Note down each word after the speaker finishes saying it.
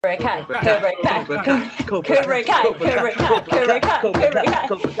Cobra Kai, Cobra Kai, Cobra Kai, Cobra Kai, Cobra Kai,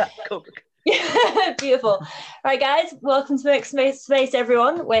 Cobra Kai. Yeah, beautiful. Right, guys, welcome to Mixed Space,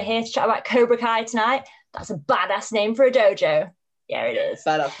 everyone. We're here to chat about Cobra Kai tonight. That's a badass name for a dojo. Yeah, it is.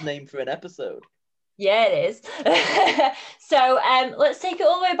 Badass name for an episode. Yeah, it is. So let's take it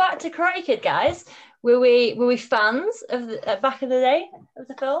all the way back to Karate Kid, guys. Were we fans of the, back in the day of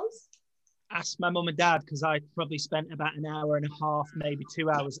the films? Ask my mum and dad, because I probably spent about an hour and a half, maybe 2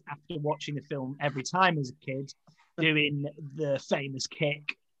 hours after watching the film every time as a kid, doing the famous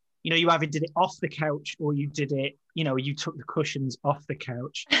kick. You know, you either did it off the couch or you did it, you know, you took the cushions off the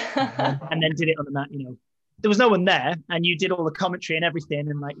couch and then did it on the mat, you know. There was no one there and you did all the commentary and everything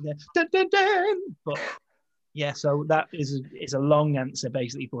and like the dun, dun, dun. But yeah, so that is a long answer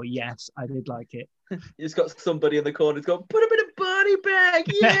basically for yes, I did like it. You just got somebody in the corner who's going, put a bit of body back,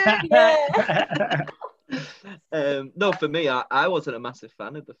 yeah. No, for me, I wasn't a massive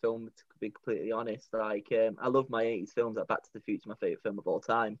fan of the film, to be completely honest. Like, I love my 80s films. Like Back to the Future, my favorite film of all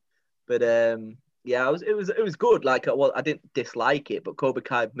time. But yeah, it was good. Like, well, I didn't dislike it, but Cobra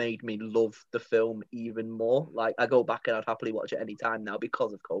Kai made me love the film even more. Like, I go back and I'd happily watch it any time now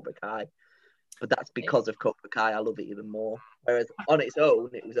because of Cobra Kai. But that's because of Cobra Kai. I love it even more. Whereas on its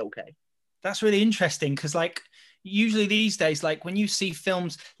own, it was okay. That's really interesting because, like, usually these days, like when you see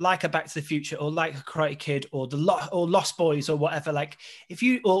films like a Back to the Future or like a Karate Kid or or Lost Boys or whatever, like if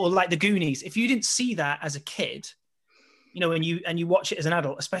you or like the Goonies, if you didn't see that as a kid, you know, and you watch it as an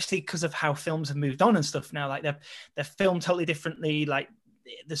adult, especially because of how films have moved on and stuff now, like they're filmed totally differently. Like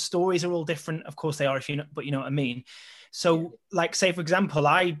the stories are all different. Of course they are, but you know what I mean. So, like, say for example,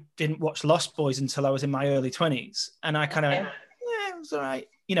 I didn't watch Lost Boys until I was in my early 20s, and I kind of, it was all right.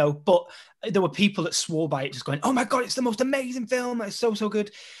 You know, but there were people that swore by it, just going, "Oh my god, it's the most amazing film! It's so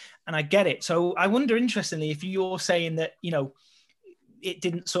good," and I get it. So I wonder, interestingly, if you're saying that, you know, it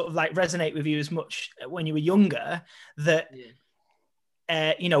didn't sort of like resonate with you as much when you were younger, that,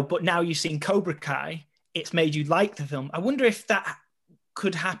 you know, but now you've seen Cobra Kai, it's made you like the film. I wonder if that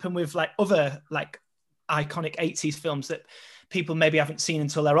could happen with like other like iconic 80s films that people maybe haven't seen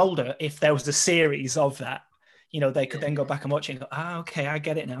until they're older. If there was a series of that, you know, they could then go back and watch it and go, okay, I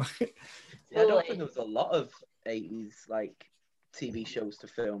get it now. I don't think there was a lot of 80s like TV shows to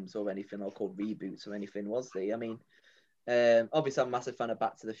films or anything, or called reboots or anything, was there? I mean, obviously I'm a massive fan of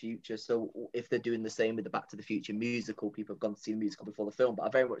Back to the Future, so if they're doing the same with the Back to the Future musical, people have gone to see the musical before the film, but I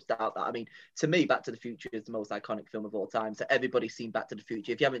very much doubt that. I mean, to me, Back to the Future is the most iconic film of all time, so everybody's seen Back to the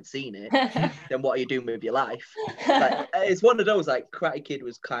Future. If you haven't seen it, then what are you doing with your life? Like, it's one of those, like, Karate Kid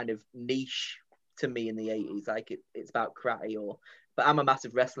was kind of niche to me in the 80s, like it's about karate, but I'm a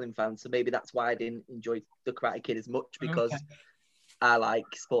massive wrestling fan, so maybe that's why I didn't enjoy the Karate Kid as much, because I like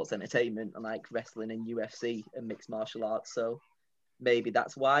sports entertainment and like wrestling and UFC and mixed martial arts, so maybe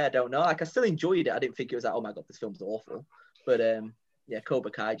that's why. I don't know. Like, I still enjoyed it. I didn't think it was like, oh my god, this film's awful, but yeah,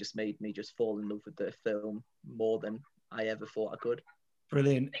 Cobra Kai just made me just fall in love with the film more than I ever thought I could.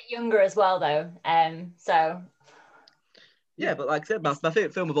 Brilliant. Younger as well, though, so. Yeah, but like I said, my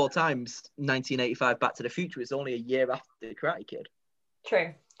favourite film of all time is 1985 Back to the Future. It's only a year after The Karate Kid.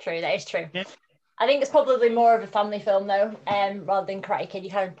 True, that is true. Yeah. I think it's probably more of a family film, though, rather than Karate Kid.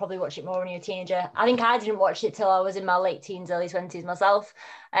 You can probably watch it more when you're a teenager. I think I didn't watch it till I was in my late teens, early 20s myself.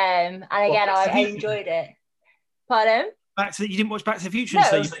 And again, I enjoyed it. Pardon? You didn't watch Back to the Future?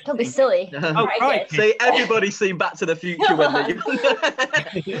 No, so don't be silly. Oh, right. See, everybody's seen Back to the Future when they're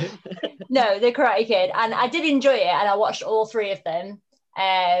young. No, The Karate Kid. And I did enjoy it, and I watched all three of them.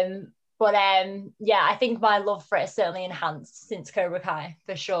 But yeah, I think my love for it is certainly enhanced since Cobra Kai,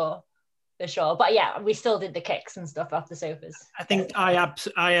 for sure. But yeah, we still did the kicks and stuff off the sofas. I think I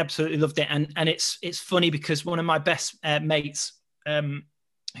absolutely loved it. And it's funny because one of my best mates,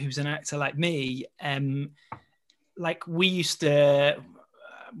 who's an actor like me, like we used to,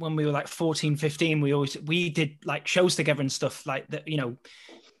 when we were like 14, 15, we did like shows together and stuff like that, you know,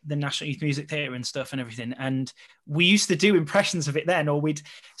 the National Youth Music Theatre and stuff and everything. And we used to do impressions of it then, or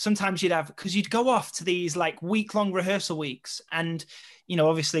sometimes you'd have, because you'd go off to these like week-long rehearsal weeks. And, you know,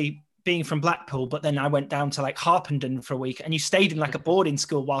 obviously being from Blackpool, but then I went down to like Harpenden for a week, and you stayed in like a boarding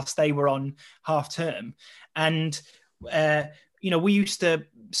school whilst they were on half term. And, you know, we used to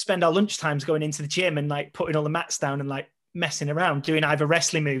spend our lunch times going into the gym and like putting all the mats down and like messing around, doing either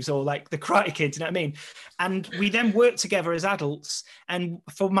wrestling moves or like the Karate Kid, you know what I mean? And we then worked together as adults. And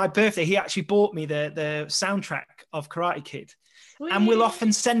for my birthday, he actually bought me the soundtrack of Karate Kid. Sweet. And we'll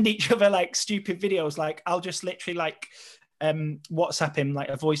often send each other like stupid videos. Like I'll just literally like WhatsApp him like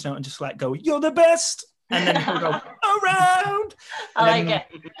a voice note and just like go, "You're the best." And then he'll go, go round. I like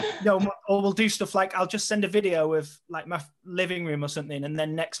it. Or we'll do stuff like I'll just send a video of like my living room or something, and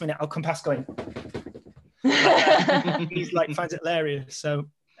then next minute I'll come past going. He's like finds it hilarious. So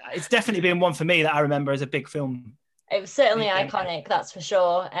it's definitely been one for me that I remember as a big film. It was certainly iconic, that's for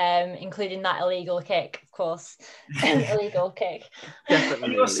sure, including that illegal kick, of course. Illegal kick. Definitely.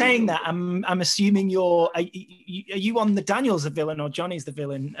 When you're saying that, I'm assuming are you on the Daniel's the villain or Johnny's the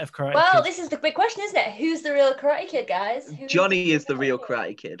villain of Karate Well, Kid? this is the big question, isn't it? Who's the real Karate Kid, guys? Johnny is the real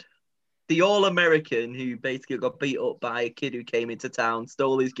Karate Kid. The all-American who basically got beat up by a kid who came into town,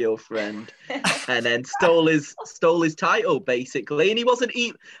 stole his girlfriend, and then stole his title, basically. And he wasn't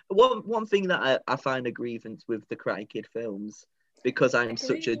even... One thing that I find a grievance with the Karate Kid films, because I'm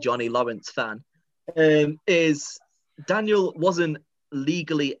such a Johnny Lawrence fan, is Daniel wasn't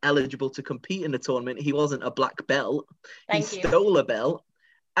legally eligible to compete in the tournament. He wasn't a black belt. He stole a belt.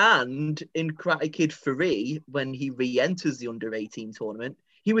 And in Karate Kid 3, when he re-enters the under-18 tournament,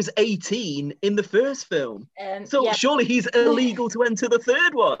 he was 18 in the first film. Surely he's illegal to enter the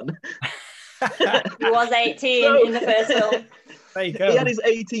third one. He was 18 in the first film. There you go. He had his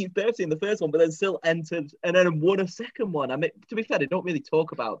 18th birthday in the first one, but then still entered and then won a second one. I mean, to be fair, they don't really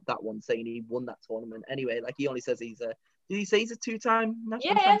talk about that one, saying he won that tournament anyway. Like, he only says did he say he's a two-time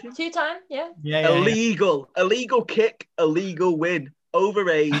national champion? Yeah, two-time, yeah. Illegal kick, illegal win.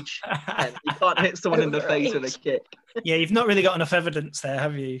 Overage, and you can't hit someone in the face with a kick. Yeah, you've not really got enough evidence there,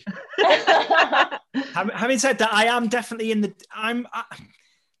 have you? Having said that, I am definitely in the I'm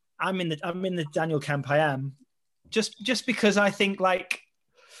in the Daniel camp. I am just because I think, like,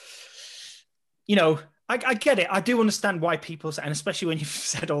 you know, I get it. I do understand why people say, and especially when you've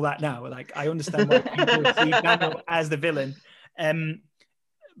said all that now, like, I understand why people see Daniel as the villain.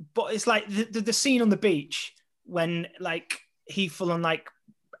 But it's like the scene on the beach when, like, he full on like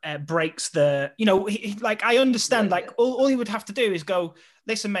breaks the, you know, like, I understand, like, all he would have to do is go,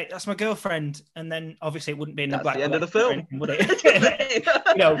 listen, mate, that's my girlfriend, and then obviously it wouldn't be in the black. The end of the film, would it?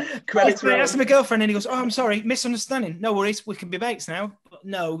 You know, credits. That's my girlfriend, and he goes, oh, I'm sorry, misunderstanding. No worries, we can be mates now. But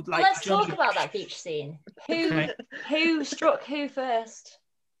no, like, let's talk about that beach scene. Who struck who first?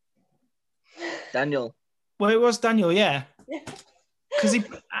 Daniel. Well, it was Daniel, yeah. Because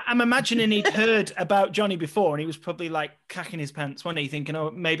I'm imagining he'd heard about Johnny before, and he was probably like cacking his pants, wasn't he? Thinking,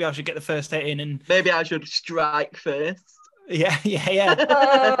 oh, maybe I should get the first hit in, and maybe I should strike first. Yeah.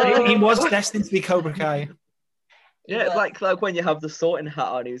 He was destined to be Cobra Kai. Yeah, it's like when you have the sorting hat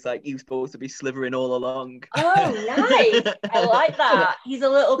on, he was like, he was supposed to be slithering all along. Oh, nice. I like that. He's a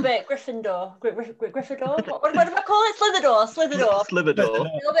little bit Gryffindor. Gryffindor? What do I call it? Slither. A little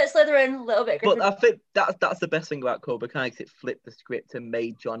bit Slytherin, a little bit Gryffindor. But I think that's the best thing about Cobra Kai, because it flipped the script and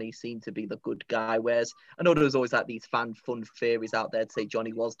made Johnny seem to be the good guy, whereas I know there was always like these fun theories out there to say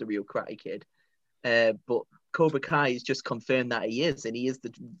Johnny was the real Karate Kid. But Cobra Kai has just confirmed that he is, and he is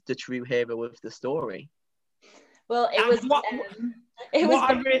the true hero of the story. Well, it was How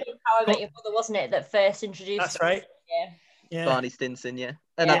I Met Your Mother, wasn't it, that first introduced. That's right. Yeah. Barney Stinson, yeah.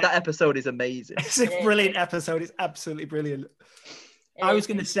 And that episode is amazing. It's a brilliant episode. It's absolutely brilliant. I was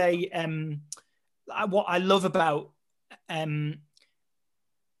going to say, what I love about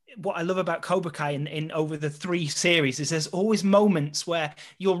Cobra Kai in over the 3 series is there's always moments where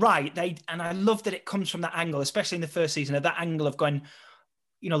you're right. And I love that it comes from that angle, especially in the first season, of that angle of going,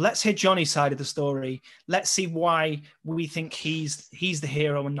 you know, let's hear Johnny's side of the story. Let's see why we think he's the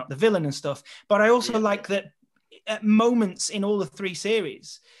hero and not the villain and stuff. But I also like that at moments in all the 3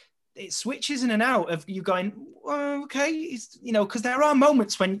 series, it switches in and out of you going, well, okay, you know, because there are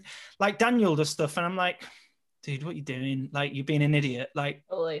moments when, like, Daniel does stuff and I'm like, dude, what are you doing? Like, you're being an idiot. Like,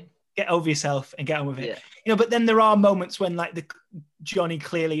 get over yourself and get on with it. Yeah. You know, but then there are moments when, like, Johnny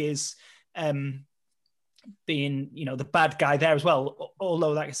clearly is being, you know, the bad guy there as well.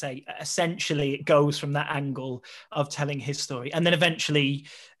 Although, like I say, essentially it goes from that angle of telling his story. And then eventually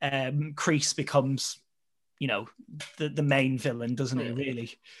Kreese becomes, you know, the main villain, doesn't it,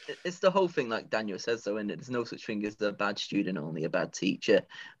 really? It's the whole thing, like Daniel says, though, isn't it? There's no such thing as a bad student, only a bad teacher.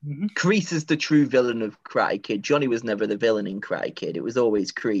 Mm-hmm. Kreese is the true villain of Karate Kid. Johnny was never the villain in Karate Kid. It was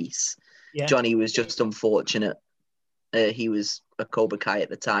always Kreese. Yeah. Johnny was just unfortunate. He was a Cobra Kai at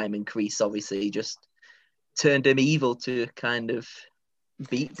the time, and Kreese obviously just turned him evil to kind of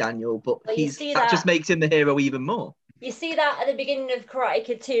beat Daniel, but that just makes him the hero even more. You see that at the beginning of Karate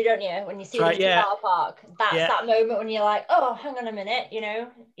Kid 2, don't you? When you see him in the car park. That's that moment when you're like, oh, hang on a minute, you know,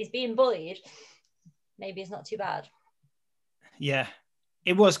 he's being bullied. Maybe it's not too bad. Yeah,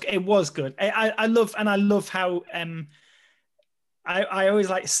 it was good. I love how I always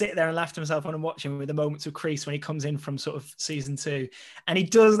like sit there and laugh to myself when I'm watching with the moments of Kreese when he comes in from sort of season 2, and he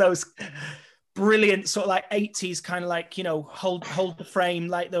does those brilliant sort of like 80s kind of like, you know, hold the frame,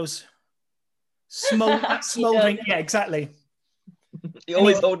 like those smoldering. Yeah, exactly. He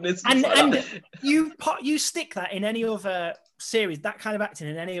always holding his and you stick that in any other series, that kind of acting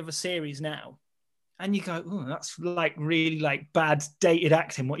in any other series now, and you go, oh, that's like really like bad dated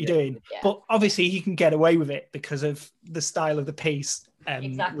acting, what you're doing. Yeah. But obviously he can get away with it because of the style of the piece.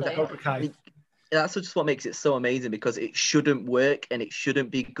 Exactly. With Cobra Kai. That's just what makes it so amazing, because it shouldn't work and it shouldn't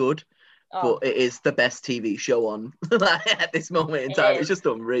be good, but it is the best TV show on at this moment in time. It's just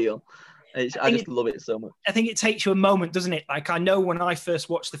unreal. I just love it so much. I think it takes you a moment, doesn't it? Like, I know when I first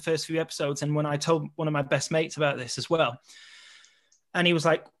watched the first few episodes, and when I told one of my best mates about this as well, and he was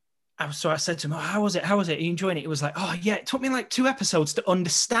like, so I said to him, oh, how was it? Are you enjoying it? He was like, oh yeah, it took me like 2 episodes to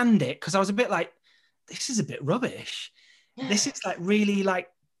understand it, because I was a bit like, this is a bit rubbish. This is like really like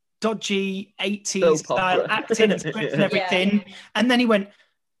dodgy 80s style acting and script and everything. Yeah. And then he went,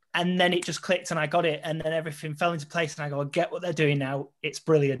 and then it just clicked and I got it, and then everything fell into place, and I go, I get what they're doing now. It's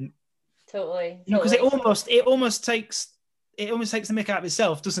brilliant. Totally. You know, because it almost takes the mick out of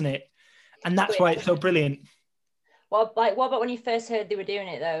itself, doesn't it? And that's why it's so brilliant. Well, like, what about when you first heard they were doing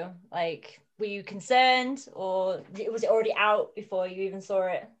it though? Like, were you concerned, or was it already out before you even saw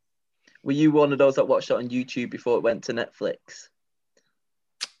it? Were you one of those that watched it on YouTube before it went to Netflix?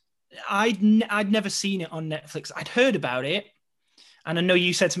 I'd never seen it on Netflix. I'd heard about it. And I know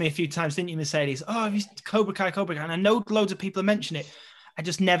you said to me a few times, didn't you, Mercedes? Oh, have you Cobra Kai? And I know loads of people have mentioned it. I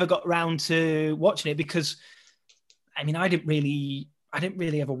just never got around to watching it because, I mean, I didn't really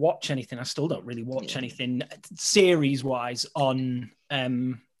ever watch anything. I still don't really watch anything series-wise on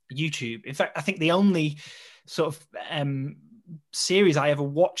YouTube. In fact, I think the only sort of series I ever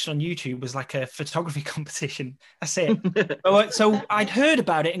watched on YouTube was like a photography competition. That's it. So I'd heard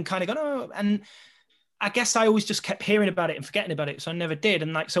about it and kind of gone, oh, and I guess I always just kept hearing about it and forgetting about it, so I never did.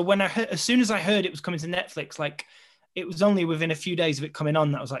 And like, so when as soon as I heard it was coming to Netflix, like, it was only within a few days of it coming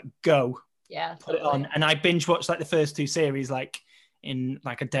on that I was like, go, put it on. And I binge watched like the first 2 series like in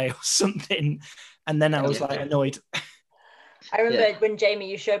like a day or something, and then I was like annoyed. I remember when Jamie,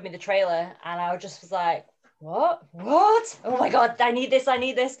 you showed me the trailer, and I just was like, what? Oh my god, I need this.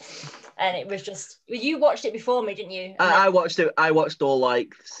 And it was just, you watched it before me, didn't you? I watched it. I watched all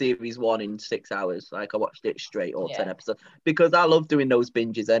like series 1 in 6 hours. Like, I watched it straight, all 10 episodes, because I love doing those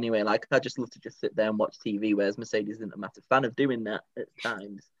binges anyway. Like, I just love to just sit there and watch TV, whereas Mercedes isn't a massive fan of doing that at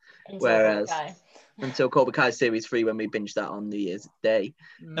times. Until Cobra Kai series 3, when we binged that on New Year's Day.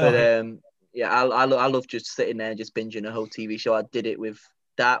 But I love just sitting there and just binging a whole TV show. I did it with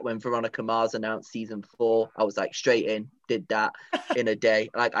that when Veronica Mars announced season 4. I was like straight in, did that in a day.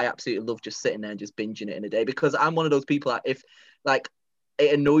 Like, I absolutely love just sitting there and just binging it in a day, because I'm one of those people that, if like,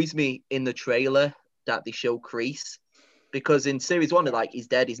 it annoys me in the trailer that they show Kreese, because in series 1, like, he's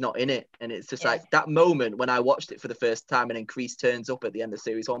dead, he's not in it, and it's just like that moment when I watched it for the first time and then Kreese turns up at the end of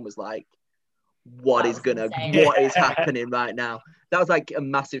series 1 was like, what is happening right now? That was like a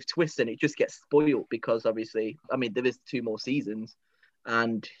massive twist, and it just gets spoiled because obviously, I mean, there is 2 more seasons,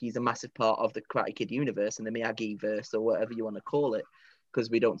 and he's a massive part of the Karate Kid universe and the Miyagi verse, or whatever you want to call it, because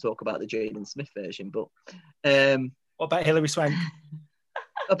we don't talk about the Jaden Smith version. But what about Hilary Swank?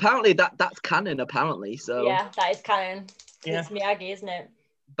 Apparently that's canon. Apparently, so yeah, that is canon. It's Miyagi, isn't it?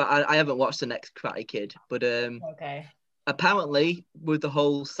 But I haven't watched the next Karate Kid. But apparently, with the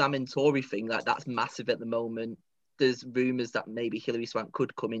whole Sam and Tori thing, like, that's massive at the moment. There's rumors that maybe Hilary Swank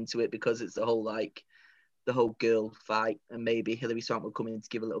could come into it, because it's the whole girl fight, and maybe Hilary Swank will come in to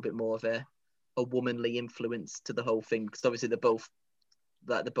give a little bit more of a womanly influence to the whole thing, because obviously they both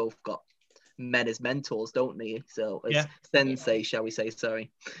got men as mentors, don't they? So as sensei, shall we say?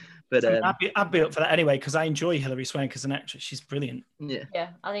 Sorry, but I'd be up for that anyway, because I enjoy Hilary Swank as an actress. She's brilliant. Yeah,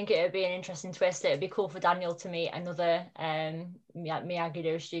 I think it would be an interesting twist. It would be cool for Daniel to meet another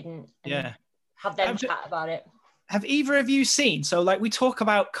Miyagi-Do student. And have them chat about it. Have either of you seen? So, like, we talk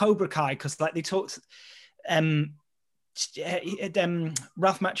about Cobra Kai because, like, they talked. Ralph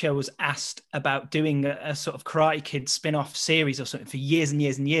Macchio was asked about doing a sort of Karate Kid spin-off series or something for years and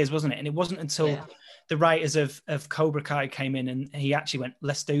years and years, wasn't it? And it wasn't until the writers of Cobra Kai came in and he actually went,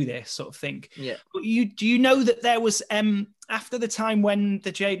 let's do this sort of thing. Yeah. But do you know that there was, after the time when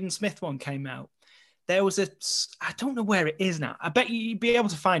the Jaden Smith one came out, there was I don't know where it is now. I bet you'd be able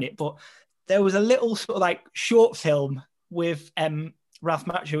to find it, but there was a little sort of like short film with Ralph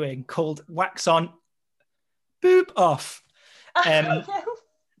Macchio in called Wax On, Boop Off. And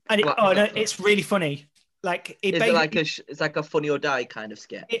it's really funny. Like, it's like a Funny or Die kind of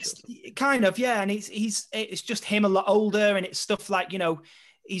sketch. It's kind of, and it's just him a lot older, and it's stuff like, you know,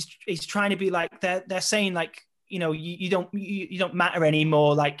 he's trying to be like, they're saying like, you don't matter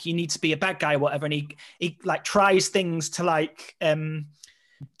anymore. Like, you need to be a bad guy or whatever. And he like tries things to like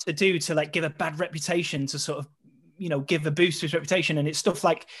to like give a bad reputation to sort of, give a boost to his reputation. And it's stuff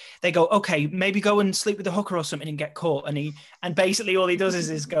like they go, okay, maybe go and sleep with a hooker or something and get caught. And basically all he does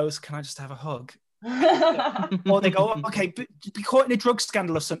is goes, can I just have a hug? Or they go, okay, be caught in a drug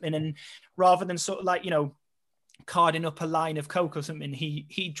scandal or something. And rather than sort of like, carding up a line of coke or something,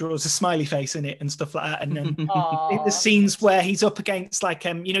 he draws a smiley face in it and stuff like that. And then the scenes where he's up against like,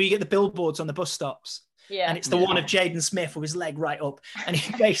 you get the billboards on the bus stops. Yeah. And it's the one of Jaden Smith with his leg right up. And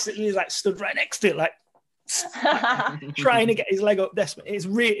he basically is like stood right next to it, like trying to get his leg up desperate. It's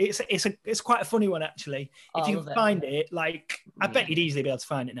really, it's quite a funny one, actually. If you can find it, like, I bet you'd easily be able to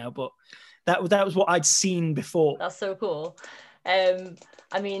find it now, but that was what I'd seen before. That's so cool.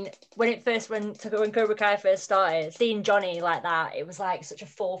 I mean, when Cobra Kai first started, seeing Johnny like that, it was like such a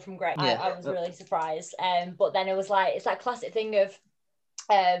fall from grace. Yeah. I was really surprised. But then it was like, it's that classic thing of,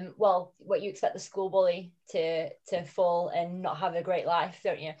 what you expect the school bully to fall and not have a great life,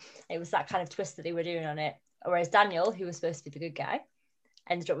 don't you? It was that kind of twist that they were doing on it. Whereas Daniel, who was supposed to be the good guy,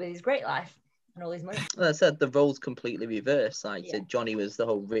 ended up with his great life and all his money. Well, I said the roles completely reversed. Like Johnny was the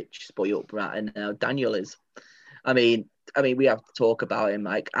whole rich, spoiled brat, and now Daniel is. I mean, we have to talk about him.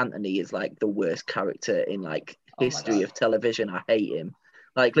 Like, Anthony is like the worst character in like history of television. I hate him.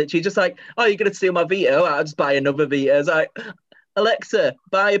 Like, literally, just like, oh, you're gonna steal my Vita? I'll just buy another Vita. It's like, Alexa,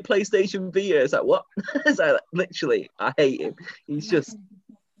 buy a PlayStation Vita. It's like, what? It's like, literally, I hate him. He's just.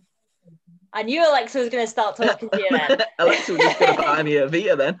 I knew Alexa was going to start talking to you then. Alexa was just going to buy me a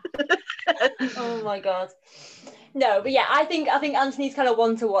Vita then. Oh my God. No, but yeah, I think Anthony's kind of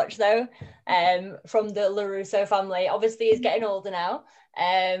one to watch though, from the LaRusso family. Obviously, he's getting older now.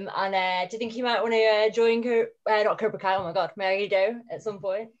 And do you think he might want to join not Cobra Kai? Oh my God, Mary-Do at some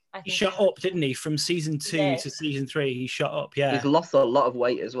point? He shot up, didn't he? From season 2 to season 3, he shot up. Yeah, he's lost a lot of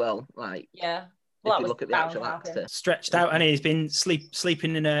weight as well. Like, yeah. Well, if you look at the actual actor, stretched out, and he's been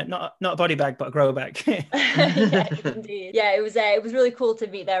sleeping in a not a body bag but a grow bag. Yeah, indeed. Yeah, it was really cool to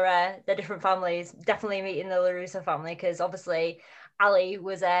meet their different families. Definitely meeting the LaRusso family, because obviously Ali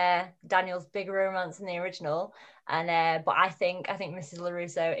was Daniel's big romance in the original, and but I think Mrs.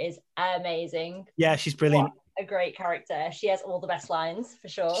 LaRusso is amazing. Yeah, she's brilliant. What a great character. She has all the best lines for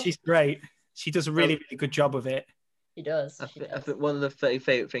sure. She's great. She does a really, really good job of it. She does. I think one of the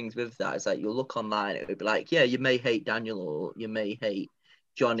favourite things with that is that you'll look online, it would be like, yeah, you may hate Daniel, or you may hate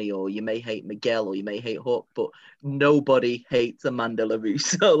Johnny, or you may hate Miguel, or you may hate Hook, but nobody hates Amanda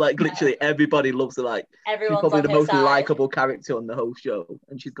LaRusso. Like, literally everybody loves her. Like, she's probably the most likeable character on the whole show,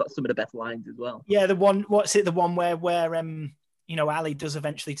 and she's got some of the best lines as well. Yeah, the one where Ali does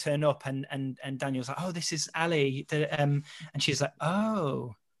eventually turn up, and Daniel's like, oh, this is Ali, and she's like,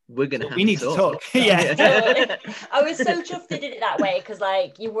 oh, we need to talk. Yeah. Totally. I was so chuffed they did it that way, because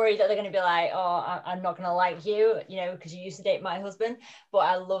like you're worried that they're going to be like, oh, I'm not going to like you, because you used to date my husband. But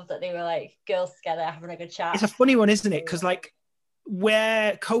I love that they were like girls together having a good chat. It's a funny one, isn't it? Because like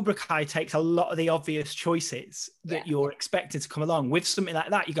where Cobra Kai takes a lot of the obvious choices that you're expected to come along with something like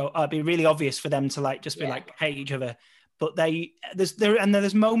that, you go, oh, it'd be really obvious for them to like just be like hate each other. But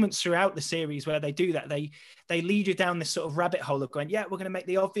there's moments throughout the series where they do that. They lead you down this sort of rabbit hole of going, yeah, we're going to make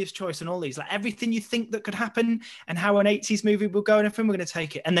the obvious choice and all these, like everything you think that could happen and how an 80s movie will go and everything, we're going to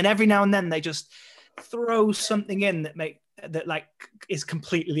take it. And then every now and then they just throw something in that like is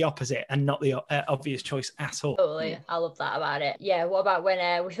completely the opposite and not the obvious choice at all. Totally. I love that about it. Yeah. What about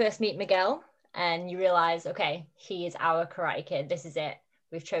when we first meet Miguel and you realize, okay, he is our Karate Kid. This is it.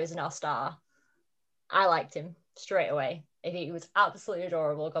 We've chosen our star. I liked him straight away. I think he was absolutely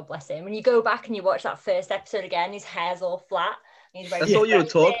adorable. God bless him. When you go back and you watch that first episode again, his hair's all flat. That's what you were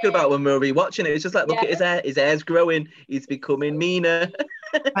talking about when we were rewatching it. It's just like, look at his hair. His hair's growing. He's becoming meaner.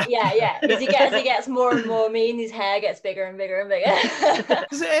 Yeah. As he gets more and more mean, his hair gets bigger and bigger and bigger.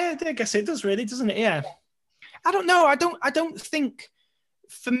 I guess it does, really, doesn't it? Yeah. I don't know. I don't think,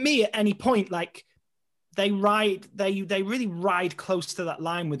 for me, at any point, like, they really ride close to that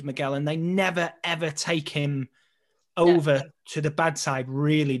line with Miguel, and they never ever take him over to the bad side,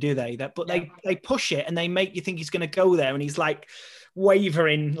 really, do they? They push it and they make you think he's going to go there, and he's like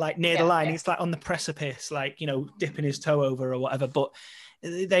wavering like near the line. He's like on the precipice, like, dipping his toe over or whatever, but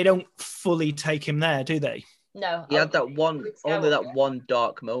they don't fully take him there, do they? No. He had that one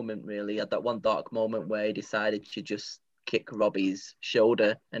dark moment, really. He had that one dark moment where he decided to just kick Robbie's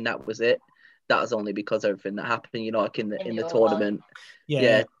shoulder, and that was it. That was only because of everything that happened, like in the tournament.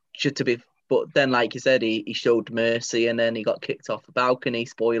 But then, like you said, he showed mercy, and then he got kicked off the balcony.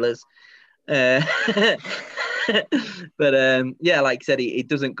 Spoilers. But like you said, he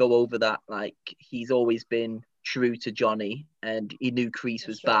doesn't go over that. Like, he's always been true to Johnny, and he knew Kreese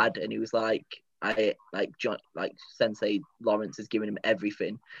was bad, and he was like, Sensei Lawrence has given him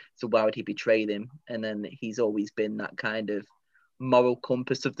everything, so why would he betray them? And then he's always been that kind of moral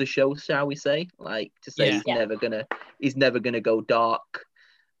compass of the show, shall we say? Like, to say he's never gonna go dark.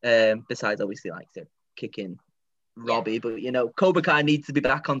 Besides, obviously, like I said, kicking Robbie, but Cobra Kai needs to be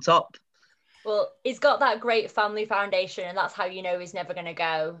back on top. Well, he's got that great family foundation, and that's how he's never going to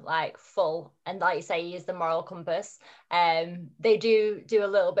go like full. And like you say, he is the moral compass. They do a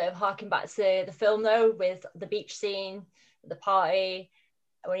little bit of harking back to the film though, with the beach scene, the party,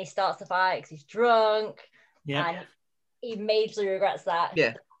 when he starts the fight because he's drunk, and he majorly regrets that.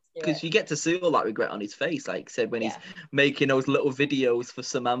 Yeah, because you get to see all that regret on his face, like I said, when he's making those little videos for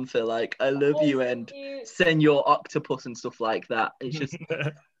Samantha, like "I love you" and "Send your octopus" and stuff like that. It's just.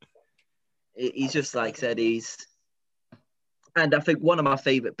 He's just like I said, and I think one of my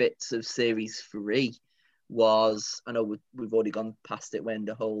favourite bits of series 3 was, I know we've already gone past it, when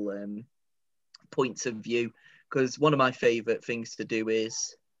the whole points of view, because one of my favourite things to do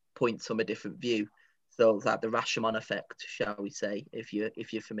is point from a different view. So it's like the Rashomon effect, shall we say, if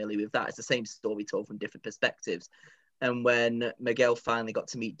you're familiar with that. It's the same story told from different perspectives. And when Miguel finally got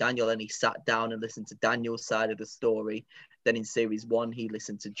to meet Daniel and he sat down and listened to Daniel's side of the story, then in series 1 he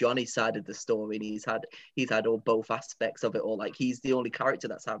listened to Johnny's side of the story, and he's had both aspects of it all. Like, he's the only character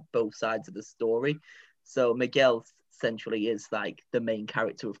that's had both sides of the story. So Miguel essentially is like the main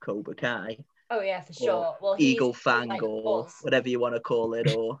character of Cobra Kai. Oh yeah, for sure. Well, Eagle Fang, like, or whatever you want to call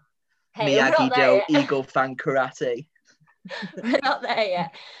it, or Miyagi-Do Eagle Fang Karate. We're not there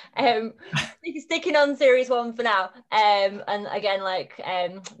yet. Sticking on series 1 for now, and again, like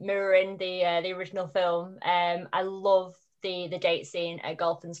mirroring the original film. I love the date scene at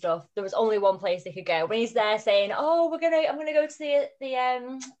golf and stuff. There was only one place they could go. When he's there saying, "Oh, I'm gonna go to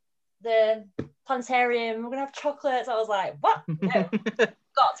the planetarium. We're gonna have chocolates." I was like, "What? No,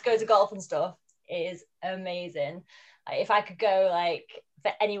 got to go to golf and stuff." It is amazing. Like, if I could go like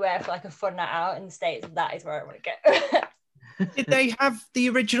for anywhere for like a fun night out in the States, that is where I want to go. Did they have the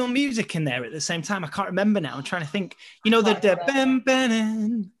original music in there at the same time? I can't remember now. I'm trying to think. The bam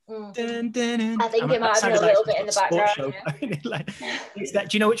bam. I think it might have been a little bit in the background. Yeah. Do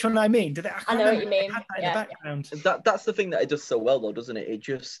you know which one I mean? I know what you mean. Had that in the background. That's the thing that it does so well, though, doesn't it?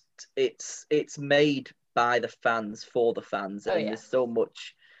 It's made by the fans for the fans, and there's so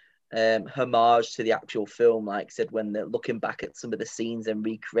much homage to the actual film. Like I said, when they're looking back at some of the scenes and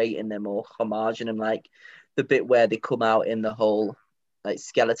recreating them or homaging them, like the bit where they come out in the whole like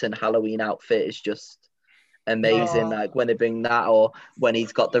skeleton Halloween outfit is just amazing. Like when they bring that, or when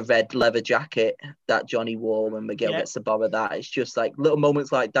he's got the red leather jacket that Johnny wore when Miguel gets to borrow that. It's just like little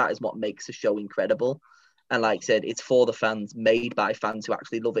moments like that is what makes the show incredible. And like I said, it's for the fans, made by fans who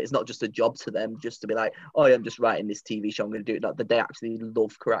actually love it. It's not just a job to them just to be like, "Oh, I'm just writing this TV show, I'm going to do it." That they actually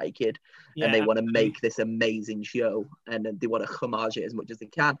love Karate Kid, and they want to make this amazing show, and they want to homage it as much as they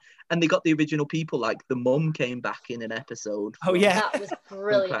can. And they got the original people, like the mum came back in an episode. Oh yeah, that was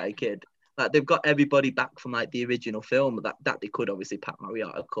brilliant. Karate Kid. Like they've got everybody back from like the original film that they could. Obviously, Pat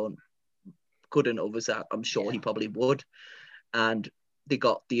Morita couldn't. Obviously, I'm sure he probably would. And they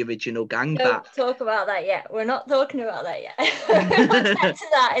got the original gang back. Don't talk about that yet. We're not talking about that yet. We'll get to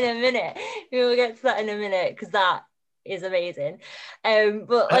that in a minute. We will get to that in a minute because that is amazing.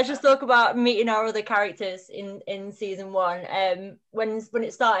 But let's just talk about meeting our other characters in season 1. When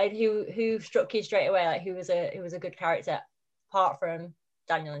it started, who struck you straight away? Like who was a good character apart from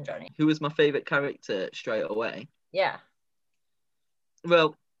Daniel and Johnny? Who was my favourite character straight away? Yeah.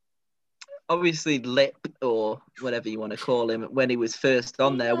 Well, obviously Lip, or whatever you want to call him, when he was first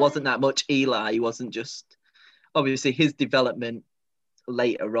on there, wasn't that much Eli. He wasn't just... Obviously, his development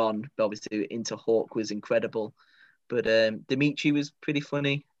later on, obviously into Hawk, was incredible. But Dimitri was pretty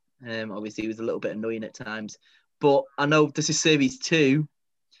funny. Obviously, he was a little bit annoying at times. But I know this is series 2,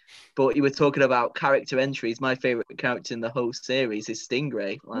 but you were talking about character entries. My favourite character in the whole series is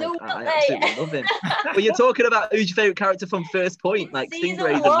Stingray. Like, I absolutely love him. But you're talking about who's your favourite character from First Point. Like,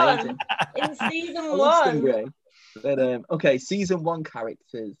 Stingray's amazing. In season 1. But, okay, season 1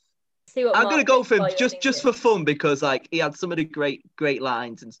 characters. I'm going to go for just for fun, because like he had some of the great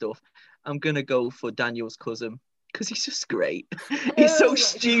lines and stuff. I'm going to go for Daniel's cousin, because he's just great. He's so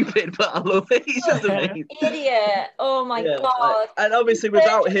stupid, but I love it. He's just amazing. Idiot. Oh my God. And obviously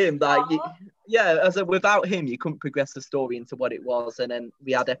without him, without him, you couldn't progress the story into what it was. And then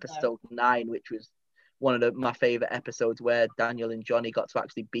we had episode 9, which was one of my favourite episodes, where Daniel and Johnny got to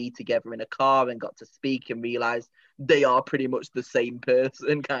actually be together in a car and got to speak and realise they are pretty much the same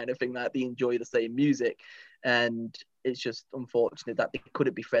person, kind of thing, like they enjoy the same music. and it's just unfortunate that they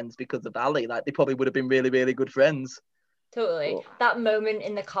couldn't be friends because of Ali. Like, they probably would have been really, really good friends. Totally. That moment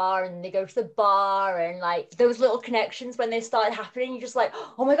in the car and they go to the bar and like those little connections when they started happening, you're just like,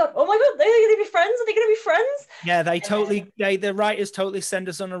 oh my god, they're gonna be friends. Are they gonna be friends? Yeah, the writers totally send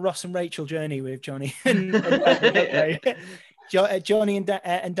us on a Ross and Rachel journey with Johnny and Johnny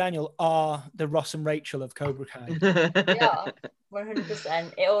and Daniel are the Ross and Rachel of Cobra Kai. Yeah,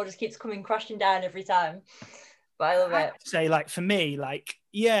 100%. It all just keeps coming crashing down every time. But I love it. Say, like, for me, like,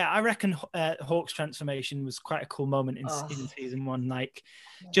 yeah, I reckon Hawk's transformation was quite a cool moment in season 1. Like,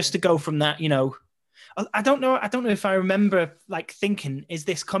 just to go from that, you know, I don't know if I remember like thinking, is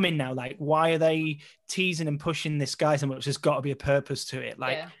this coming now? Like, why are they teasing and pushing this guy so much? There's got to be a purpose to it.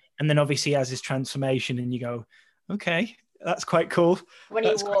 Like, and then obviously he has his transformation, and you go, okay, that's quite cool. When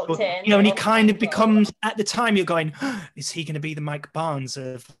he walked in, you know, and he kind of becomes, at the time you're going, oh, is he going to be the Mike Barnes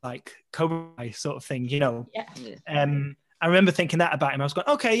of like Cobra Kai sort of thing, you know? I remember thinking that about him. I was going,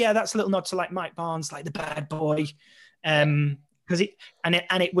 okay, yeah, that's a little nod to like Mike Barnes, like the bad boy. Because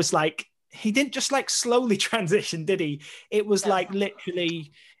it was like, he didn't just like slowly transition, did he? It was like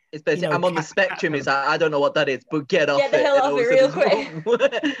literally. It's basically, I'm on the spectrum. It's like, I don't know what that is, but get off it. Get the hell off it real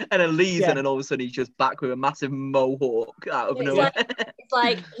quick. And then leaves, and then all of a sudden he's just back with a massive mohawk out of nowhere. It's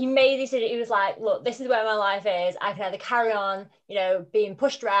like he made this. He was like, look, this is where my life is. I can either carry on, you know, being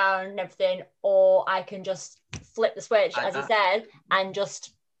pushed around and everything, or I can just flip the switch, as he said, and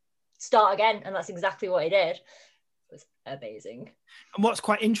just start again. And that's exactly what he did. It was amazing. And what's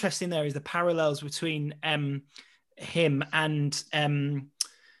quite interesting there is the parallels between him and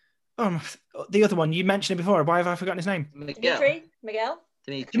the other one you mentioned it before. Why have I forgotten his name? Dimitri.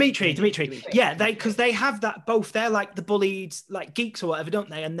 Yeah, because they have that both. They're like the bullied like geeks or whatever, don't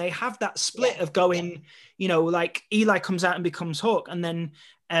they? And they have that split of going, you know, like Eli comes out and becomes Hawk, and then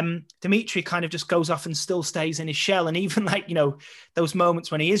Dimitri kind of just goes off and still stays in his shell. And even like, you know, those moments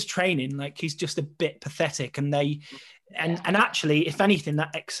when he is training, like he's just a bit pathetic. And and actually, if anything,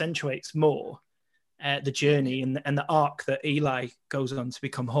 that accentuates more the journey and the arc that Eli goes on to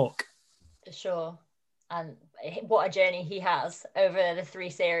become Hawk. For sure. And what a journey he has over the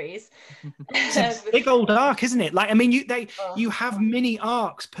 3 series. It's a big old arc, isn't it? Like, I mean, you have mini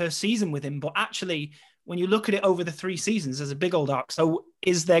arcs per season with him, but actually, when you look at it over the 3 seasons, there's a big old arc. So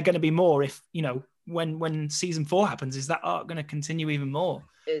is there going to be more if, you know, when season 4 happens, is that arc going to continue even more?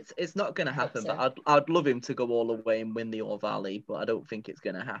 It's not going to happen, but I'd love him to go all the way and win the All Valley, but I don't think it's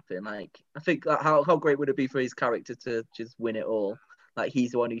going to happen. Like, I think how great would it be for his character to just win it all? Like,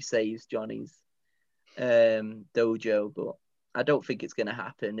 he's the one who saves Johnny's dojo, but I don't think it's going to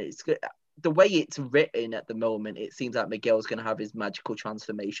happen. It's the way it's written at the moment, it seems like Miguel's going to have his magical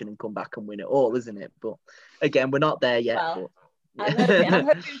transformation and come back and win it all, isn't it? But again, we're not there yet. Well, I'm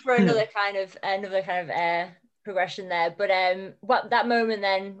hoping for another kind of progression there. But that moment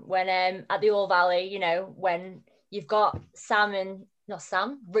then when at the All Valley, you know, when you've got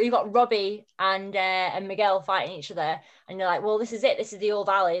you've got Robbie and Miguel fighting each other, and you're like, well, this is it. This is the All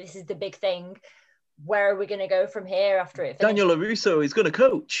Valley. This is the big thing. Where are we going to go from here after it finishes? Daniel LaRusso is going to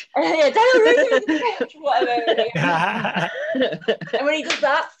coach. Yeah, Daniel LaRusso is going to coach. Whatever. And when he does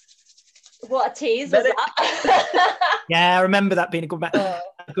that, what a tease was that? Yeah, I remember that being a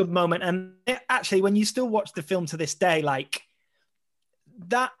good moment. And actually, when you still watch the film to this day, like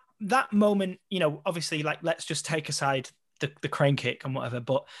that moment, you know, obviously, like, let's just take aside the crane kick and whatever,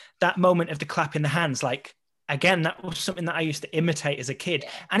 but that moment of the clap in the hands, like, again, that was something that I used to imitate as a kid.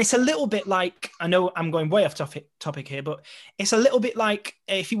 And it's a little bit like, I know I'm going way off topic here, but it's a little bit like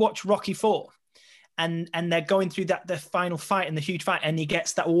if you watch Rocky IV and they're going through the final fight and the huge fight, and he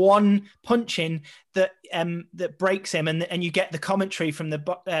gets that one punch in that breaks him, and you get the commentary from the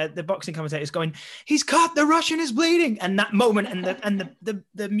boxing commentators going, he's cut, the Russian is bleeding, and that moment and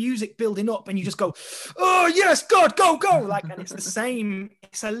the music building up, and you just go, oh yes, God, go, like, and it's the same.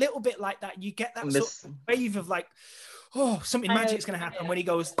 It's a little bit like that. You get that sort of wave of like, oh, something magic's going to happen when he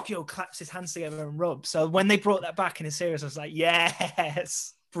goes, claps his hands together and rubs. So when they brought that back in a series, I was like,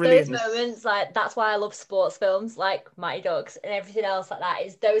 yes. Brilliant. Those moments, like, that's why I love sports films like Mighty Ducks and everything else like that,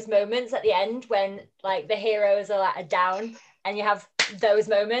 is those moments at the end when like the heroes are down and you have those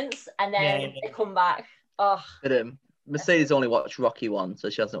moments and then they come back. Oh, but Mercedes only watched Rocky 1, so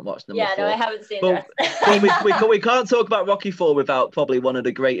she hasn't watched number 4. No, I haven't seen the rest. we can't talk about Rocky 4 without probably one of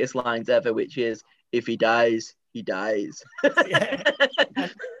the greatest lines ever, which is, if he dies, he dies.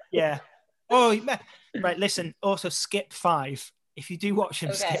 Yeah. Oh, right, listen, also skip 5. If you do watch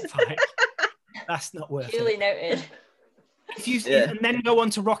him skip 5, that's not worth Duly it. Noted. And then go on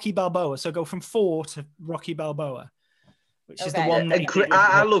to Rocky Balboa. So go from 4 to Rocky Balboa. which is the one. And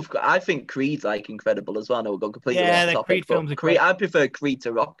I think Creed's like incredible as well. I know we're going completely off the topic, Creed films are Creed, great. I prefer Creed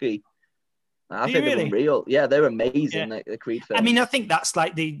to Rocky. I Do think you they're really? unreal. Yeah, they're amazing. Yeah. Like, the Creed films. I mean, I think that's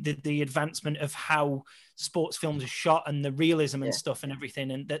like the advancement of how sports films are shot and the realism and stuff and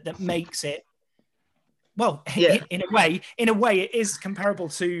everything, and that makes it. Well, in a way, it is comparable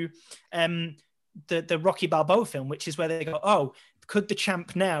to the Rocky Balboa film, which is where they go, oh, could the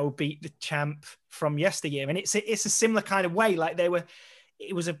champ now beat the champ from yesteryear? And it's a similar kind of way. Like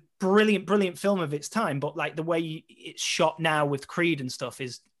it was a brilliant film of its time, but like the way it's shot now with Creed and stuff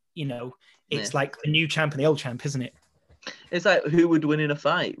is, it's like the new champ and the old champ, isn't it? It's like, who would win in a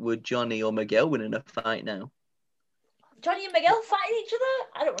fight? Would Johnny or Miguel win in a fight now? Johnny and Miguel fighting each other?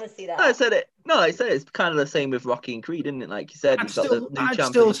 I don't want to see that. No, I said it's kind of the same with Rocky and Creed, isn't it? Like you said, you've got the new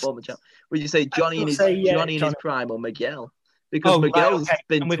champ and the former champ. Would you say Johnny in his prime or Miguel? Because Miguel's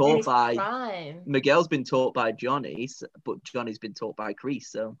been taught by Johnny, but Johnny's been taught by Kreese.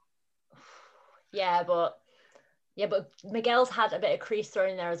 So yeah, but Miguel's had a bit of Kreese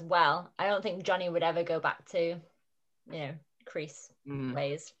thrown in there as well. I don't think Johnny would ever go back to, Kreese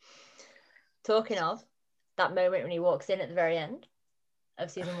ways. Talking of that moment when he walks in at the very end of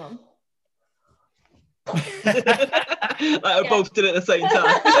season 1. I both did it at the same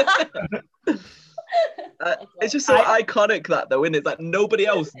time. It's just so iconic that though, isn't it? Like nobody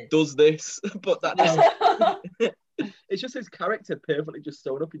else does this, but that just it's just his character perfectly just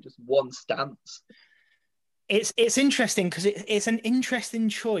sewn up in just one stance. It's interesting because it's an interesting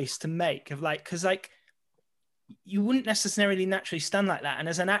choice to make of because you wouldn't necessarily naturally stand like that, and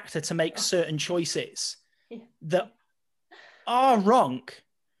as an actor to make certain choices that are wrong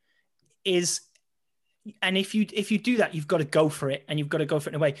is. And if you do that, you've got to go for it, and you've got to go for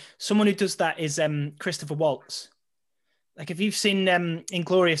it in a way. Someone who does that is Christopher Waltz. Like if you've seen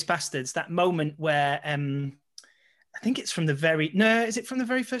Inglourious Bastards, that moment where I think it's from the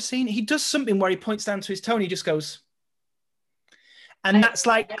very first scene? He does something where he points down to his toe and he just goes. And that's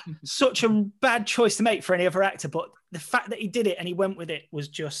like such a bad choice to make for any other actor. But the fact that he did it and he went with it was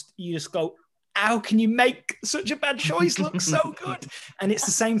just, you just go, how can you make such a bad choice look so good? And it's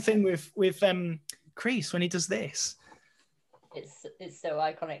the same thing with Kreese when he does this. It's so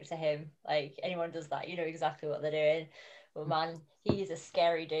iconic to him. Like anyone does that, you know exactly what they're doing. But man, he's a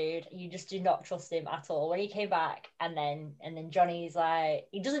scary dude. You just do not trust him at all. When he came back, and then Johnny's like,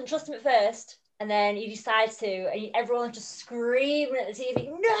 he doesn't trust him at first, and then he decides to, and everyone's just screaming at the TV,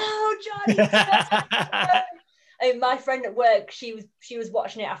 "No, Johnny!" And my friend at work, she was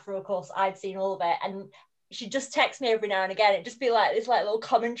watching it after, of course, I'd seen all of it, and she'd just text me every now and again. It'd just be like this little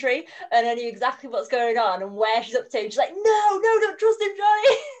commentary, and I knew exactly what's going on and where she's up to. She's like, no, don't trust him,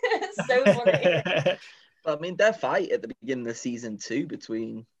 Johnny. It's so funny. I mean, their fight at the beginning of season 2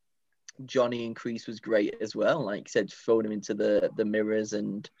 between Johnny and Kreese was great as well. Like you said, throwing him into the mirrors,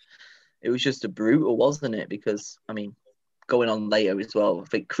 and it was just a brutal, wasn't it? Because, I mean, going on later as well, I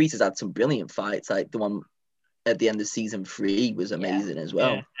think Kreese has had some brilliant fights. Like the one at the end of season 3 was amazing as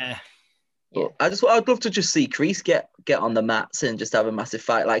well. Yeah. But I'd love to just see Kreese get on the mats and just have a massive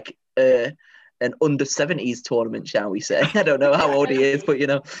fight, like an under-70s tournament, shall we say? I don't know how old he is, but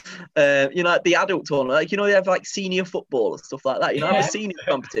like the adult tournament, like they have like senior football and stuff like that. Have a senior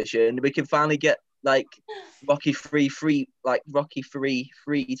competition. We can finally get like Rocky 3 freeze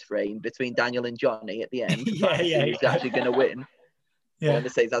frame between Daniel and Johnny at the end. Who's actually going to win? Yeah,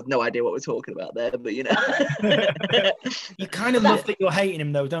 Mercedes has no idea what we're talking about there, but you kind of love that you're hating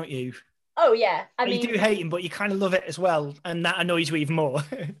him, though, don't you? Oh yeah, I mean, you do hate him, but you kind of love it as well, and that annoys you even more.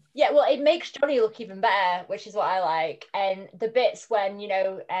 Yeah, well, it makes Johnny look even better, which is what I like. And the bits when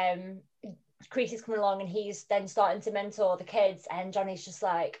Kreese is coming along and he's then starting to mentor the kids, and Johnny's just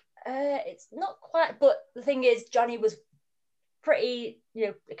like, it's not quite. But the thing is, Johnny was pretty,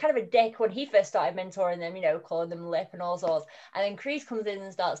 kind of a dick when he first started mentoring them, calling them lip and all sorts. And then Kreese comes in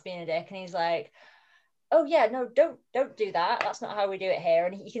and starts being a dick, and he's like, oh yeah, no, don't do that. That's not how we do it here.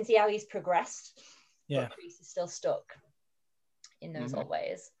 And you can see how he's progressed. Yeah, but Kreese is still stuck in those old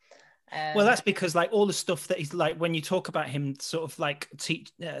ways. Well, that's because like all the stuff that he's like, when you talk about him sort of like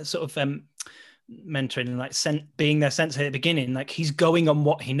mentoring and like being their sensei at the beginning, like he's going on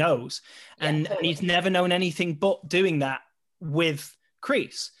what he knows, and he's never known anything but doing that with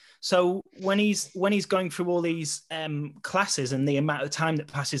Kreese. So when he's going through all these classes and the amount of time that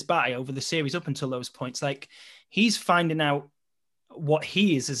passes by over the series up until those points, like he's finding out what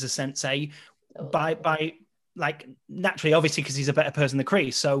he is as a sensei by like naturally, obviously, because he's a better person than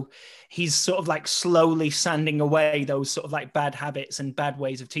Kreese. So he's sort of like slowly sanding away those sort of like bad habits and bad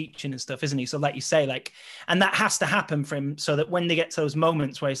ways of teaching and stuff, isn't he? So like you say, like, and that has to happen for him so that when they get to those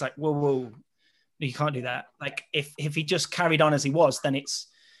moments where he's like, whoa, You can't do that. Like if he just carried on as he was, then it's,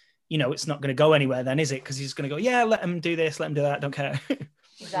 you know, it's not going to go anywhere then, is it? Because he's going to go, yeah, let him do this, let him do that, don't care.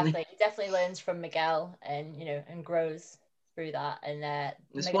 Exactly. He definitely learns from Miguel and, you know, and grows through that. And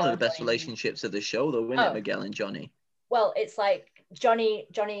it's Miguel one of the best Johnny... relationships of the show, though, isn't it, Miguel and Johnny? Well, it's like Johnny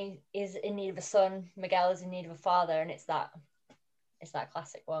is in need of a son, Miguel is in need of a father, and it's that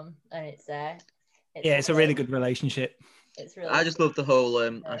classic one, and it's a really good relationship. It's really I just love the whole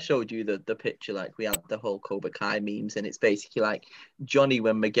I showed you the picture, like we had the whole Cobra Kai memes, and it's basically like Johnny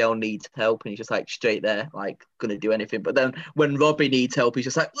when Miguel needs help and he's just like straight there, like gonna do anything, but then when Robbie needs help he's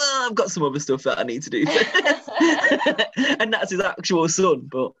just like, well, I've got some other stuff that I need to do. And that's his actual son.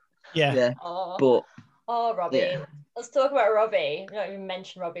 But but Robbie. Yeah. Let's talk about Robbie. We don't even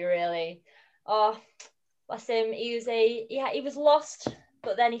mention Robbie really. Oh, bless him. He was lost,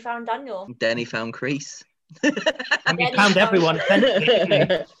 but then he found Daniel. Then he found Kreese. And he found everyone.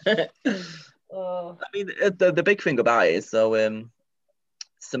 Oh. I mean, the big thing about it is, so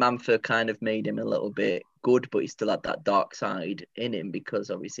Samantha kind of made him a little bit good, but he still had that dark side in him because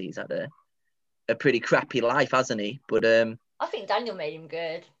obviously he's had a pretty crappy life, hasn't he? But I think Daniel made him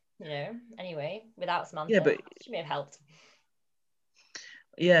good, you know. Anyway, without Samantha, yeah, but she may have helped.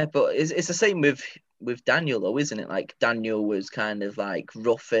 Yeah, but it's the same with Daniel, though, isn't it? Like Daniel was kind of like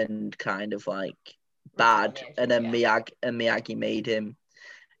rough and kind of like bad, and then Miyagi made him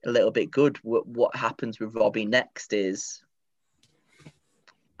a little bit good. What happens with Robbie next is,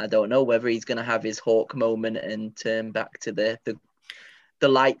 I don't know whether he's going to have his Hawk moment and turn back to the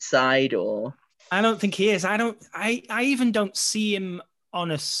light side, or I don't think he is. I even don't see him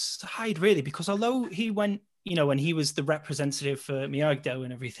on a side really, because although he went, you know, when he was the representative for Miyagi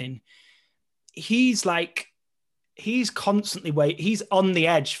and everything, he's constantly he's on the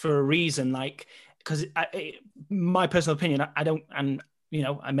edge for a reason, like, because my personal opinion, I don't, and you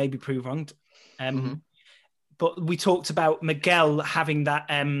know, I may be proved wrong, but we talked about Miguel having that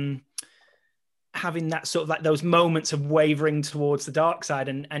sort of like those moments of wavering towards the dark side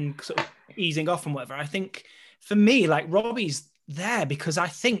and sort of easing off and whatever. I think for me, like, Robbie's there because I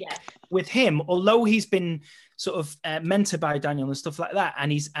think with him, although he's been sort of mentored by Daniel and stuff like that,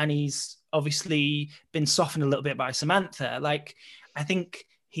 and he's obviously been softened a little bit by Samantha, like, I think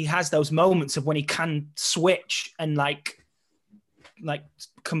he has those moments of when he can switch and like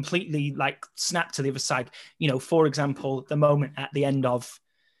completely like snap to the other side. You know, for example, the moment at the end of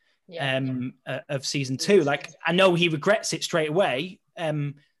season 2, like, I know he regrets it straight away,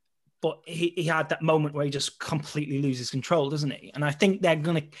 but he had that moment where he just completely loses control, doesn't he? And I think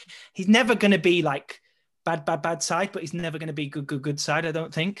he's never gonna be like bad side, but he's never gonna be good side, I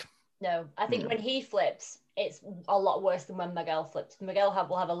don't think. No, I think when he flips, it's a lot worse than when Miguel flips. Miguel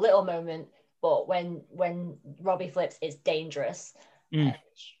will have a little moment, but when Robbie flips, it's dangerous. We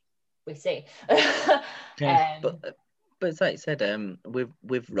see. But it's like you said,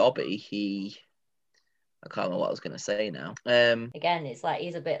 with Robbie, I can't remember what I was going to say now. Again, it's like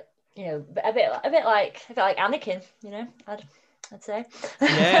he's a bit, you know, a bit like Anakin, you know, I'd say.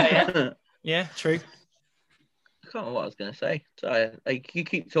 Yeah, true. I can't remember what I was going to say. So you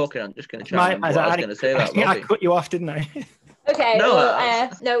keep talking. I'm just going to try and remember what I was going to say about Robbie. I cut you off, didn't I? Okay. No,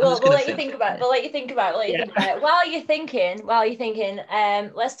 We'll let you think about it. We'll let you think about it. While you're thinking,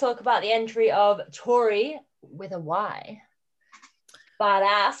 let's talk about the entry of Tori with a Y.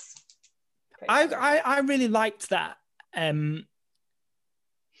 Badass. I really liked that.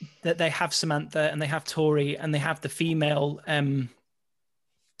 That they have Samantha and they have Tori and they have the female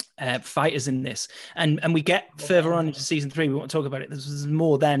fighters in this, and we get further on into season 3. We won't talk about it. There's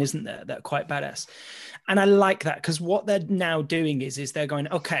more then, isn't there? That are quite badass, and I like that because what they're now doing is they're going,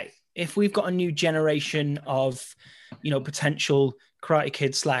 okay, if we've got a new generation of, you know, potential Karate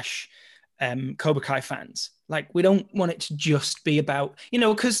Kid / Cobra Kai fans, like, we don't want it to just be about, you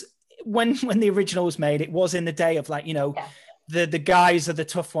know, because when the original was made, it was in the day of, like, you know, the guys are the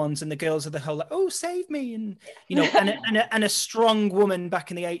tough ones and the girls are the whole, like, oh, save me, and, you know, and a strong woman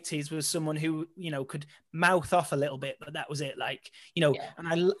back in the 80s was someone who, you know, could mouth off a little bit, but that was it, like, you know.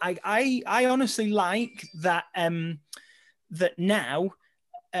 And I honestly like that that now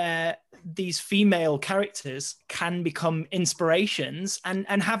these female characters can become inspirations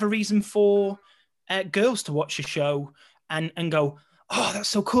and have a reason for girls to watch a show and go, oh, that's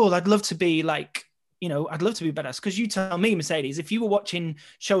so cool, I'd love to be like, you know, I'd love to be badass. Because you tell me, Mercedes, if you were watching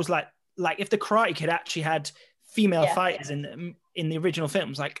shows like if the Karate Kid actually had female fighters in the original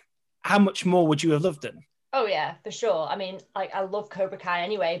films, like, how much more would you have loved them? Oh yeah, for sure. I mean, like, I love Cobra Kai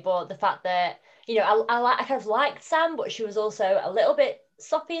anyway, but the fact that, you know, I kind of liked Sam, but she was also a little bit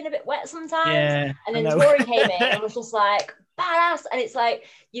stop being a bit wet sometimes. Yeah, and then Tori came in and was just like badass. And it's like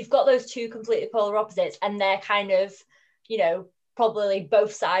you've got those two completely polar opposites, and they're kind of, you know, probably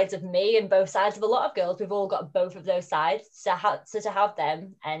both sides of me and both sides of a lot of girls. We've all got both of those sides. So to have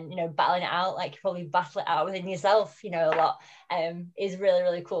them and, you know, battling it out, like you probably battle it out within yourself, you know, a lot, is really,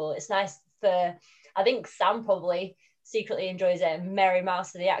 really cool. It's nice for, I think Sam probably secretly enjoys it. Mary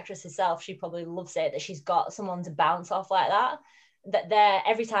Mouse, the actress herself, she probably loves it that she's got someone to bounce off like that. That they're,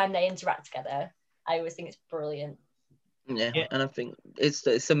 every time they interact together, I always think it's brilliant. Yeah, and I think it's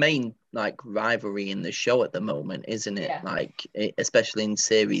the main like rivalry in the show at the moment, isn't it? Yeah. Like especially in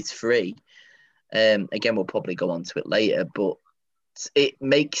series 3. Again, we'll probably go on to it later, but it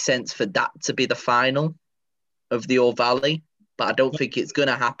makes sense for that to be the final of the All Valley, but I don't think it's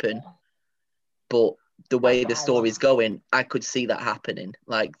gonna happen. But the way the story's going, I could see that happening,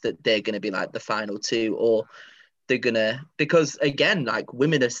 like that they're gonna be like the final 2, or they're gonna, because again, like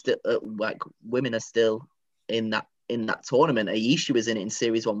women are still in that tournament. Aisha was in it in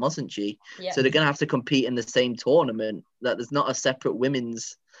series 1, wasn't she? Yeah. So they're gonna have to compete in the same tournament. That there's not a separate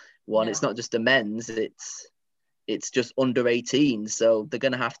women's one. No. It's not just a men's. It's just under 18. So they're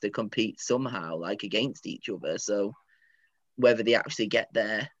gonna have to compete somehow, like against each other. So whether they actually get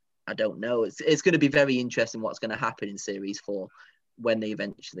there, I don't know. It's going to be very interesting what's going to happen in series 4 when they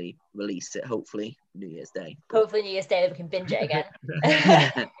eventually release it. Hopefully New Year's Day. Hopefully New Year's Day we can binge it again.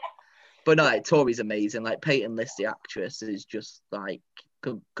 But no, like, Tori's amazing. Like Peyton List, the actress, is just like,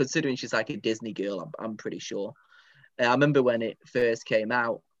 considering she's like a Disney girl, I'm pretty sure. I remember when it first came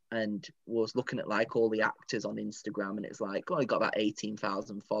out and was looking at like all the actors on Instagram, and it's like, oh, I got about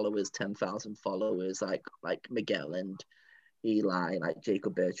 18,000 followers, 10,000 followers, like Miguel and Eli, like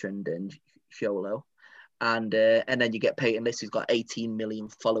Jacob Bertrand and Sholo. And then you get Peyton List, who's got 18 million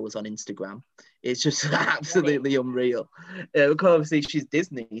followers on Instagram. It's just absolutely unreal. Because obviously she's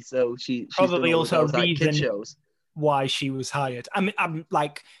Disney, so she's probably also those, a reason kid shows. Why she was hired. I mean, I'm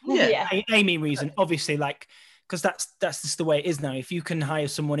like, Amy reason, obviously, like, because that's just the way it is now. If you can hire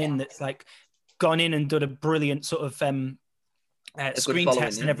someone in that's like gone in and done a brilliant sort of screen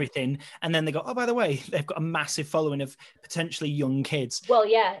test and everything, and then they go, oh, by the way, they've got a massive following of potentially young kids. Well,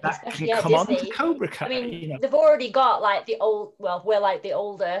 yeah, that can come Disney. on to Cobra Kai. I mean, you know? They've already got like we're like the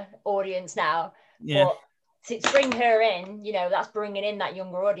older audience now. Yeah. But to bring her in, you know, that's bringing in that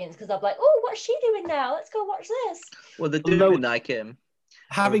younger audience, because I'm like, oh, what's she doing now? Let's go watch this. Well, they're doing like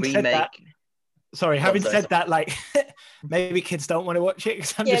having said that. Sorry, having said that, like maybe kids don't want to watch it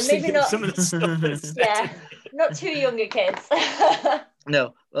because I'm just thinking of some of the stuff that's not too younger kids.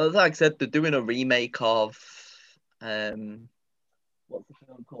 No, well, like I said, they're doing a remake of what's the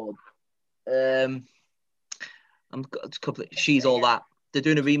film called? She's All That. They're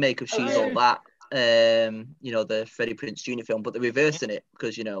doing a remake of She's All That. You know, the Freddie Prinze Jr. film, but they're reversing it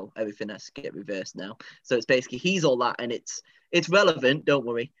because, you know, everything has to get reversed now. So it's basically He's All That, and it's relevant, don't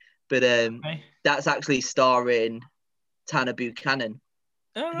worry. But that's actually starring Tanner Buchanan,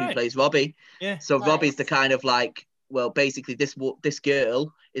 who plays Robbie. Yeah. So nice. Robbie's the kind of like, well, basically this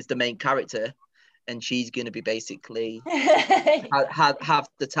girl is the main character, and she's going to be basically have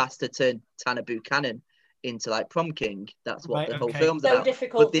the task to turn Tanner Buchanan into like prom king. That's what the whole film's about.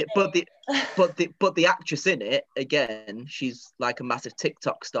 Difficult. But the actress in it, again, she's like a massive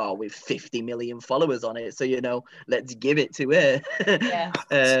TikTok star with 50 million followers on it. So, you know, let's give it to her. Yeah.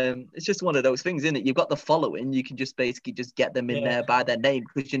 It's just one of those things, isn't it? You've got the following, you can just basically just get them in there by their name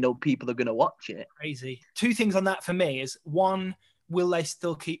because you know people are going to watch it. Crazy. Two things on that for me is, one, will they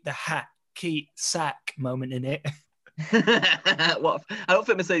still keep the Keat sack moment in it? What? I don't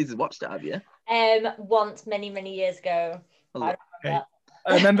think Mercedes has watched it, have you? Once many years ago. I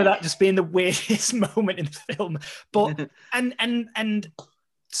remember that just being the weirdest moment in the film. But and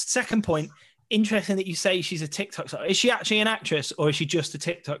second point, interesting that you say she's a TikTok star. Is she actually an actress or is she just a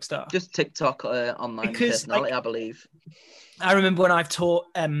TikTok star? Just TikTok online personality, I believe. I remember when I've taught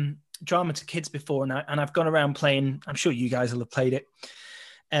drama to kids before, and I've gone around playing. I'm sure you guys will have played it.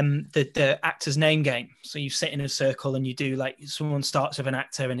 The actor's name game. So you sit in a circle and you do like, someone starts with an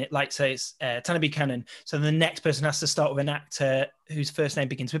actor and it like says Tanner Buchanan. So the next person has to start with an actor whose first name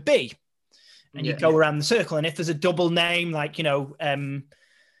begins with B. And you go around the circle. And if there's a double name, like, you know,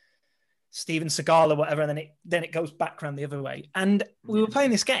 Steven Seagal or whatever, and then it goes back around the other way. And we were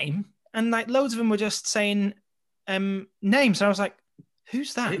playing this game and like loads of them were just saying names. And I was like,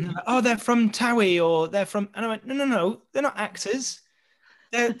 who's that? And they're like, oh, they're from Towie, or they're from, and I went, no, they're not actors.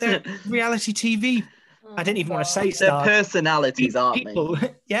 They're reality TV. I didn't even want to say stars. They're personalities, aren't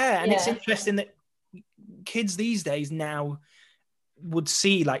they? Yeah, and it's interesting that kids these days now would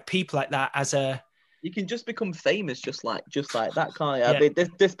see like people like that as a You can just become famous just like that, can't you? I mean,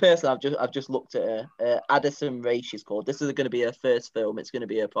 this person I've just looked at her. Addison Rae, she's called. This is going to be her first film. It's going to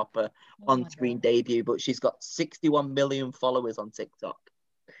be a proper on-screen debut. But she's got 61 million followers on TikTok.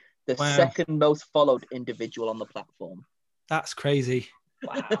 The second most followed individual on the platform. That's crazy.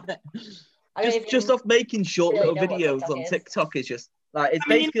 Wow. just off making short little videos on TikTok is just like, it's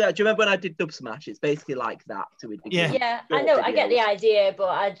basically like, do you remember when I did Dub Smash? It's basically like that to a degree. Yeah, I know, I get the idea, but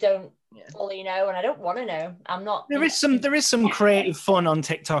I don't fully know, and I don't want to know. I'm not. There is some creative fun on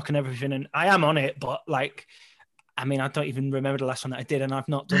TikTok and everything, and I am on it, but like, I mean, I don't even remember the last one that I did, and I've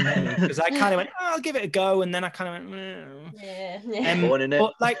not done that because I kind of went, I'll give it a go, and then I kind of went,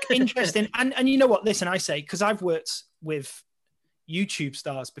 but like, interesting, and you know what? Listen, I say, because I've worked with YouTube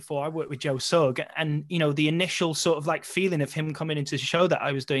stars before. I worked with Joe Sugg, and you know, the initial sort of like feeling of him coming into the show that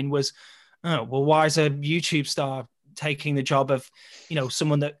I was doing was, oh well, why is a YouTube star taking the job of, you know,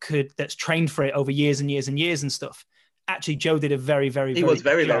 someone that's trained for it over years and years and years and stuff? Actually, Joe did a very was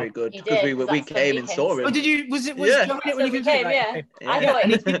very good because we came and saw him. Oh, did you? Was Joe in it when he came? Yeah.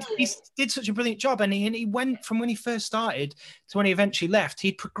 And he did such a brilliant job, and he went from when he first started to when he eventually left.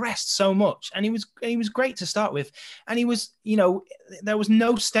 He progressed so much, and he was great to start with, and he was, you know, there was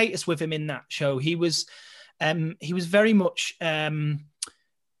no status with him in that show. He was very much, you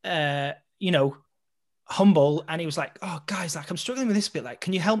know, humble, and he was like, oh guys, like I'm struggling with this bit, like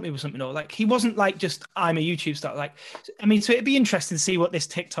can you help me with something? Or like, he wasn't like just, I'm a YouTube star. Like, I mean, so it'd be interesting to see what this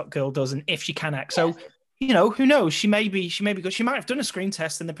TikTok girl does and if she can act. So, you know, who knows, she may be good. She might have done a screen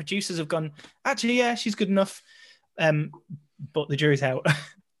test and the producers have gone, actually, yeah, she's good enough, but the jury's out.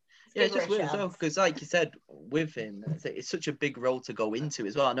 Yeah, it's just weird as well, because like you said, with him, it's such a big role to go into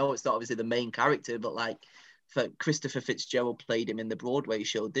as well. I know it's not obviously the main character, but like, for Christopher Fitzgerald played him in the Broadway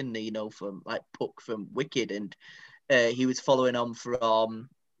show, didn't he? You know, from like Puck from Wicked, and he was following on from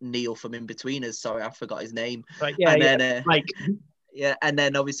Neil from In-Betweeners. Sorry, I forgot his name. Right, yeah, and then, Mike. Yeah, and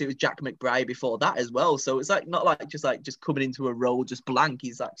then obviously it was Jack McBride before that as well. So it's like not like just coming into a role just blank.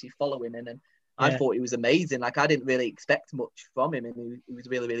 He's actually following in, and I thought he was amazing. Like I didn't really expect much from him, and he was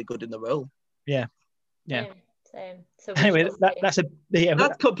really, really good in the role. Yeah. Same. So anyway, that's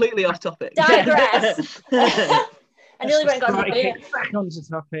completely off topic. Digress. I nearly went back on the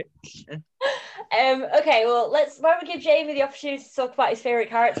topic. Okay, well, why don't we give Jamie the opportunity to talk about his favourite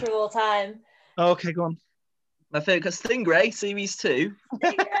character of all time? Okay, go on. My favourite, Stingray, series 2.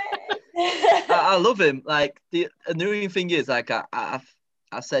 I love him. Like the annoying thing is, like I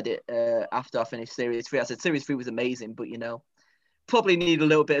said it after I finished series 3. I said series 3 was amazing, but you know, probably need a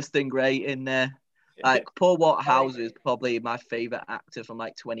little bit of Stingray in there. Like Paul Walter is probably my favorite actor from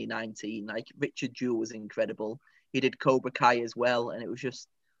like 2019. Like Richard Jewell was incredible. He did Cobra Kai as well, and it was just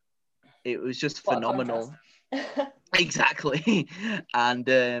phenomenal. Exactly. And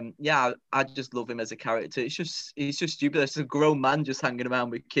I just love him as a character. He's just stupid. There's a grown man just hanging around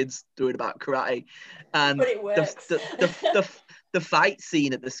with kids doing about karate, and but it works. The fight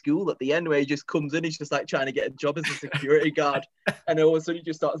scene at the school at the end where he just comes in, he's just like trying to get a job as a security guard, and all of a sudden he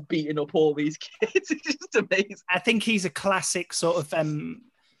just starts beating up all these kids. It's just amazing. I think he's a classic sort of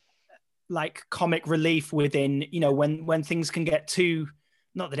like comic relief within, you know, when things can get too,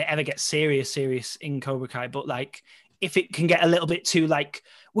 not that it ever gets serious in Cobra Kai, but like if it can get a little bit too like,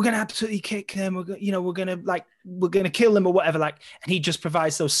 we're going to absolutely kick them, we're going to kill them or whatever, like, and he just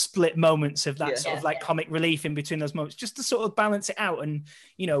provides those split moments of that sort of like comic relief in between those moments, just to sort of balance it out and,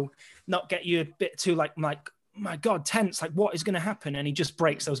 you know, not get you a bit too like, my God, tense, like what is going to happen? And he just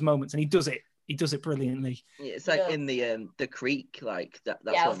breaks those moments, and he does it brilliantly. Yeah, it's like in the Creek, like that's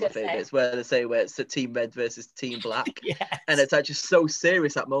one of my favorites, where they say where it's a Team Red versus Team Black. And it's like just so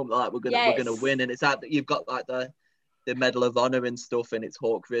serious that moment, like we're gonna win, and it's like you've got like the Medal of Honor and stuff, and it's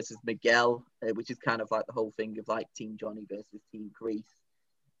Hawk versus Miguel, which is kind of like the whole thing of like Team Johnny versus Team Grease.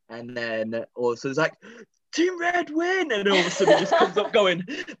 And then also it's like Team Red win, and all of a sudden it just comes up going,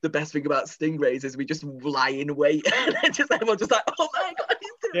 the best thing about Stingrays is we just lie in wait, and everyone's just like, oh my God,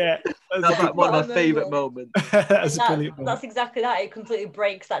 that's like one of my favourite moments. That's a brilliant moment. That's exactly that. It completely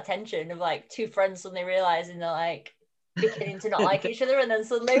breaks that tension of like two friends suddenly realising they're like beginning to not like each other, and then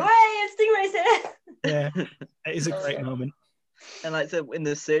suddenly, way, it's Stingray's here. Yeah, it is a great moment. And like so in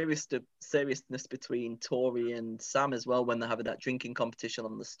the seriousness between Tori and Sam as well, when they're having that drinking competition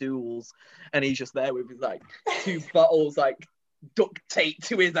on the stools, and he's just there with his like 2 bottles like duct tape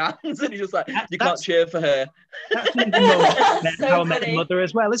to his hands, and he's just like, you can't cheer for her. That's the moment so How I Met Your Mother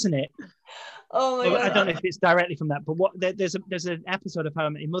as well, isn't it? Oh my God. I don't know if it's directly from that, but there's an episode of How I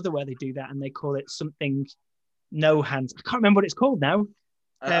Met Your Mother where they do that, and they call it something no hands. I can't remember what it's called now.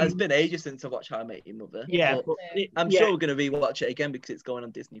 It's been ages since I watched How I Met Your Mother. Yeah, I'm sure we're going to rewatch it again because it's going on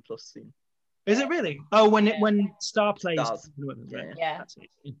Disney Plus soon. Is it really? Oh, when Star plays. Stars. Yeah. That's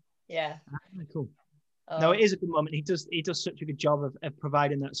it. Yeah. Cool. No, it is a good moment. He does such a good job of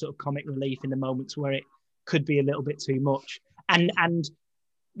providing that sort of comic relief in the moments where it could be a little bit too much, and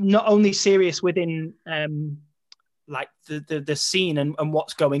not only serious within like the scene and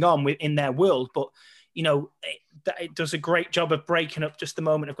what's going on in their world, but it does a great job of breaking up just the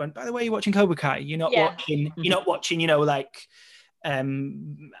moment of going, by the way, you're watching Cobra Kai. You're not watching, like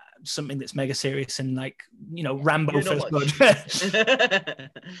something that's mega serious and like, Rambo First Blood.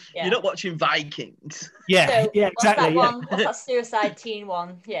 You're not watching Vikings. Yeah, so exactly. What's that Suicide Teen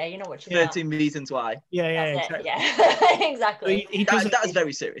one? Yeah, you're not watching 13 Reasons Why. Yeah, exactly. Yeah, exactly. He does that is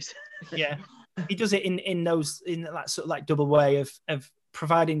very serious. Yeah, he does it in that sort of like double way of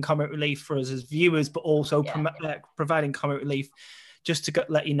providing comic relief for us as viewers, but also providing comic relief just to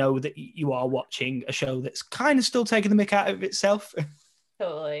let you know that you are watching a show that's kind of still taking the mick out of itself.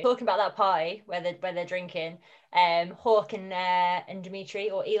 Totally. Talking about that party where they're drinking, Hawk and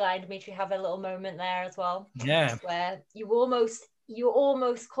Dimitri, or Eli and Dimitri, have a little moment there as well. Yeah. Where you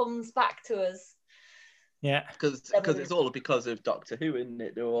almost comes back to us. Yeah. Because it's all because of Doctor Who, isn't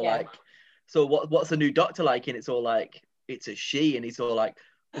it? They're all like, so what's the new Doctor like? And it's all like, it's a she, and he's all like,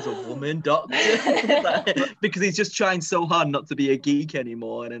 there's a woman Doctor. Because he's just trying so hard not to be a geek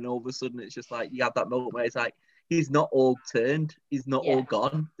anymore, and then all of a sudden it's just like you have that moment where it's like, he's not all turned, he's not all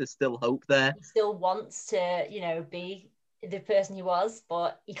gone, there's still hope there. He still wants to be the person he was,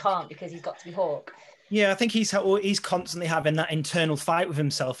 but he can't because he's got to be Hawk. Yeah, I think he's constantly having that internal fight with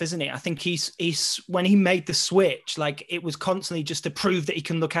himself, isn't he? I think he's when he made the switch, like it was constantly just to prove that he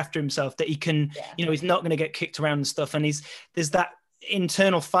can look after himself, that he can, he's not going to get kicked around and stuff. And there's that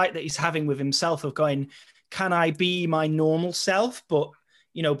internal fight that he's having with himself of going, can I be my normal self, but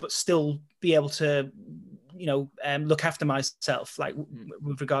still be able to, look after myself, like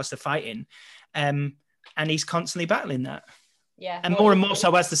with regards to fighting. And he's constantly battling that. Yeah. And more and more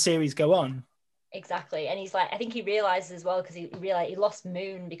so as the series go on. Exactly. And he's like, I think he realizes as well, because he realized he lost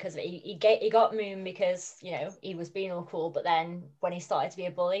Moon because he got Moon because he was being all cool, but then when he started to be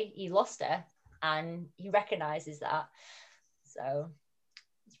a bully, he lost her, and he recognizes that. So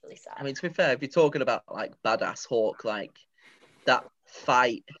it's really sad. I mean, to be fair, if you're talking about like badass Hawk, like that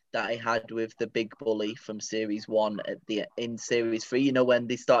fight that I had with the big bully from series 1 in series 3, when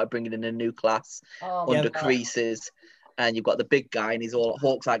they started bringing in a new class under Creases. And you've got the big guy, and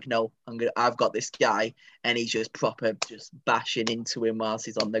Hawk's like, no, I've got this guy, and he's just proper just bashing into him whilst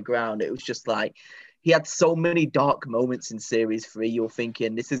he's on the ground. It was just like, he had so many dark moments in series 3. You're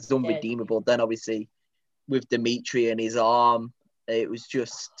thinking this is unredeemable. Then obviously with Dimitri and his arm, it was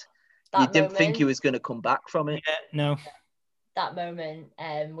just you didn't think he was going to come back from it. Yeah, no. That moment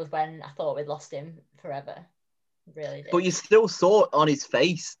was when I thought we'd lost him forever. Really did. But you still saw on his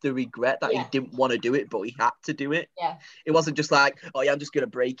face the regret that he didn't want to do it, but he had to do it. Yeah. It wasn't just like, oh yeah, I'm just going to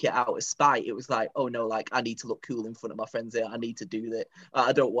break it out of spite. It was like, oh no, like I need to look cool in front of my friends here. I need to do that.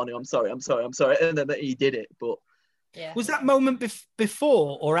 I don't want to. I'm sorry. And then he did it. But was that moment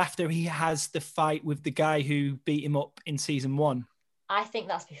before or after he has the fight with the guy who beat him up in season 1? I think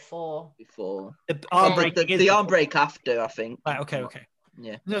that's before. The arm break. The arm break after, I think. Right. Okay.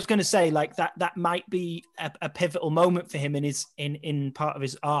 Yeah, I was going to say like that might be a pivotal moment for him in part of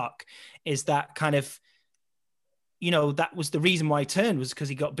his arc, is that kind of, that was the reason why he turned, was because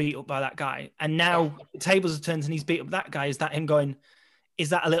he got beat up by that guy, and now the tables have turned and he's beat up that guy. Is that him going? Is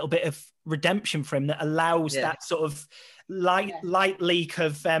that a little bit of redemption for him that allows that sort of light leak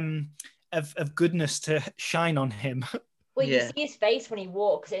of goodness to shine on him? Well, you see his face when he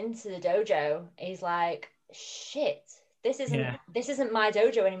walks into the dojo. He's like, shit. This isn't my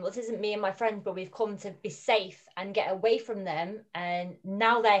dojo anymore. This isn't me and my friends, but we've come to be safe and get away from them. And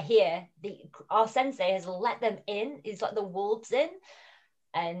now they're here. Our sensei has let them in. He's let the wolves in.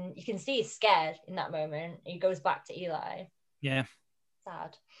 And you can see he's scared in that moment. He goes back to Eli. Yeah.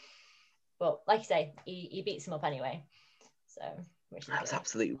 Sad. But like you say, he beats him up anyway. So that was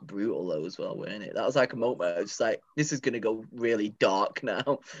absolutely brutal though as well, wasn't it? That was like a moment where I was just like, this is going to go really dark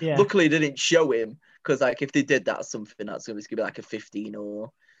now. Yeah. Luckily they didn't show him, because like if they did that, something that's going to be like a 15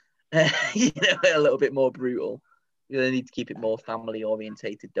 or a little bit more brutal. They need to keep it more family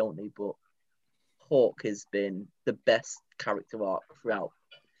orientated, don't they? But Hawk has been the best character arc throughout,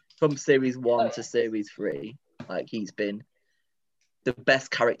 from series 1 to series 3. Like he's been the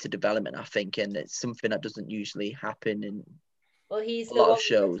best character development, I think, and it's something that doesn't usually happen in he's a the lot one of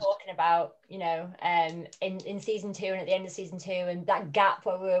shows. we were talking about, in season 2 and at the end of season 2, and that gap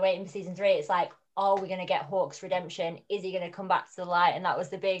where we were waiting for season 3. It's like, are we going to get Hawk's redemption? Is he going to come back to the light? And that was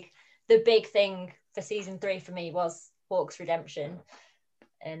the big thing for season 3 for me, was Hawk's redemption.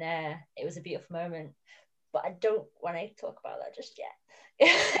 and it was a beautiful moment. But I don't want to talk about that just yet.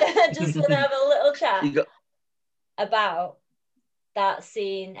 I just want to have a little chat about that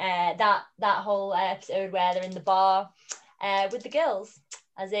scene, that whole episode where they're in the bar with the girls,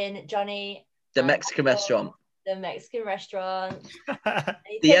 as in Johnny. The Mexican restaurant. The Mexican restaurant.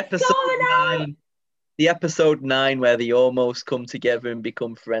 The episode 9 where they almost come together and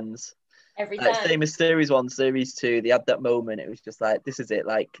become friends. Every time. Same as series 1, series 2, they had that moment. It was just like, this is it.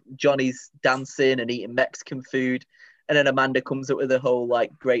 Like, Johnny's dancing and eating Mexican food, and then Amanda comes up with a whole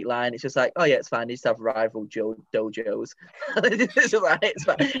like great line. It's just like, oh yeah, it's fine. They just have rival dojos. It's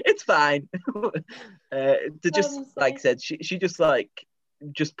like, it's fine. Like I said, she just like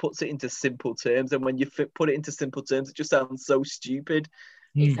just puts it into simple terms, and when you put it into simple terms, it just sounds so stupid.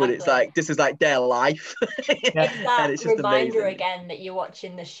 Exactly. But it's like, this is like their life. It's that and it's just reminder amazing. again that you're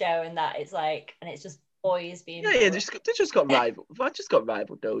watching the show, and that it's like, and it's just boys being they just got rival. I just got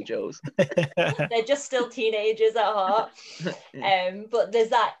rival dojos. They're just still teenagers at heart. But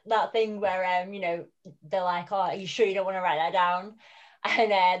there's that thing where they're like, oh, are you sure you don't want to write that down?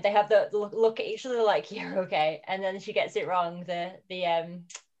 And they have the look at each other like, you're okay. And then she gets it wrong. The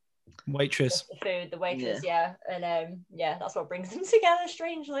waitress. The waitress, yeah. And that's what brings them together,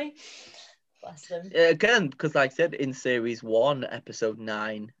 strangely. Bless them. Again, because like I said, in series 1, episode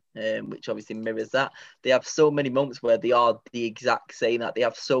 9, which obviously mirrors that, they have so many moments where they are the exact same, that they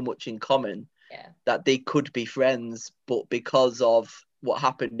have so much in common that they could be friends, but because of what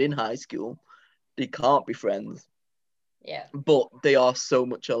happened in high school, they can't be friends. Yeah. But they are so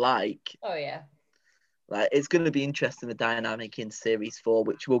much alike. Oh, yeah. Like, it's going to be interesting, the dynamic in series 4,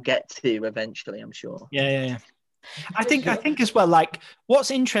 which we'll get to eventually, I'm sure. Yeah. I think as well, like,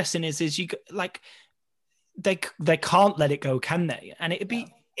 what's interesting is you like, they can't let it go, can they? And it'd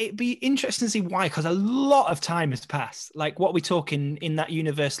be interesting to see why, because a lot of time has passed. Like, what are we talking in that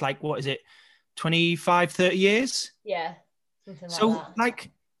universe? Like, what is it, 25, 30 years? Yeah, something like so that.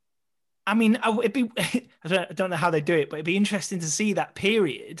 Like, I mean, it'd be I don't know how they do it, but it'd be interesting to see that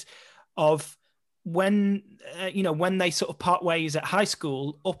period of when when they sort of part ways at high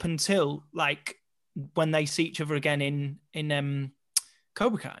school up until like when they see each other again in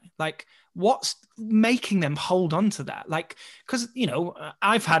Cobra Kai. Like, what's making them hold on to that? Like, because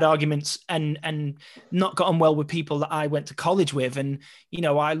I've had arguments and not gotten well with people that I went to college with, and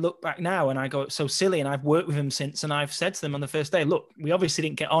I look back now and I go, it's so silly, and I've worked with them since, and I've said to them on the first day, look, we obviously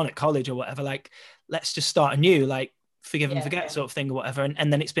didn't get on at college or whatever, like, let's just start anew, like, forgive and forget sort of thing or whatever,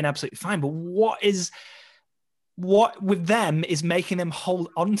 and then it's been absolutely fine. But what with them is making them hold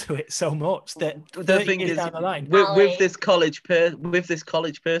on to it so much that the thing is, down the line, with this college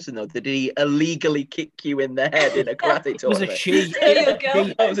person though, did he illegally kick you in the head in a karate tournament? It was a she.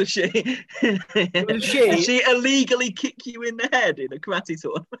 It was a she. It was a she. Did she illegally kick you in the head in a karate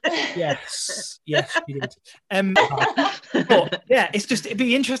tournament? Yes, she did. But yeah, it'd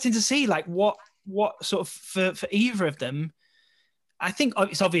be interesting to see like what sort of for either of them. I think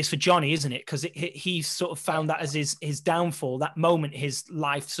it's obvious for Johnny, isn't it? Because he sort of found that as his downfall. That moment, his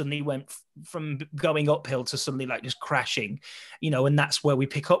life suddenly went from going uphill to suddenly like just crashing, and that's where we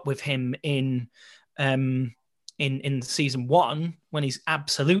pick up with him in season 1 when he's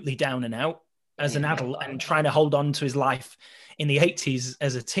absolutely down and out as an adult and trying to hold on to his life in the 80s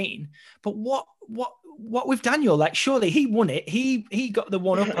as a teen. But what with Daniel? Like, surely he won it. He got the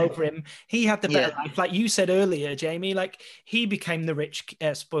one up over him. He had the better life. Like you said earlier, Jamie, like he became the rich,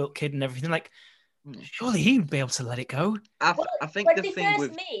 spoiled kid and everything. Like, surely he'd be able to let it go. I think when the they thing first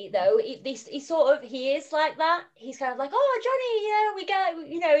with meet, though, he is like that. He's kind of like, oh, Johnny, we get,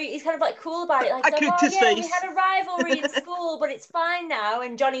 he's kind of like cool about it. Like, we had a rivalry in school, but it's fine now.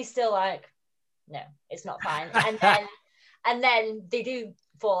 And Johnny's still like, no, it's not fine. And then they do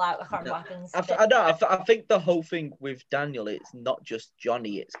fall out. I can't remember what happens. I think the whole thing with Daniel, it's not just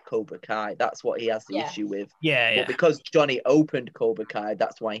Johnny, it's Cobra Kai. That's what he has the issue with. But because Johnny opened Cobra Kai,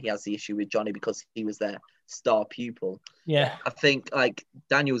 that's why he has the issue with Johnny, because he was their star pupil. Yeah. I think like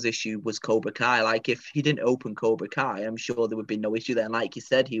Daniel's issue was Cobra Kai. Like if he didn't open Cobra Kai, I'm sure there would be no issue there. And like you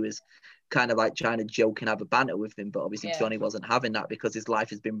said, he was kind of like trying to joke and have a banter with him, but obviously Johnny wasn't having that because his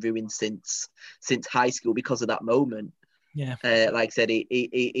life has been ruined since high school because of that moment. Yeah. Like I said,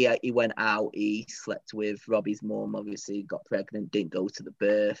 he went out, he slept with Robbie's mum, obviously got pregnant, didn't go to the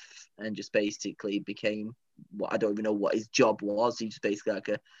birth, and just basically became what I don't even know what his job was. He just basically like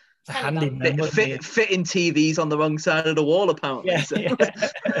The handyman, fitting TVs on the wrong side of the wall, apparently. Yeah, so.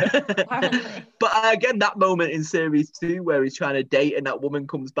 Apparently. But again, that moment in series 2 where he's trying to date and that woman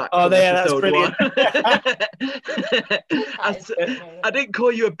comes back. Oh, from yeah, that's episode brilliant. 1. I didn't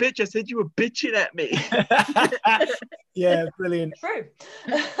call you a bitch. I said you were bitching at me. Yeah, brilliant. True.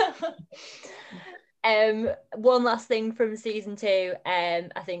 One last thing from season 2. I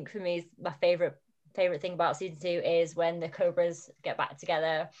think for me, my favorite thing about season 2 is when the Cobras get back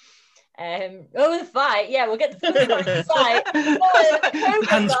together. The fight. Yeah, we'll get to the fight.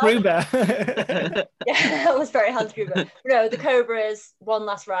 Hans Gruber. Yeah, that was very Hans Gruber. No, the Cobras, one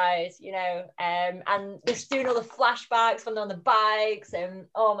last ride, and they're just doing all the flashbacks when they're on the bikes, and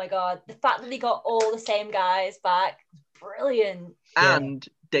oh my god, the fact that they got all the same guys back, brilliant. And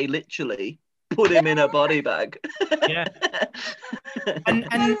they literally put him in a body bag. Yeah. And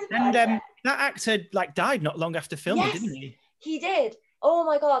that actor died not long after filming, didn't he? He did. Oh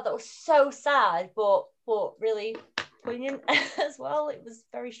my god, that was so sad, but really poignant as well. It was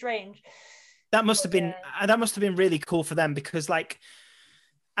very strange. That must have been really cool for them, because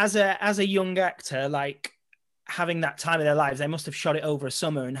as a young actor, having that time of their lives, they must have shot it over a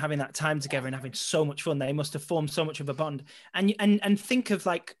summer, and having that time together and having so much fun, they must have formed so much of a bond. And think of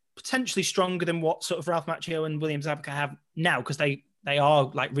potentially stronger than what sort of Ralph Macchio and William Zabka have now, because they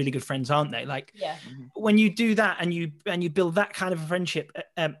are really good friends, aren't they? When you do that and you build that kind of a friendship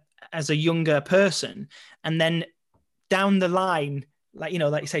as a younger person, and then down the line, like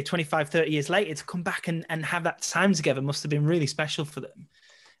you say, 25, 30 years later, to come back and have that time together must have been really special for them.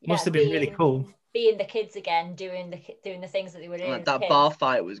 Must have been really cool. Being the kids again, doing the things that they were doing. That bar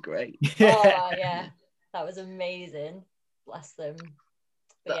fight was great. Oh yeah, that was amazing. Bless them.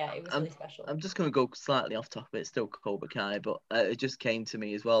 But yeah, it was really special. I'm just going to go slightly off topic. It's still Cobra Kai, but it just came to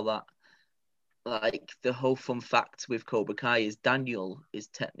me as well that the whole fun fact with Cobra Kai is Daniel is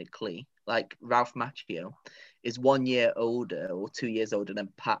technically, Ralph Macchio, is 1 year older or 2 years older than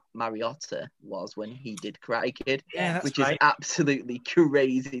Pat Mariotta was when he did Karate Kid, which is absolutely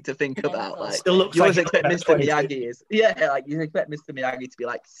crazy to think about. Still looks you always expect Mr. Miyagi you expect Mr. Miyagi to be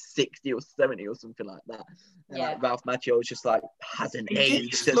 60 or 70 or something like that. And Ralph Macchio is just hasn't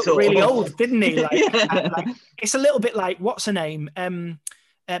aged. He looked really old, didn't he? It's a little bit like, what's her name?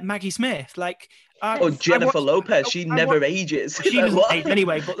 Maggie Smith, Jennifer Lopez. She never ages. She doesn't age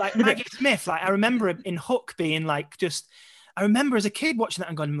anyway. But Maggie Smith, I remember in Hook being I remember as a kid watching that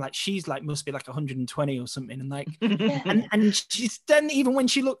and going she's must be 120 or something, and and she's done, even when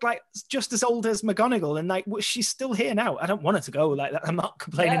she looked just as old as McGonagall, and she's still here now. I don't want her to go that. I'm not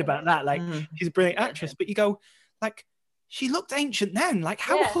complaining about that. She's a brilliant actress, but you go she looked ancient then.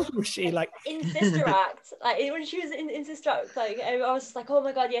 How old was she? In Sister Act, when she was in Sister Act, I was just oh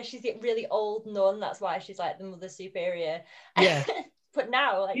my god, yeah, she's a really old nun. That's why she's the Mother Superior. Yeah. But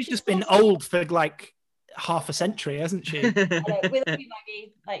now, she's just been old for half a century, hasn't she? We love you,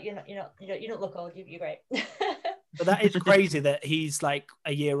 Maggie. You don't look old. You're great. But that is crazy that he's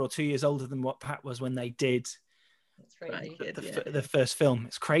a year or 2 years older than what Pat was when they did. That's crazy. The first film.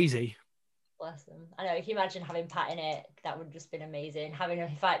 It's crazy. Bless them. I know, if you imagine having Pat in it, that would have just been amazing. Having a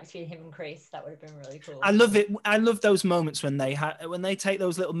fight between him and Chris, that would have been really cool. I love it. I love those moments when they take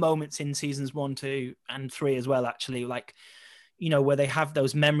those little moments in seasons 1, 2, and 3 as well, actually, where they have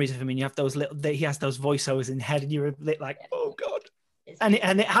those memories of him, and you have those he has those voiceovers in head, and you're a bit oh god. And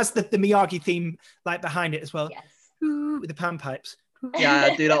it has the Miyagi theme behind it as well. Yes. Ooh, with the panpipes. Yeah,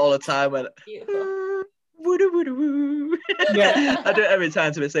 I do that all the time when beautiful. Yeah, I do it every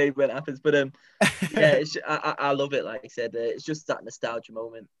time to Mercedes when it happens. But I love it. Like I said, it's just that nostalgia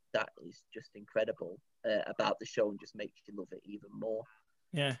moment that is just incredible about the show, and just makes you love it even more.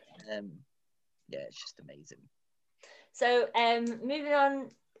 Yeah. It's just amazing. So moving on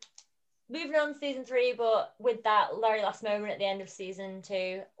to season 3, but with that very last moment at the end of season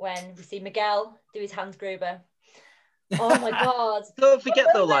 2 when we see Miguel do his Hans Gruber. Oh my god! Don't forget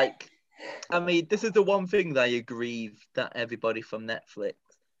though, this is the one thing that I agree that everybody from Netflix,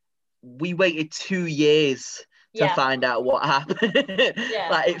 we waited 2 years to find out what happened.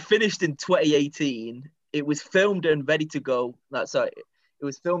 It finished in 2018. It was filmed and ready to go. It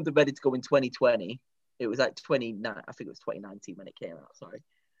was filmed and ready to go in 2020. It was 29. I think it was 2019 when it came out. Sorry.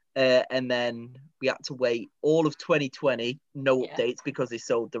 And then we had to wait all of 2020, no updates, because they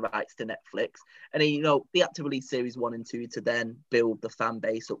sold the rights to Netflix. And then, they had to release series 1 and 2 to then build the fan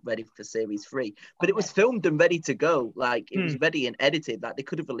base up ready for series 3. But it was filmed and ready to go. It was ready and edited. They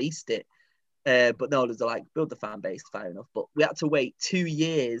could have released it. But no, there's build the fan base, fair enough. But we had to wait 2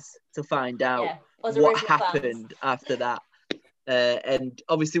 years to find out what happened after that. And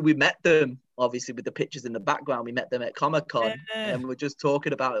obviously we met them obviously with the pictures in the background, we met them at Comic-Con, and we're just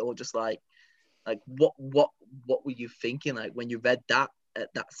talking about it all, just like what were you thinking, like when you read that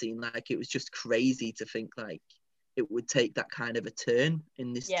scene? Like, it was just crazy to think like it would take that kind of a turn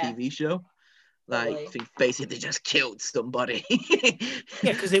in this TV show. Like, I think basically they just killed somebody.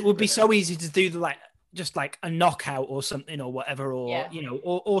 Yeah, because it would be so easy to do just like a knockout or something or whatever, or you know,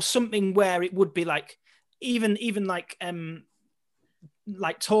 or something where it would be like even like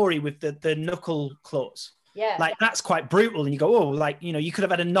Tori with the knuckle claws. Yeah, like that's quite brutal, and you go, oh, like, you know, you could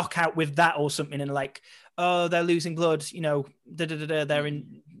have had a knockout with that or something, and like, oh, they're losing blood, you know, they're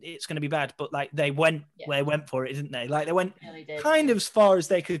in, it's going to be bad. But like they went for it, didn't they? Like they went kind of as far as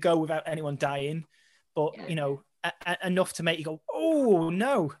they could go without anyone dying, but you know, enough to make you go, oh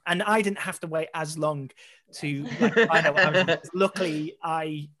no. And I didn't have to wait as long to like, find out what happened. Luckily,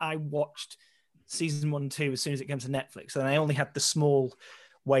 I watched season 1 and 2 as soon as it came to Netflix, and I only had the small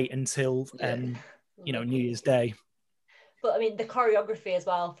wait until you know, New Year's Day. But I mean, the choreography as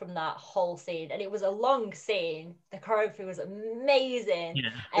well from that whole scene, and it was a long scene. The choreography was amazing. Yeah.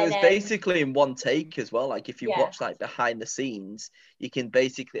 It was basically in one take as well. Like, if you watch like behind the scenes, you can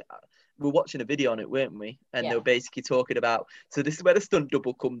basically, we're watching a video on it, weren't we? And they were basically talking about, so this is where the stunt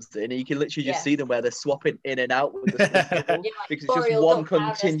double comes in, and you can literally just see them where they're swapping in and out with the stunt double, because it's just one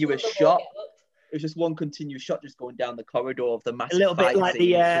continuous shot. It's just one continuous shot just going down the corridor of the massive, a little bit like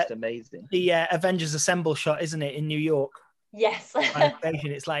scene. It's just amazing. The Avengers Assemble shot, isn't it, in New York? Yes.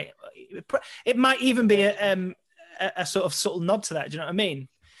 It's like, it might even be a sort of subtle nod to that. Do you know what I mean?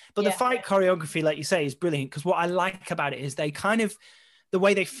 But the fight choreography, like you say, is brilliant, because what I like about it is they kind of, the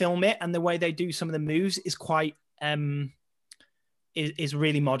way they film it and the way they do some of the moves is quite is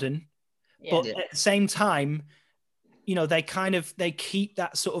really modern. But at the same time, you know, they keep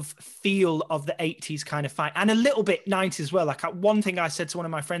that sort of feel of the 80s kind of fight, and a little bit 90s as well. Like, one thing I said to one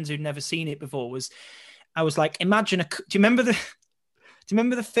of my friends who'd never seen it before was, I was like, imagine do you remember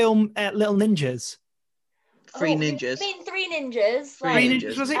the film Little Ninjas? Three Ninjas. Three Ninjas. Three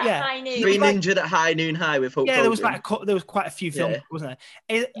Ninjas, was it? Yeah. Three Ninja at High Noon High with Hulk Hogan. There was quite a few films, wasn't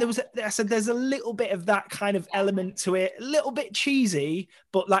there? I said there's a little bit of that kind of element to it, a little bit cheesy,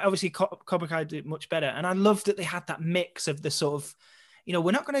 but like obviously Cobra Kai did it much better. And I loved that they had that mix of the sort of, you know,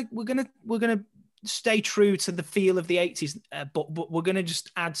 we're gonna stay true to the feel of the 80s, but we're gonna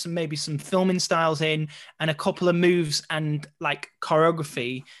just add maybe some filming styles in, and a couple of moves and like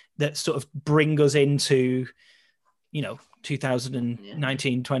choreography that sort of bring us into, you know,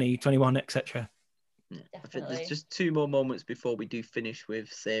 2019, 20, 21, etc. I think there's just two more moments before we do finish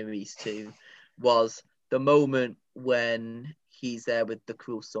with series 2. Was the moment when he's there with the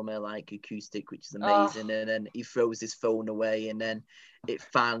Cruel Summer like acoustic, which is amazing, and then he throws his phone away, and then it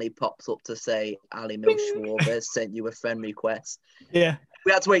finally pops up to say Ali Mills Schwarber sent you a friend request. Yeah.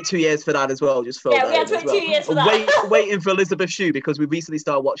 We had to wait 2 years for that as well. Just we had to wait 2 years for that. Waiting for Elizabeth Shue, because we recently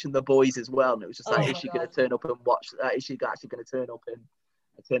started watching The Boys as well, and it was just like, is she going to turn up and watch? Is she actually going to turn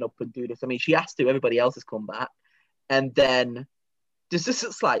up and do this? I mean, she has to. Everybody else has come back, and then there's just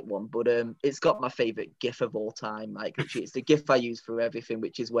a slight one, but it's got my favorite GIF of all time. Like, it's the GIF I use for everything,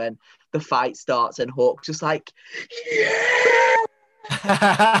 which is when the fight starts and Hawk's just like, yeah.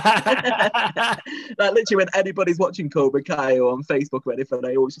 Like, literally, when anybody's watching Cobra Kai or on Facebook or anything,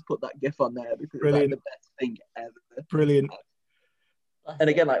 I always just put that GIF on there, because it's like the best thing ever. Brilliant. And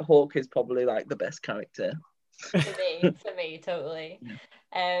again, like, Hawk is probably like the best character. For me, totally.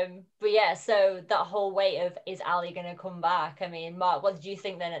 But yeah, so that whole weight of, is Ali going to come back? I mean, Mark, what did you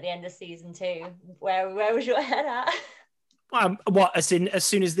think then at the end of season 2? Where was your head at? What, as soon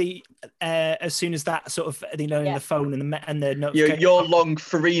as that sort of, you know, in the phone and the notification. Your long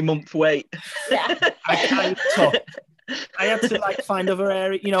 3-month wait. Yeah. I had to like find other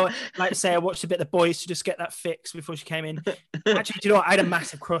areas, you know, like say I watched a bit of The Boys to just get that fixed before she came in. Actually, do you know what? I had a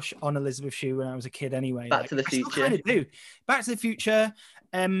massive crush on Elizabeth Shue when I was a kid anyway. Back to the Future. I still kind of do. Back to the Future,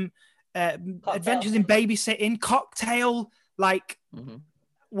 Adventures in Babysitting, Cocktail, like,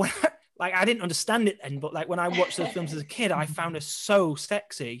 like, I didn't understand it then, but like when I watched those films as a kid, I found her so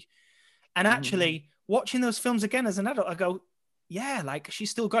sexy. And actually watching those films again as an adult, I go, yeah, like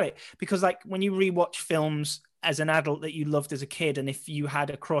she's still got it. Because like when you rewatch films as an adult that you loved as a kid, and if you had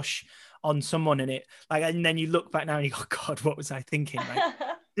a crush on someone in it, like, and then you look back now and you go, God, what was I thinking? Like,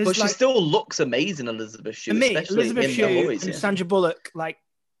 but she still looks amazing, Elizabeth Shue. For me, Elizabeth Shue and Sandra Bullock, like,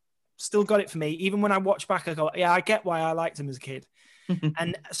 still got it for me. Even when I watch back, I go, yeah, I get why I liked him as a kid.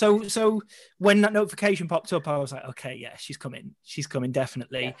 And so when that notification popped up, I was like, okay, yeah, she's coming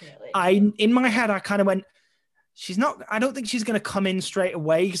definitely. In my head, I kind of went, I don't think she's going to come in straight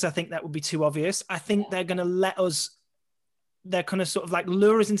away, because I think that would be too obvious. I think they're going to let us they're kind of sort of like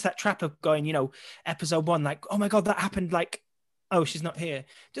lure us into that trap of going, you know, episode 1, like, oh my God, that happened. Like, oh, she's not here.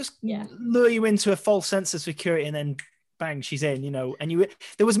 Just lure you into a false sense of security, and then bang, she's in, you know. And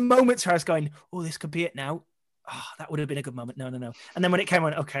there was moments where I was going, oh, this could be it now. Oh, that would have been a good moment. No. And then when it came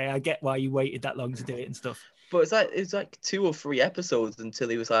on, okay, I get why you waited that long to do it and stuff. But it was like 2 or 3 episodes until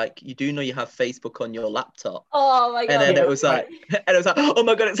he was like, you do know you have Facebook on your laptop. Oh my God. And then it was like, oh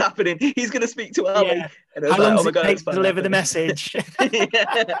my God, it's happening. He's going to speak to Ali. Yeah. And it was How long oh my God, it to deliver the message? But he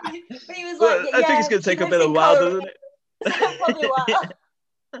was like, I think it's going to take a bit of a while, doesn't it? Probably a while.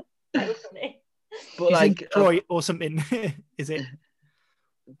 That was funny. But He's like in Detroit or something, is it?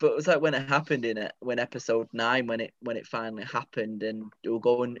 But it was like when it happened when episode 9, when it finally happened, and they were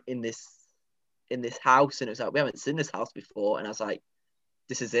going in this house, and it was like, we haven't seen this house before, and I was like,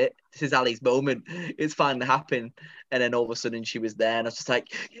 this is it. This is Ali's moment. It's finally happened. And then all of a sudden she was there, and I was just like,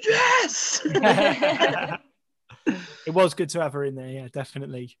 yes. It was good to have her in there, yeah,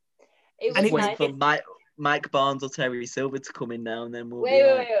 definitely. It was waiting for Mike Barnes or Terry Silver to come in now, and then we'll wait. we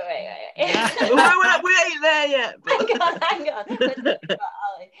ain't there yet. Hang on. Let's talk about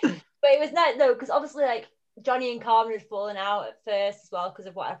Ali. But it was nice though, because obviously like Johnny and Carmen had fallen out at first as well because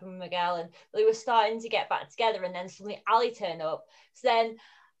of what happened with Miguel, and they were starting to get back together, and then suddenly Ali turned up. So then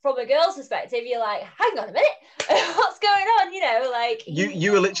from a girl's perspective, you're like, hang on a minute, what's going on? You know, like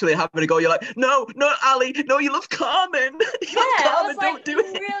you were literally having to go. You're like, no, not Ali. No, you love Carmen. I was like, you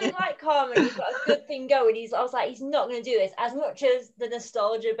really like Carmen. He's got a good thing going. I was like, he's not going to do this. As much as the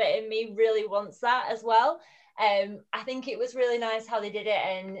nostalgia bit in me really wants that as well. I think it was really nice how they did it,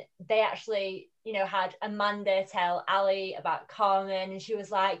 and they actually, you know, had Amanda tell Ali about Carmen, and she was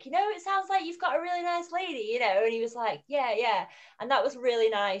like, you know, it sounds like you've got a really nice lady, you know, and he was like, yeah, and that was really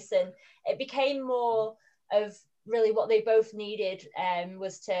nice, and it became more of really what they both needed,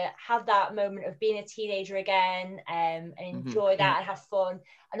 was to have that moment of being a teenager again, and enjoy that and have fun,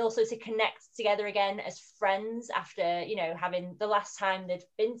 and also to connect together again as friends after, you know, having the last time they'd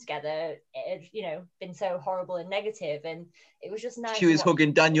been together, it had, you know, been so horrible and negative, and it was just nice. She was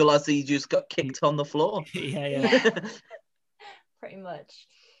hugging Daniel as he just got kicked on the floor. yeah. Pretty much.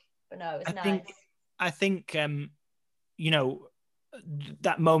 But no, it was nice. I think you know,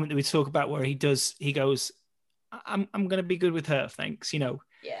 that moment that we talk about where he goes, I'm going to be good with her, thanks, you know.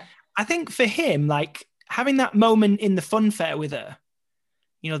 Yeah. I think for him, like, having that moment in the fun fair with her,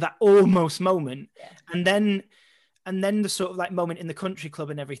 you know, that almost moment, and then the sort of like moment in the country club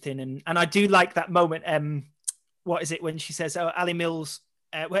and everything, and I do like that moment. What is it when she says, "Oh, Ali Mills"?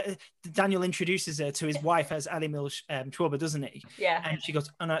 Where Daniel introduces her to his wife as Ali Mills Schwarber, doesn't he? Yeah. And she goes,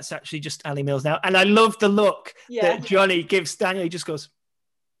 "Oh no, it's actually just Ali Mills now." And I love the look that Johnny gives Daniel. He just goes,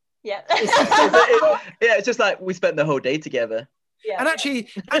 "Yeah." It's just like we spent the whole day together. Yeah. And actually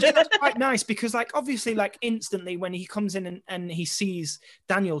that's quite nice, because like obviously like instantly when he comes in and he sees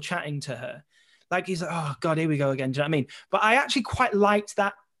Daniel chatting to her, like he's like, oh God, here we go again. Do you know what I mean? But I actually quite liked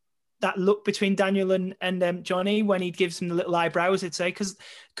that look between Daniel and Johnny when he gives him the little eyebrows, I'd say, because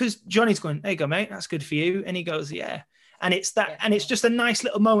Johnny's going, there you go, mate, that's good for you. And he goes, yeah. And it's that, and it's just a nice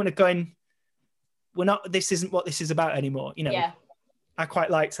little moment of going, this isn't what this is about anymore. You know, I quite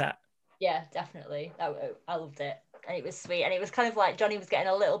liked that. Yeah, definitely. I loved it. And it was sweet. And it was kind of like Johnny was getting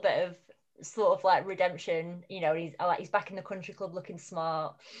a little bit of sort of like redemption, you know, he's back in the country club looking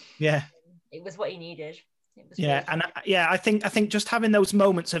smart. Yeah. It was what he needed. It was really fun. I think just having those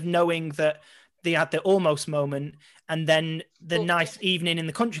moments of knowing that they had the almost moment and then the nice evening in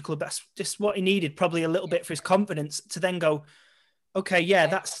the country club, that's just what he needed, probably a little bit for his confidence to then go, okay,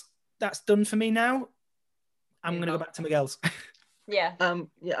 that's done for me now. I'm going to go back to Miguel's. Yeah. I'm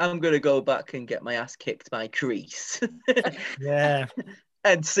going to go back and get my ass kicked by Crease. Yeah.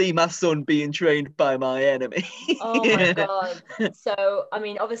 And see my son being trained by my enemy. Oh my God. So, I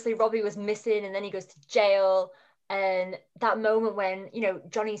mean, obviously Robbie was missing and then he goes to jail. And that moment when, you know,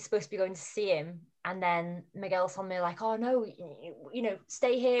 Johnny's supposed to be going to see him, and then Miguel's on me like, oh no, you know,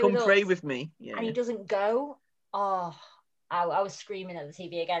 stay here. Come pray with me. Yeah. And he doesn't go. Oh, I was screaming at the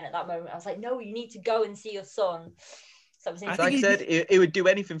TV again at that moment. I was like, no, you need to go and see your son. So like I said, it would do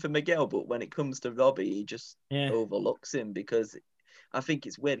anything for Miguel, but when it comes to Robbie, he just overlooks him, because I think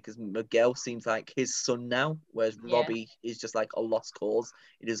it's weird because Miguel seems like his son now, whereas Robbie is just like a lost cause.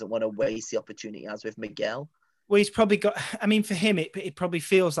 He doesn't want to waste the opportunity as with Miguel. Well, he's probably got, I mean, for him, it probably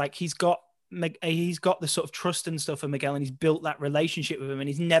feels like he's got the sort of trust and stuff of Miguel, and he's built that relationship with him, and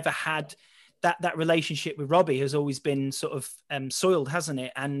he's never had that relationship with Robbie has always been sort of soiled, hasn't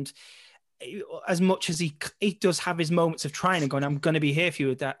it? And as much as he does have his moments of trying and going, I'm going to be here for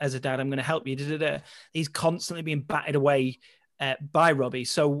you as a dad, I'm going to help you, he's constantly being batted away by Robbie.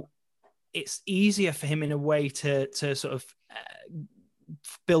 So it's easier for him in a way to sort of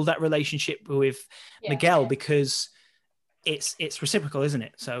build that relationship with Miguel because it's reciprocal, isn't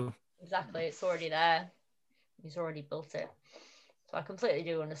it? So exactly, it's already there. He's already built it. So I completely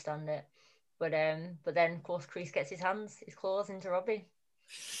do understand it. But then of course Kreese gets his claws into Robbie.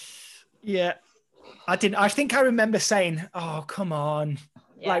 Yeah. I think I remember saying, "Oh, come on."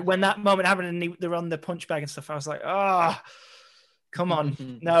 Yeah. Like when that moment happened and they're on the punch bag and stuff, I was like, "Oh, come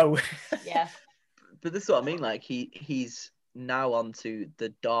on." No. Yeah. But this is what I mean, like he's now onto the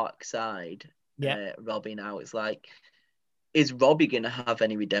dark side. Yeah. Robbie now. It's like, is Robbie gonna have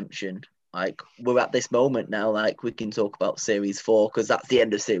any redemption? Like, we're at this moment now, like we can talk about series 4 because that's the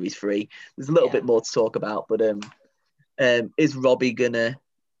end of series 3. There's a little bit more to talk about, but is Robbie gonna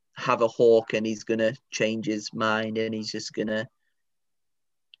have a hawk and he's gonna change his mind and he's just gonna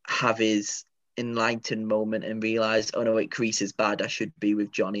have his enlightened moment and realize, oh no, wait, Kreese is bad. I should be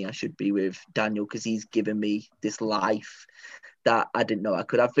with Johnny. I should be with Daniel because he's given me this life that I didn't know I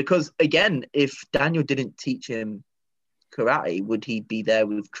could have. Because again, if Daniel didn't teach him karate, would he be there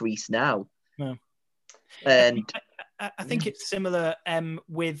with Kreese now? No. And I think it's similar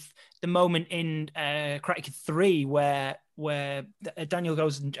with the moment in Karate Kid 3 where Daniel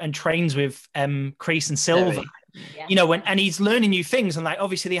goes and trains with Kreese and Silver. Yeah. You know, and he's learning new things, and like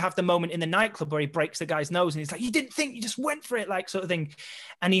obviously they have the moment in the nightclub where he breaks the guy's nose, and he's like, "You didn't think, you just went for it," like sort of thing.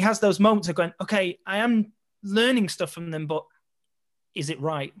 And he has those moments of going, "Okay, I am learning stuff from them, but is it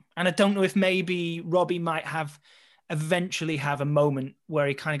right?" And I don't know if maybe Robbie might eventually have a moment where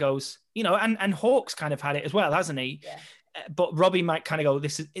he kind of goes, you know, and Hawk's kind of had it as well, hasn't he? Yeah. But Robbie might kind of go,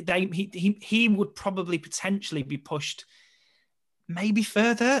 "This is." He would probably potentially be pushed maybe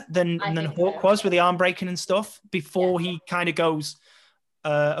further than Hawk was with the arm breaking and stuff before he kind of goes,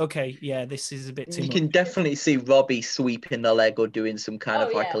 okay, yeah, this is a bit too much. You can definitely see Robbie sweeping the leg or doing some kind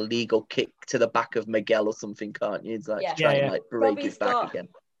of like a legal kick to the back of Miguel or something, can't you? It's like trying to like break his back again.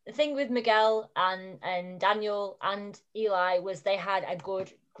 The thing with Miguel and Daniel and Eli was they had a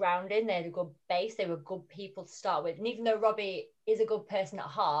good grounding, they had a good base, they were good people to start with. And even though Robbie is a good person at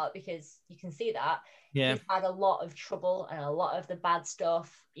heart, because you can see that, he's had a lot of trouble and a lot of the bad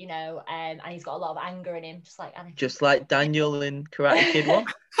stuff, you know, and he's got a lot of anger in him, just like Daniel in Karate Kid 1.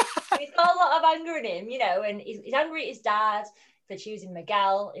 He's got a lot of anger in him, you know, and he's angry at his dad for choosing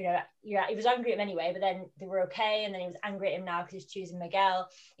Miguel. You know, he was angry at him anyway, but then they were okay, and then he was angry at him now because he's choosing Miguel.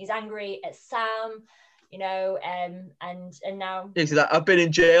 He's angry at Sam, you know, and now he's like, I've been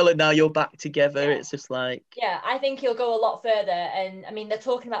in jail and now you're back together. It's just like, I think he'll go a lot further. And I mean, they're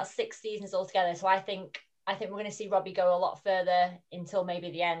talking about 6 seasons altogether, so I think we're going to see Robbie go a lot further until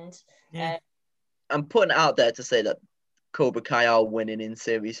maybe the end. I'm putting it out there to say that Cobra Kai are winning in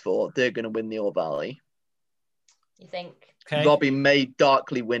series 4. They're going to win the All Valley. You think? Okay. Robbie may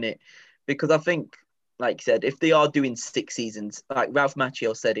darkly win it because I think, like you said, if they are doing 6 seasons, like Ralph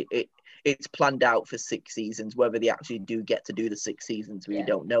Macchio said, it's planned out for 6 seasons. Whether they actually do get to do the 6 seasons, we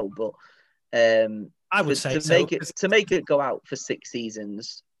don't know. But I would say to make it go out for 6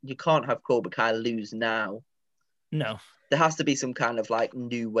 seasons, you can't have Cobra Kai lose now. No, there has to be some kind of like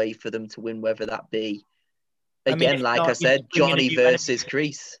new way for them to win, whether that be again, I said, Johnny versus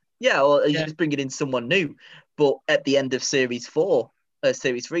Kreese. Yeah, or you just bring it in someone new. But at the end of series 3,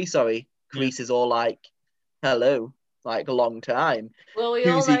 Kreese is all like, "Hello." Like a long time. Well,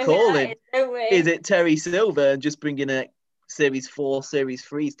 who's he calling? Is it Terry Silver? And just bringing a series 4, series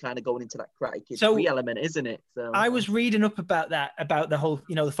 3 is kind of going into that Karate Kid 3 element, isn't it? So I was reading up about that, about the whole,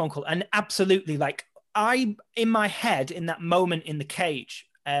 you know, the phone call, and absolutely, like in my head in that moment in the cage,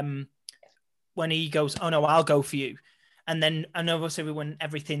 when he goes, "Oh no, I'll go for you," and then and obviously when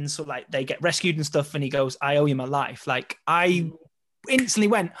everything's sort of like they get rescued and stuff, and he goes, "I owe you my life." Like I instantly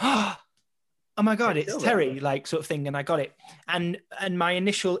went, "Oh my God, it's Terry," like sort of thing. And I got it. And my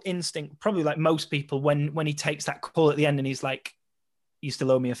initial instinct, probably like most people, when he takes that call at the end and he's like, "You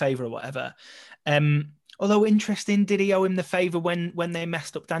still owe me a favor," or whatever. Although interesting, did he owe him the favor when they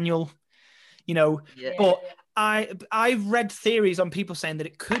messed up Daniel? You know, but I've read theories on people saying that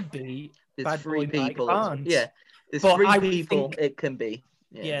it could be Bad Boy people. Mike Barnes. Yeah, there's 3 people it can be.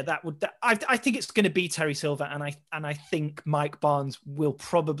 Yeah, I think it's going to be Terry Silver, and I think Mike Barnes will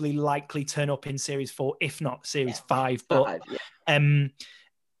probably likely turn up in series 4, if not series 5. But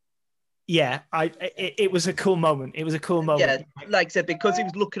it was a cool moment. It was a cool moment. Yeah, like I said, because he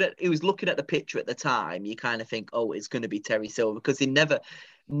was looking at the picture at the time, you kind of think, oh, it's going to be Terry Silver, because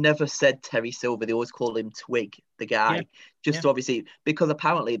never said Terry Silver. They always call him Twig, the guy, just to obviously, because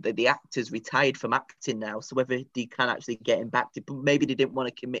apparently the actor's retired from acting now. So whether they can actually get him back, maybe they didn't want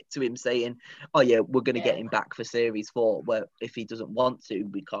to commit to him saying, oh yeah, we're going to get him back for series 4, where if he doesn't want to,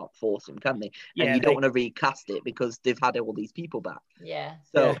 we can't force him, can they? And you don't want to recast it because they've had all these people back. Yeah.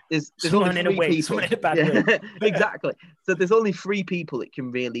 So there's someone only 3 people. In a bad way. Exactly. So there's only 3 people it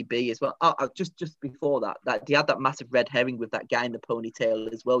can really be as well. Just before that they had that massive red herring with that guy in the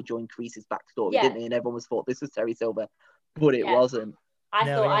ponytail as well during Crease's backstory, didn't they? And everyone thought this was Terry Silver, but it wasn't. I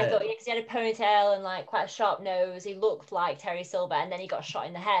thought because he had a ponytail and like quite a sharp nose, he looked like Terry Silver, and then he got shot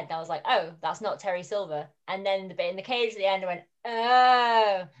in the head. And I was like, oh, that's not Terry Silver. And then the bit in the cage at the end, I went,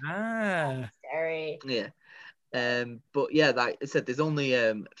 oh, Terry. Yeah. But yeah, like I said, there's only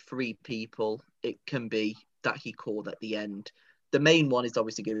 3 people it can be that he called at the end. The main one is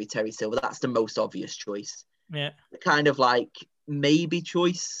obviously going to be Terry Silver. That's the most obvious choice. Yeah. The kind of like maybe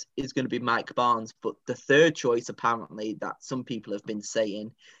choice is going to be Mike Barnes, but the third choice apparently that some people have been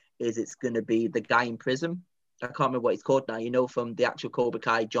saying is it's going to be the guy in prison. I can't remember what it's called now. You know, from the actual Cobra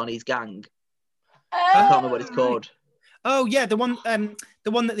Kai, Johnny's gang. I can't remember what it's called. Oh yeah, the one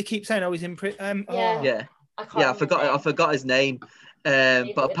that they keep saying, he's in prison. I forgot his name.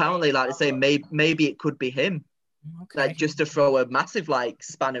 But apparently, like I say, maybe it could be him. Okay. Like just to throw a massive like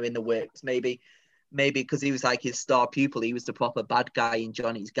spanner in the works, maybe because he was like his star pupil, he was the proper bad guy in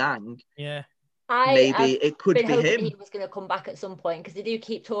Johnny's gang. Yeah. It could be him. He was going to come back at some point because they do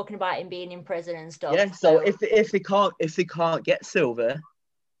keep talking about him being in prison and stuff. Yeah. So if they can't get Silver,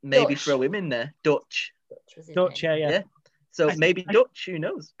 maybe throw him in there. Dutch. Yeah. So maybe Dutch. Who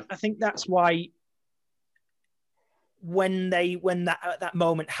knows? I think that's why. When that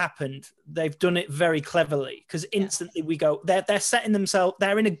moment happened, they've done it very cleverly, because instantly we go, they're setting themselves,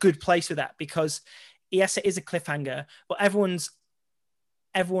 they're in a good place with that, because yes, it is a cliffhanger, but everyone's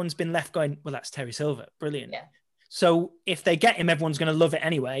been left going, well, that's Terry Silver, brilliant. Yeah. So if they get him, everyone's going to love it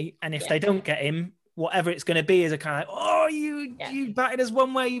anyway, and if they don't get him, whatever it's going to be is a kind of like, oh, you batted us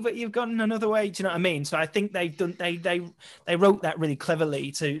one way, but you've gone another way. Do you know what I mean? So I think they wrote that really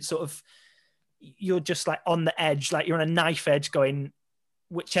cleverly to sort of, you're just like on the edge, like you're on a knife edge going,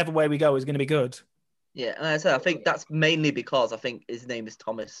 whichever way we go is going to be good. Yeah, and I think that's mainly because I think his name is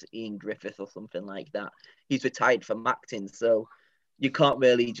Thomas Ian Griffith or something like that. He's retired from acting, so you can't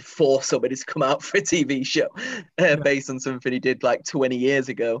really force somebody to come out for a TV show based on something he did like 20 years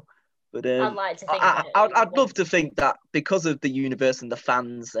ago. But I'd like to think I'd love to think that because of the universe and the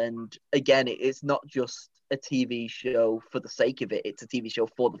fans, and again, it's not just a TV show for the sake of it. It's a TV show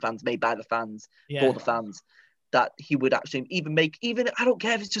for the fans, made by the fans, for the fans, that he would actually even I don't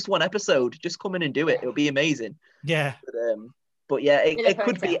care if it's just one episode, just come in and do it. It'll be amazing. Yeah. But yeah, it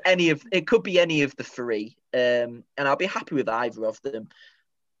could be any of the 3. And I'll be happy with either of them.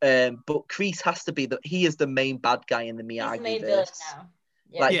 But Kreese has to be he is the main bad guy in the Miyagi-verse.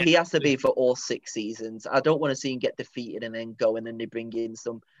 Yeah. He has to be for all 6 seasons. I don't want to see him get defeated and then go and then they bring in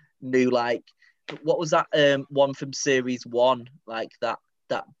some new, like, what was that one from series 1, like that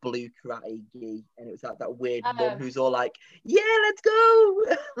blue karate gi, and it was like that weird mum who's all like, yeah, let's go.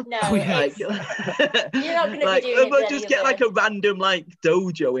 No, like, you're not gonna like, be doing we'll just get like a random like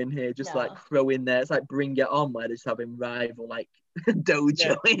dojo in here, just like throw in there. It's like Bring It On, where they're just having rival like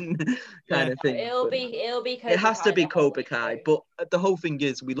dojo in kind of thing. It'll be Cobra it has Kai to be Cobra Kai, but the whole thing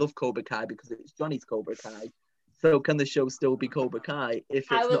is we love Cobra Kai because it's Johnny's Cobra Kai. So can the show still be Cobra Kai if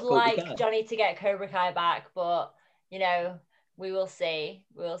it's I would not Cobra like Kai? Johnny to get Cobra Kai back, but you know, we will see.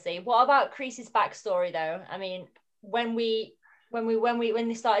 What about Kreese's backstory though? I mean, when they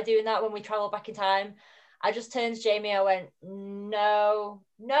started doing that, when we traveled back in time, I just turned to Jamie, I went, no.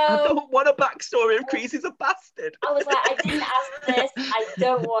 I don't want a backstory of Kreese is a bastard. I was like, I didn't ask for this. I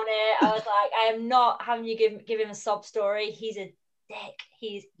don't want it. I was like, I am not having you give him a sob story. He's a dick.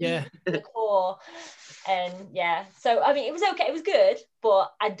 He's the core. And yeah, so I mean, it was okay. It was good,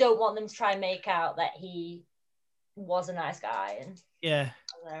 but I don't want them to try and make out that he was a nice guy. And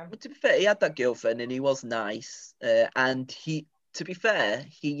but to be fair, he had that girlfriend and he was nice. And to be fair,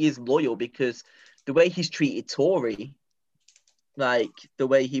 he is loyal because the way he's treated Tori, like the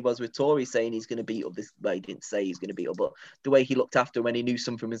way he was with Tori saying he's going to beat up this, well, he didn't say he's going to beat up, but the way he looked after when he knew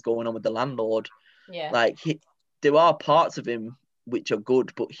something was going on with the landlord, like there are parts of him which are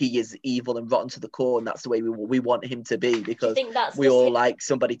good, but he is evil and rotten to the core, and that's the way we want him to be because we all like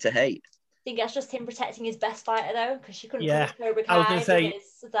somebody to hate. I think that's just him protecting his best fighter though, because she couldn't come to Cobra Kai. I was going to say,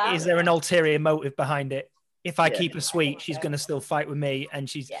 is there an ulterior motive behind it? If I keep her sweet, she's going to still fight with me, and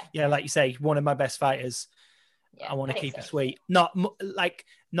she's like you say, one of my best fighters. I want to keep her sweet. Not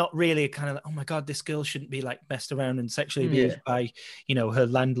really kind of like, oh my God, this girl shouldn't be like messed around and sexually abused by, her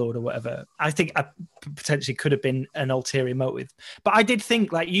landlord or whatever. I think I potentially could have been an ulterior motive. But I did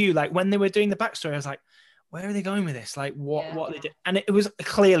think like you, like when they were doing the backstory, I was like, where are they going with this? Like what they did? And it was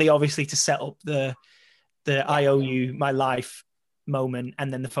clearly obviously to set up the I owe you my life moment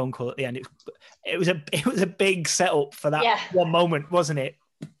and then the phone call at the end. It was a big setup for that one moment, wasn't it?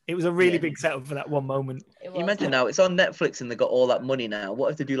 It was a really big setup for that one moment. You imagine now it's on Netflix and they got all that money now.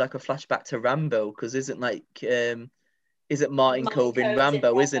 What if they do like a flashback to Rambo? Because isn't Martin Cove in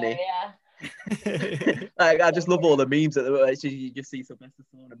Rambo, isn't he? Yeah. I just love all the memes that you just see Sylvester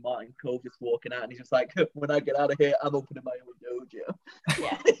Stallone and Martin Cove just walking out, and he's just like, "When I get out of here, I'm opening my own dojo."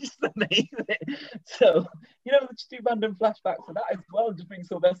 Yeah, it's just amazing. So just do random flashbacks for that as well. Just bring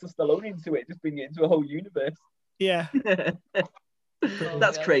Sylvester Stallone into it. Just bring it into a whole universe. Yeah.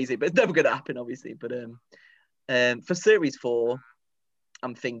 That's crazy, but it's never going to happen, obviously. But for series 4,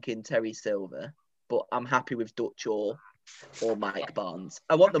 I'm thinking Terry Silver, but I'm happy with Dutch or Mike Barnes.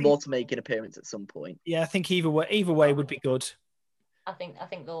 I want them all to make an appearance at some point. Yeah, I think either way would be good. I think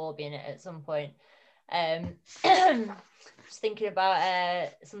they'll all be in it at some point. Just thinking about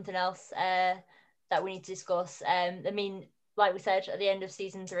something else that we need to discuss. I mean, like we said at the end of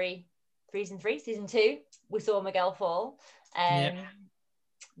season 2, we saw Miguel fall.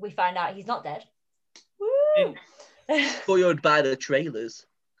 We find out he's not dead. Woo! Spoiled by the trailers.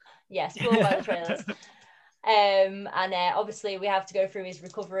 Yes, spoiled by the trailers. And obviously we have to go through his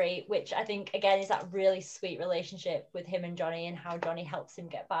recovery, which I think again is that really sweet relationship with him and Johnny and how Johnny helps him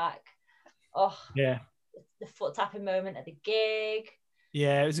get back. Oh yeah, the foot tapping moment at the gig.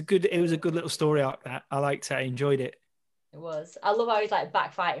 Yeah, it was a good little story arc that I liked it. I enjoyed it. It was. I love how he's like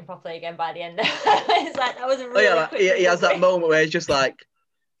back fighting properly again by the end. It's like that was a really he has that moment where he's just like,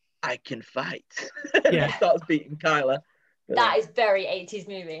 I can fight. Yeah. He starts beating Kyla. That is very 80s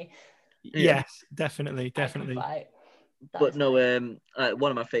movie. Yes, definitely. But no,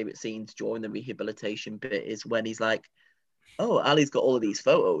 one of my favorite scenes during the rehabilitation bit is when he's like, "Oh, Ali's got all of these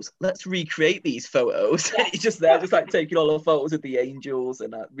photos. Let's recreate these photos." Yeah. He's just there, just like taking all the photos of the angels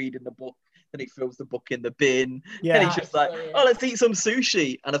and reading the book. Then he throws the book in the bin. Yeah, and he's just like, "Oh, let's eat some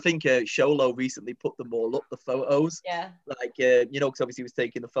sushi." And I think Sholo recently put them all up, the photos. Yeah. Like, because obviously he was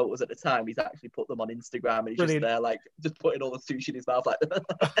taking the photos at the time. He's actually put them on Instagram, and he's just there, like, just putting all the sushi in his mouth, like.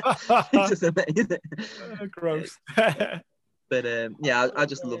 It's just amazing. Gross. But I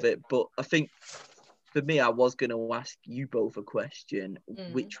just love it. But I think for me, I was going to ask you both a question: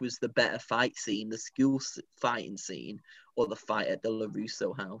 which was the better fight scene, the school fighting scene, or the fight at the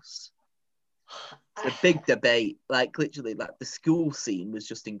LaRusso house? It's a big debate. Like, literally, like the school scene was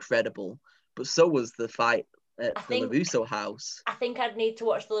just incredible, but so was the fight at the LaRusso house. I think I'd need to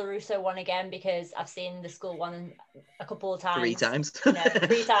watch the LaRusso one again because I've seen the school one a couple of times. 3 times. 3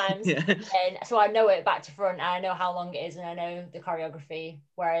 times. Yeah. And so I know it back to front, and I know how long it is, and I know the choreography,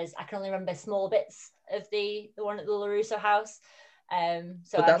 whereas I can only remember small bits of the one at the LaRusso house.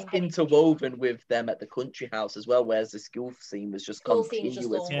 But that's interwoven with them at the country house as well, whereas the school scene was just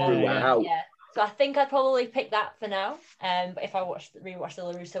continuous throughout. Yeah. So I think I'd probably pick that for now. But if I rewatch the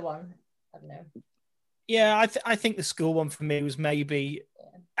LaRusso one, I don't know. Yeah, I think the school one for me was maybe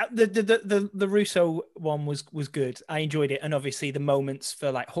the Russo one was good. I enjoyed it, and obviously the moments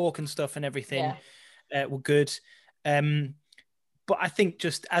for like Hawk and stuff and everything were good. But I think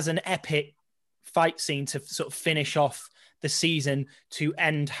just as an epic fight scene to sort of finish off the season to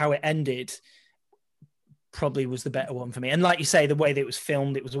end how it ended, probably was the better one for me. And like you say, the way that it was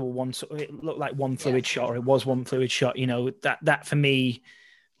filmed, it was all one sort of, it looked like one fluid shot, or it was one fluid shot. That for me,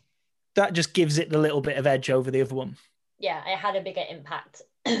 that just gives it the little bit of edge over the other one. Yeah, it had a bigger impact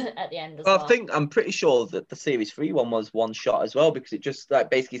at the end as well. I'm pretty sure that the series 3 one was one shot as well, because it just like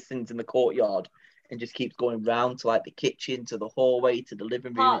basically sits in the courtyard and just keeps going round to like the kitchen, to the hallway, to the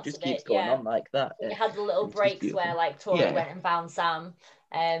living room. It just keeps going on like that. It had the little breaks where like Tori went and found Sam.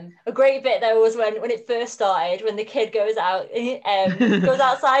 A great bit though was when it first started, when the kid goes out, goes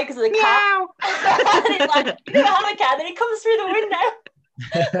outside because of the cat. And it's like, you don't have a cat, and then he comes through the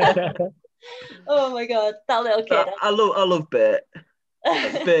window. Oh my god, that little kid. I love Bert.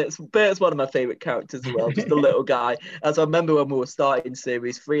 Bert's one of my favourite characters as well, just a little guy. As I remember when we were starting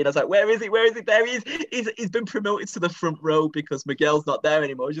series 3, and I was like, where is he? There he is. He's been promoted to the front row because Miguel's not there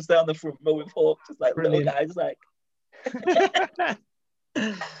anymore. He's just there on the front row with Hawk, just like little guy, just like.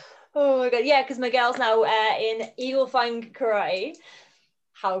 Oh my god, yeah, because Miguel's now in Eagle Fang Karate.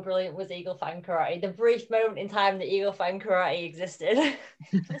 How brilliant was Eagle Fang Karate? The brief moment in time that Eagle Fang Karate existed.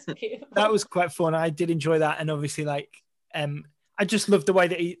 That's beautiful. That was quite fun. I did enjoy that, and obviously, like, I I just love the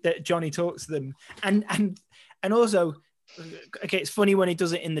way that Johnny talks to them, and also, okay, it's funny when he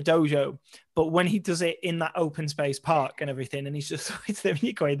does it in the dojo, but when he does it in that open space park and everything, and he's just with them,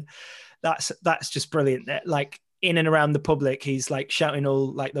 you're going, that's just brilliant. That like in and around the public, he's like shouting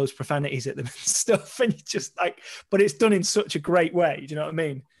all like those profanities at them and stuff, and he's just like, but it's done in such a great way. Do you know what I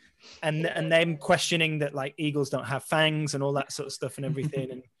mean? And them questioning that like eagles don't have fangs and all that sort of stuff and everything,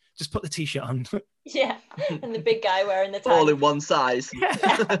 and just put the t-shirt on. Yeah, and the big guy wearing the tank. All in one size.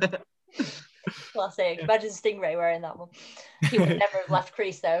 Classic. Imagine Stingray wearing that one. He would never have left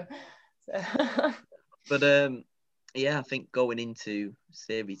crease though. So. But yeah, I think going into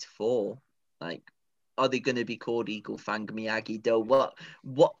series 4, like, are they going to be called Eagle Fang Miyagi-Do?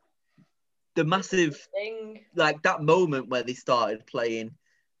 What the massive thing, like that moment where they started playing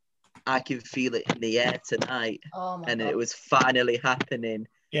I Can Feel It in the Air Tonight, and God. It was finally happening.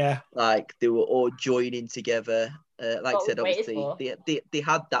 Yeah, like they were all joining together. Like I said, obviously they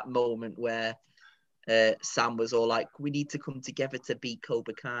had that moment where Sam was all like, "We need to come together to beat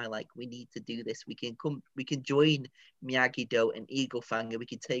Cobra Kai. Like, we need to do this. We can join Miyagi-Do and Eagle Fang, and we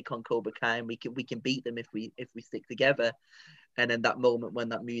can take on Cobra Kai, and we can beat them if we stick together." And then that moment when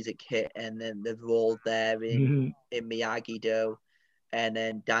that music hit, and then they're all there in Miyagi-Do, and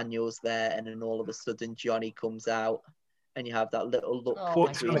then Daniel's there, and then all of a sudden Johnny comes out, and you have that little look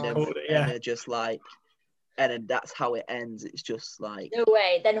between them, and they're just like, and then that's how it ends. It's just like, no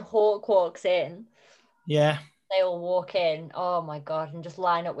way. Then Hawk walks in. Yeah. They all walk in. Oh my God, and just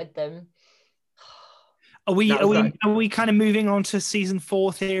line up with them. Are we kind of moving on to season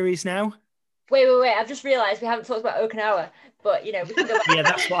 4 theories now? Wait. I've just realised we haven't talked about Okinawa, but you know, we can go back. Yeah,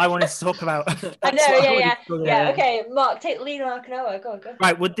 that's what I wanted to talk about. I know, yeah. Okay, Mark, take the lead on Okinawa. Go.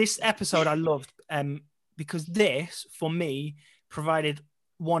 Right, well, this episode I loved because this, for me, provided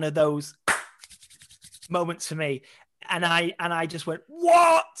one of those moments for me. And I just went,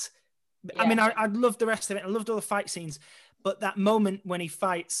 what? Yeah. I mean, I loved the rest of it. I loved all the fight scenes. But that moment when he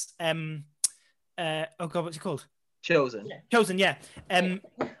fights, oh God, what's it called? Chosen, yeah. And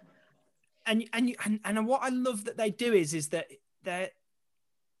what I love that they do is that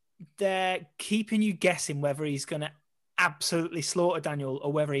they're keeping you guessing whether he's going to absolutely slaughter Daniel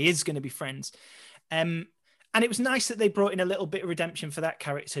or whether he is going to be friends. And it was nice that they brought in a little bit of redemption for that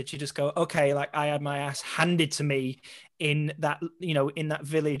character to just go, okay, like I had my ass handed to me in that, you know, in that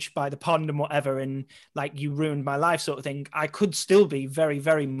village by the pond and whatever, and like you ruined my life sort of thing. I could still be very,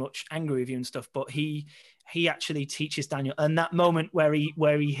 very much angry with you and stuff, but he actually teaches Daniel. And that moment where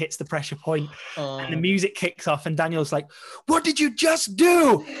he hits the pressure point and the music kicks off and Daniel's like, what did you just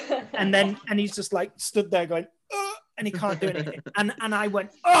do? and he's just like stood there going, and he can't do anything. And I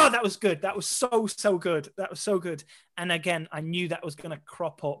went, oh, that was good. That was so good. That was so good. And again, I knew that was going to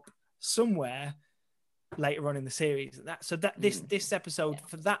crop up somewhere later on in the series. This episode,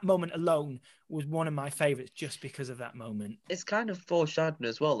 for that moment alone, was one of my favorites just because of that moment. It's kind of foreshadowing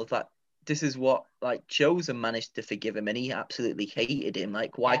as well of that. This is what like Chosen managed to forgive him, and he absolutely hated him.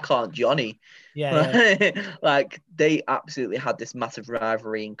 Like, why can't Johnny? Yeah. Like they absolutely had this massive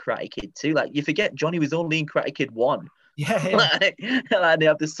rivalry in Karate Kid 2. Like you forget Johnny was only in Karate Kid 1. Yeah. Like they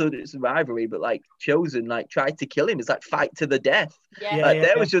have this sort of rivalry, but like Chosen like tried to kill him. It's like fight to the death.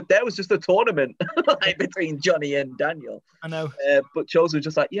 There was just a tournament like between Johnny and Daniel. I know. But Chosen was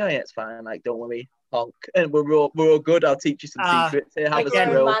just like, yeah, it's fine. Like, don't worry. Honk, and we're all good. I'll teach you some secrets. Here, have a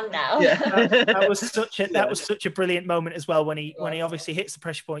thrill. Now. Yeah. that was such a brilliant moment as well when he obviously hits the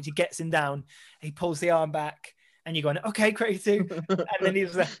pressure point. He gets him down. He pulls the arm back, and you're going, okay, crazy. And then he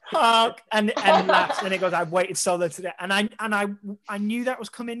was like, honk, and laughs, and he goes, I've waited so long today, and I knew that was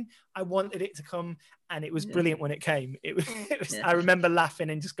coming. I wanted it to come, and it was brilliant when it came. It was. I remember laughing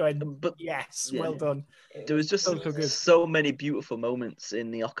and just going, but yes, well done. There was just so many beautiful moments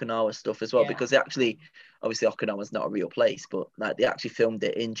in the Okinawa stuff as well, because they actually, obviously Okinawa's not a real place, but like they actually filmed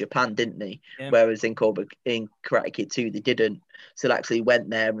it in Japan, didn't they? Yeah. Whereas in Karate Kid 2 they didn't. So they actually went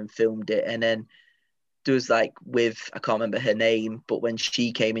there and filmed it, and then there was like I can't remember her name, but when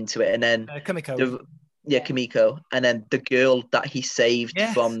she came into it, and then Kimiko. Kimiko, and then the girl that he saved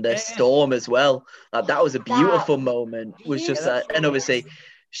from the storm as well. Like that was a beautiful moment. Was just and obviously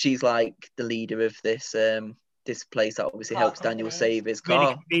she's like the leader of this this place that obviously helps Daniel save his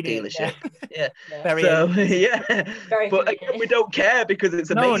car dealership. Yeah. Very but again, we don't care because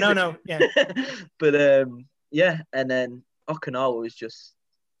it's amazing. No. Yeah. But and then Okinawa was just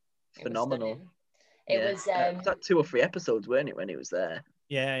phenomenal. It was like 2 or 3 episodes, weren't it, when he was there?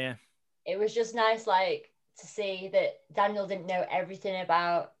 Yeah. It was just nice, like, to see that Daniel didn't know everything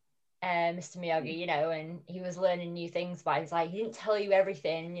about Mr. Miyagi, you know, and he was learning new things. But he's like, he didn't tell you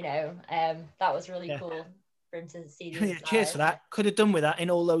everything, you know. That was really cool. for him to see Yeah, cheers for that. Could have done with that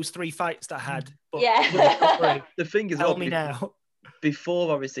in all those 3 fights that I had. But yeah. The thing is, tell me now.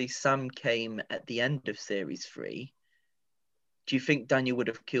 Before obviously Sam came at the end of series 3, do you think Daniel would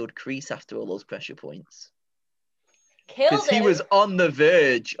have killed Kreese after all those pressure points? Because he was on the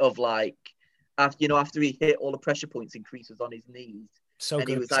verge of like, after he hit all the pressure points and Kreese was on his knees. And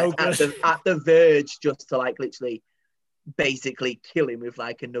he was like at the verge just to like literally basically kill him with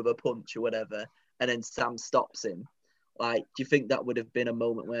like another punch or whatever. And then Sam stops him. Like, do you think that would have been a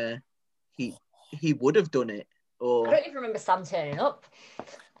moment where he would have done it? Or I don't even remember Sam turning up.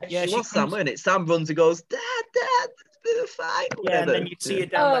 Yeah, she was Sam, wasn't it? Sam runs and goes, Dad, it's been a fight. Yeah, and then you see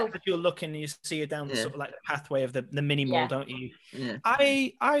it down like as you're looking, you see it down the sort of like the pathway of the mini mall, don't you? Yeah.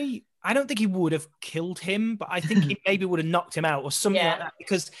 I don't think he would have killed him, but I think he maybe would have knocked him out or something like that,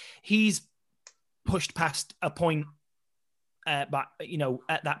 because he's pushed past a point. But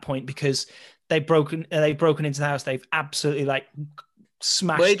at that point, because they've broken into the house, they've absolutely like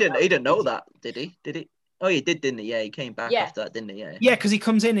smashed. Well, he didn't know that, did he? Did he? Oh, he did, didn't he? Yeah, he came back after that, didn't he? Yeah. Yeah, because he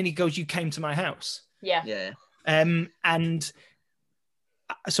comes in and he goes, "You came to my house." Yeah. Yeah. And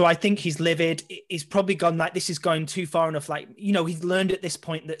so I think he's livid. He's probably gone like, this is going too far enough. Like, he's learned at this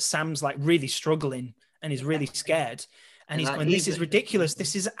point that Sam's like really struggling and he's really scared. And he's going, this is ridiculous.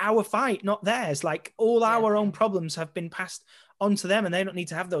 This is our fight, not theirs. Like, all our own problems have been passed onto them and they don't need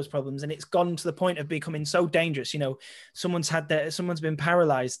to have those problems. And it's gone to the point of becoming so dangerous. Someone's been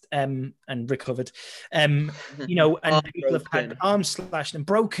paralyzed and recovered, and people have had arms slashed and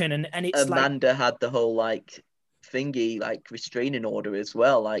broken. And it's Amanda had the whole like thingy, like restraining order as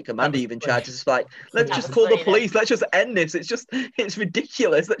well. Like Amanda even tried to just like, let's just call the police. Let's just end this. It's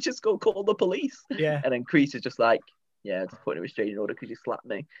ridiculous. Let's just go call the police. Yeah. And then Kreese is just like, yeah, just putting a restraining order because you slapped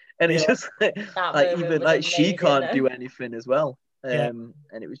me. And it's just like even like she can't do anything as well. And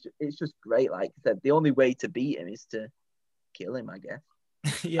it's just great. Like I said, the only way to beat him is to kill him, I guess.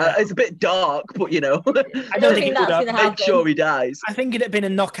 It's a bit dark, but I don't think that's going to happen. Make sure he dies. I think it'd have been a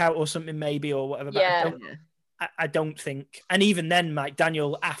knockout or something, maybe, or whatever. But I don't think. And even then, Mike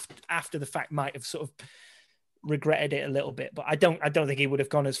Daniel, after the fact, might have sort of regretted it a little bit. But I don't think he would have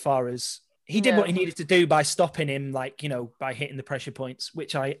gone as far as he did what he needed to do by stopping him, like, by hitting the pressure points,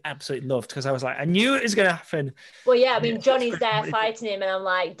 which I absolutely loved, because I was like, I knew it was going to happen. Well, yeah, I mean, Johnny's there fighting him, and I'm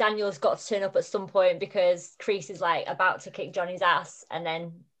like, Daniel's got to turn up at some point because Kreese is like about to kick Johnny's ass, and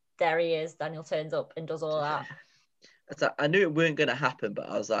then there he is. Daniel turns up and does all that. I knew it weren't going to happen, but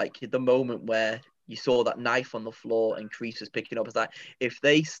I was like, the moment where you saw that knife on the floor and Kreese was picking up, I was like, if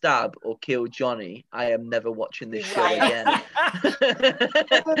they stab or kill Johnny, I am never watching this show again. I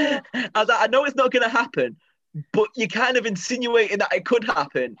was like, I know it's not going to happen, but you're kind of insinuating that it could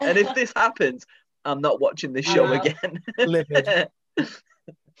happen. And if this happens, I'm not watching this show again. Livid.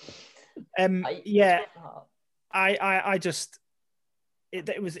 I just...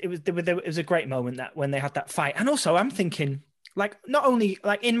 It was a great moment that when they had that fight. And also I'm thinking, like, not only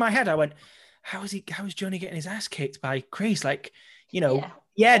like in my head, I went, how is Johnny getting his ass kicked by Kreese? Like,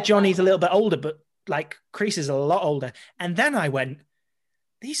 Johnny's a little bit older, but like Kreese is a lot older. And then I went,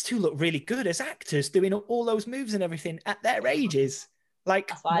 these two look really good as actors doing all those moves and everything at their ages. Like,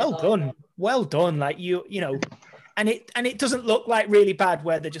 well done. Like and it doesn't look like really bad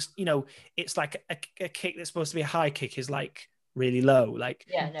where they're just, it's like a kick that's supposed to be a high kick is like really low. Like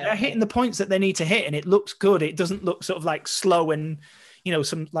they're hitting the points that they need to hit and it looks good. It doesn't look sort of like slow and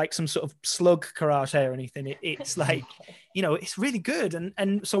some sort of slug karate or anything. It's like, it's really good.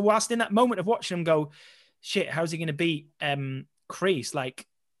 And so whilst in that moment of watching him go, shit, how's he going to beat Kreese? Like,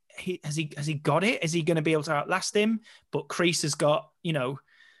 has he got it? Is he going to be able to outlast him? But Kreese has got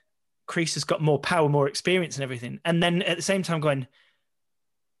more power, more experience and everything. And then at the same time going,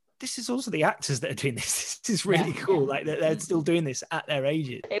 this is also the actors that are doing this. This is really cool. Like they're still doing this at their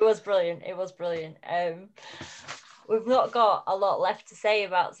ages. It was brilliant. We've not got a lot left to say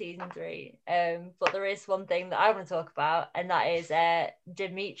about season 3, but there is one thing that I want to talk about, and that is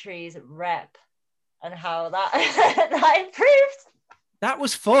Dimitri's rep and how that that improved. That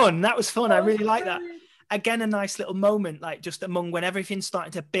was fun. I really like that. Again, a nice little moment, like just among when everything's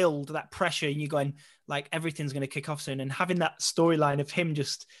starting to build that pressure and you're going, like, everything's going to kick off soon, and having that storyline of him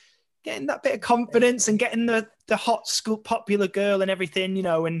just getting that bit of confidence and getting the hot school popular girl and everything,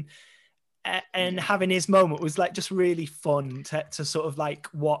 and having his moment was like just really fun to sort of like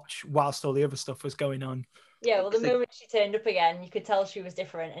watch whilst all the other stuff was going on. Yeah, well, the moment she turned up again, you could tell she was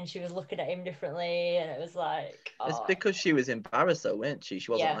different and she was looking at him differently, and it was like... It's because she was embarrassed though, wasn't she?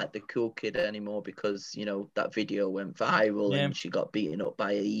 She wasn't like the cool kid anymore because, that video went viral and she got beaten up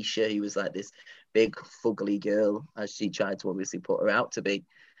by Aisha. He was like this big, fugly girl, as she tried to obviously put her out to be.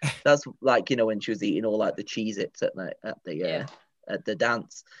 That's like, you know, when she was eating all like the Cheez-Its at the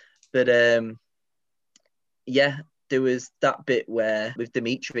dance. But yeah, there was that bit where with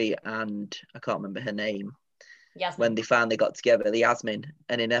Dimitri and I can't remember her name. Yasmin. When they finally got together, the Yasmin,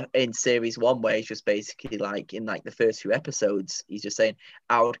 and in series 1, where he's just basically like in like the first few episodes, he's just saying,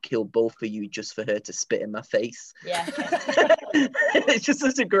 "I would kill both of you just for her to spit in my face." Yeah. It's just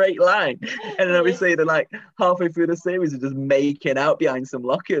such a great line. And then obviously they're like halfway through the series, they're just making out behind some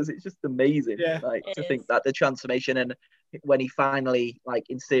lockers. It's just amazing. Yeah, like to think that the transformation, and when he finally, like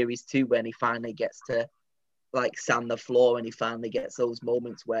in series 2, when he finally gets to like sand the floor, and he finally gets those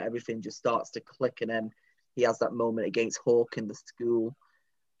moments where everything just starts to click, and then he has that moment against Hawk in the school,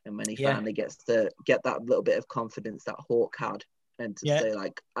 and when he finally gets to get that little bit of confidence that Hawk had, and to say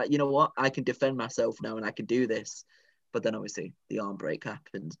like, you know what, I can defend myself now and I can do this. But then obviously the arm break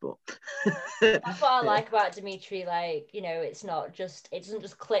happens. But that's what I like about Dimitri. Like, you know, it doesn't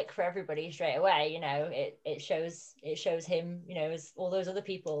just click for everybody straight away. You know, it shows him, you know, as all those other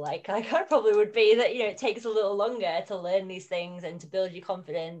people like I probably would be, that, you know, it takes a little longer to learn these things and to build your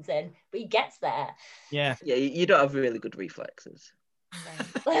confidence, but he gets there. Yeah, you don't have really good reflexes.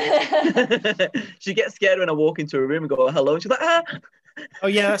 No. She gets scared when I walk into a room and go hello, and she's like, ah. Oh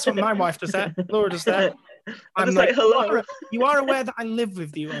yeah, that's what my wife does. That Laura does that. I'm just like, hello. You are aware that I live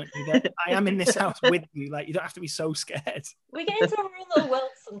with you, aren't you? That I am in this house with you. Like, you don't have to be so scared. We get into our own little world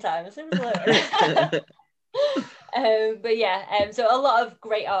sometimes. But yeah, so a lot of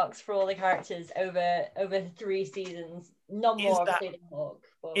great arcs for all the characters over 3 seasons. Not more obviously than Hawk.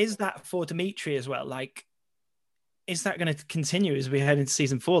 But... Is that for Dimitri as well? Like, is that going to continue as we head into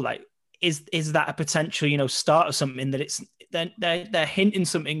season 4? Like, is that a potential, you know, start of something that it's they're hinting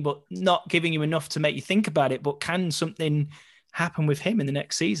something but not giving you enough to make you think about it? But can something happen with him in the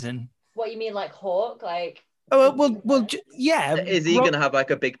next season? What you mean, like Hawk? Like, oh well, yeah. Is he going to have like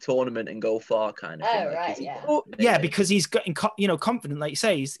a big tournament and go far kind of thing? Oh, right, yeah. Well, yeah, because he's getting, you know, confident, like you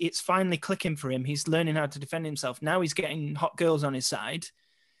say. It's finally clicking for him. He's learning how to defend himself. Now he's getting hot girls on his side.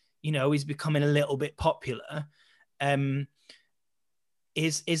 You know, he's becoming a little bit popular.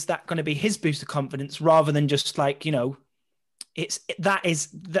 Is that going to be his boost of confidence rather than just like, you know,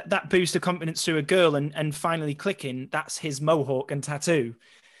 that boost of confidence through a girl and finally clicking? That's his mohawk and tattoo.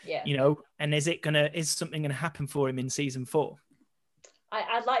 Yeah. You know, and is something going to happen for him in season 4?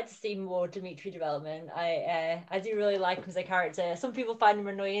 I'd like to see more Dimitri development. I do really like him as a character. Some people find him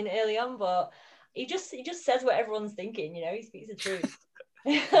annoying early on, but he just says what everyone's thinking. You know, he speaks the truth.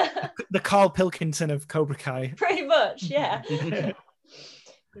 The Carl Pilkington of Cobra Kai. Pretty much, yeah.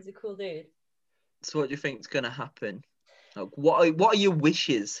 He's a cool dude. So what do you think is going to happen? Like, what are your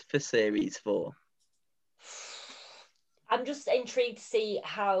wishes for series 4? I'm just intrigued to see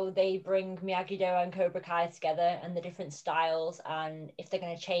how they bring Miyagi-Do and Cobra Kai together and the different styles, and if they're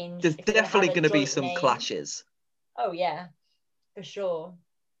going to change. There's definitely going to be some clashes. Oh yeah, for sure.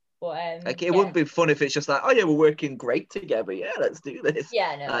 But like it wouldn't be fun if it's just like, oh yeah, we're working great together. Yeah, let's do this.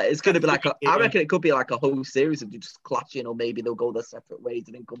 Yeah, no. It's going to be like I reckon it could be like a whole series of just clashing, or maybe they'll go their separate ways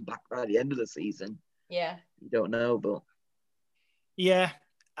and then come back by the end of the season. Yeah. You don't know, but yeah,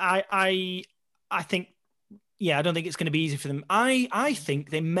 I think. Yeah, I don't think it's going to be easy for them. I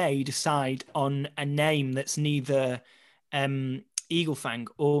think they may decide on a name that's neither Eagle Fang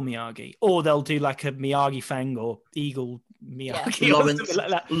or Miyagi, or they'll do like a Miyagi Fang or Eagle Miyagi. Yeah. Or something like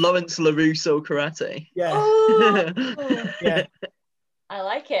that. Lawrence LaRusso karate. Yeah. Oh. Yeah. I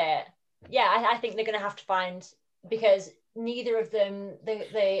like it. Yeah, I think they're going to have to find, because neither of them,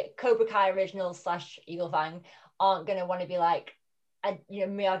 the Cobra Kai originals / Eagle Fang, aren't going to want to be like, you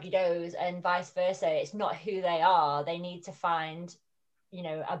know, Miyagi-Do's and vice versa. It's not who they are. They need to find, you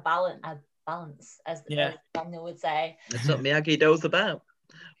know, a balance, as Daniel would say. That's what Miyagi-Do's about.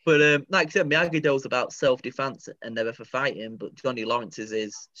 But like I said, Miyagi-Do's about self-defense and never for fighting. But Johnny Lawrence's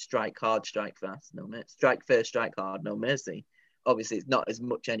is strike hard, strike fast, no mercy. Strike first, strike hard, no mercy. Obviously, it's not as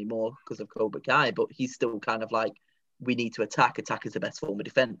much anymore because of Cobra Kai, but he's still kind of like, we need to attack. Attack is the best form of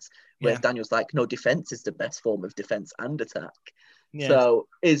defense. Whereas Daniel's like, no, defense is the best form of defense and attack. Yeah. So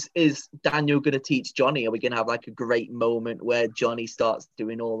is Daniel going to teach Johnny? Are we going to have like a great moment where Johnny starts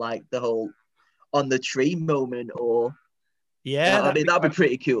doing all like the whole on the tree moment? Or I mean, that'd be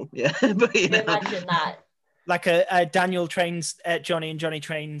pretty cool. Yeah, but you know, imagine that. Like a Daniel trains Johnny and Johnny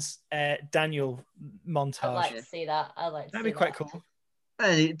trains Daniel montage. I'd like to see that. That'd be quite cool.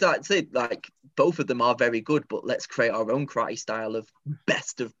 And that's it. Like both of them are very good, but let's create our own karate style of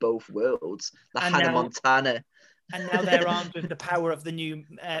best of both worlds. The Hannah Montana. And now they're armed with the power of the new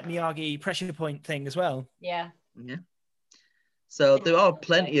Miyagi pressure point thing as well. Yeah. Yeah. So there are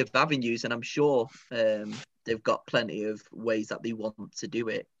plenty of avenues, and I'm sure they've got plenty of ways that they want to do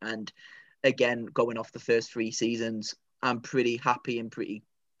it. And again, going off the first 3 seasons, I'm pretty happy and pretty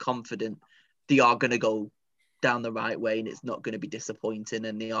confident they are going to go down the right way and it's not going to be disappointing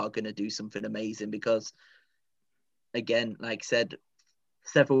and they are going to do something amazing because, again, like I said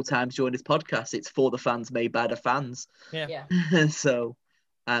several times during this podcast, it's for the fans made by the fans. Yeah. So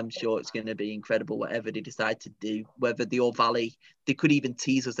I'm sure it's going to be incredible whatever they decide to do. Whether the All Valley, they could even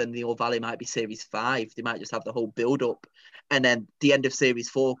tease us, then the All Valley might be Series 5. They might just have the whole build up, and then the end of Series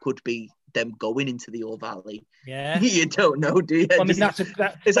 4 could be them going into the All Valley. Yeah, you don't know, do you? I mean,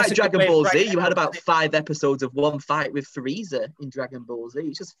 it's like Dragon Ball Z. You had about 5 episodes of one fight with Frieza in Dragon Ball Z.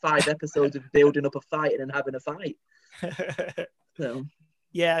 It's just 5 episodes of building up a fight and then having a fight. So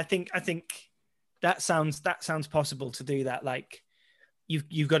yeah, I think that sounds possible to do that. Like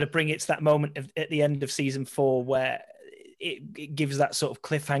you've got to bring it to that moment at the end of season 4 where it gives that sort of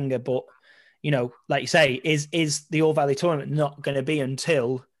cliffhanger. But like you say, is the All Valley tournament not going to be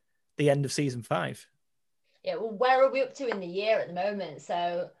until the end of season 5? Yeah, well, where are we up to in the year at the moment?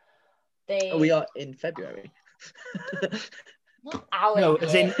 So we are in February. Not our no, year.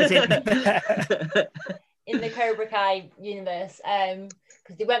 as in in the Cobra Kai universe,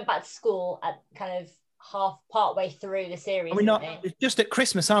 because they went back to school at kind of part way through the series. Are we not just at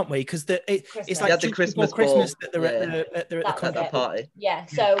Christmas, aren't we? Because it's like the Christmas that they're at the party. Yeah,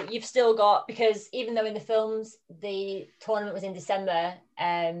 so you've still got, because even though in the films the tournament was in December,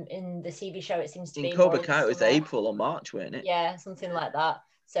 in the TV show it seems to be in Cobra Kai it was April or March, weren't it? Yeah, something like that.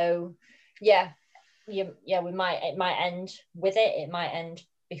 So it might end with it. It might end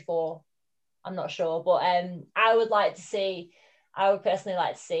before. I'm not sure, but I would personally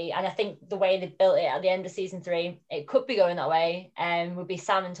like to see, and I think the way they built it at the end of season 3, it could be going that way, and would be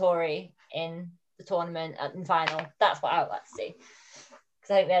Sam and Tori in the tournament in final. That's what I would like to see,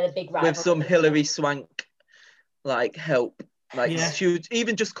 because I think they're the big rivals. With some Hilary Swank help, she was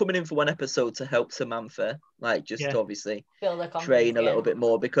even just coming in for one episode to help Samantha, to obviously train a little bit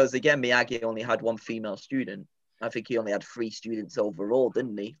more, because again Miyagi only had 1 female student. I think he only had 3 students overall,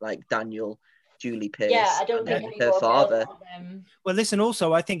 didn't he? Like Daniel, Julie Pierce, I don't think her father. Well, listen,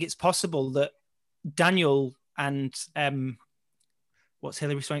 also, I think it's possible that Daniel and what's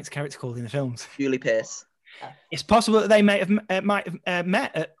Hilary Swank's character called in the films? Julie Pierce. It's possible that they might have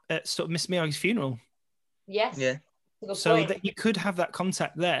met at sort of Miss Miyagi's funeral. Yes. Yeah. So that you could have that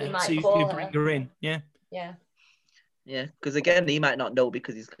contact there, so you could bring her in. Yeah. Yeah. Yeah, because again, he might not know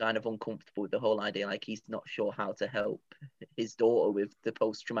because he's kind of uncomfortable with the whole idea. Like he's not sure how to help his daughter with the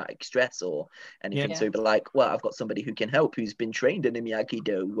post-traumatic stress or anything. Yeah. So he'd be like, well, I've got somebody who can help, who's been trained in the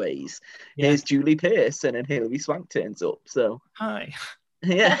Miyagi-Do ways. Yeah. Here's Julie Pierce, and then Hilary Swank turns up. So hi.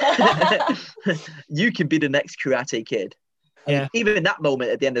 Yeah. You can be the next Karate Kid. Yeah. Even in that moment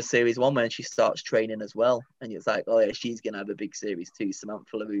at the end of series 1 when she starts training as well, and it's like, oh yeah, she's gonna have a big series 2,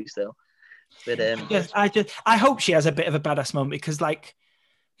 Samantha LaRusso. But yes, I hope she has a bit of a badass moment, because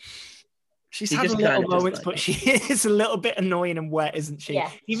she's having little moments, but she is a little bit annoying and wet, isn't she?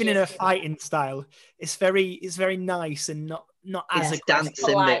 Yeah, even in her fighting style, it's very nice and not as aggressive.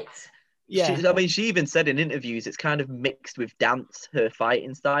 Dancing. Yeah, she even said in interviews it's kind of mixed with dance, her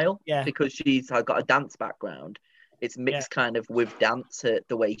fighting style. Yeah, because she's got a dance background. It's mixed kind of with dance,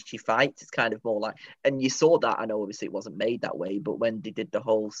 the way she fights. It's kind of more like, and you saw that, I know obviously it wasn't made that way, but when they did the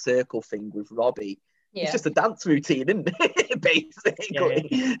whole circle thing with Robbie, it's just a dance routine, isn't it?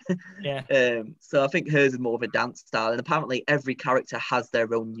 Basically. Yeah. So I think hers is more of a dance style. And apparently every character has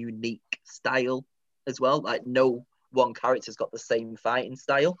their own unique style as well. Like no one character's got the same fighting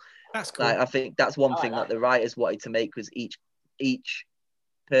style. That's cool. I think that's one thing that the writers wanted to make, was each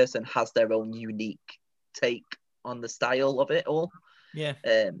person has their own unique take on the style of it all. Yeah.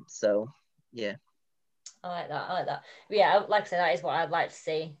 So yeah. I like that. Yeah, like I said, that is what I'd like to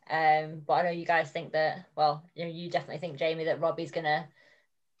see. But I know you guys think that, well, you definitely think, Jamie, that Robbie's gonna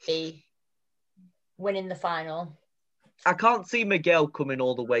be winning the final. I can't see Miguel coming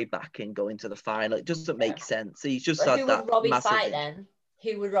all the way back and going to the final. It doesn't make sense. He's just had that. Who would Robbie fight then?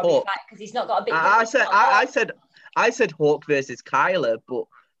 Who would Robbie fight? Because he's not got a big. I said Hawk versus Kyler, but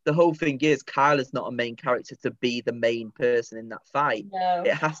the whole thing is Kyler's not a main character to be the main person in that fight. No.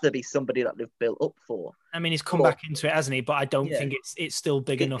 It has to be somebody that they've built up for. I mean, he's come back into it, hasn't he? But I don't think it's still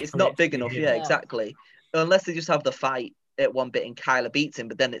big enough. It's not big enough, exactly. Unless they just have the fight at one bit and Kyler beats him,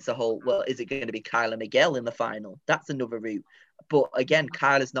 but then it's a whole, well, is it going to be Kyler Miguel in the final? That's another route. But again,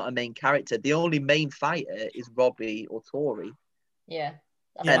 Kyler's not a main character. The only main fighter is Robbie or Tori. Yeah.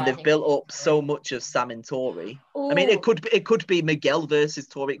 And they've built up so much of Sam and Tori. Ooh. I mean, it could be Miguel versus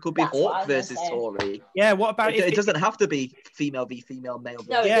Tori. It could be Hawk versus Tori. Yeah. What about it doesn't have to be female v female, male.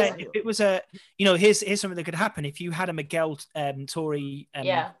 No, yeah. If it was here's something that could happen. If you had a Miguel Tori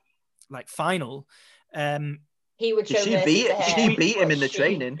like final, he would show she beat him in the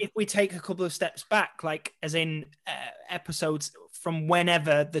training. If we take a couple of steps back, like as in episodes from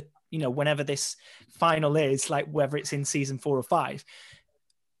whenever whenever this final is, like whether it's in season 4 or 5.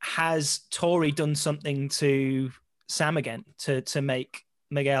 Has Tori done something to Sam again to make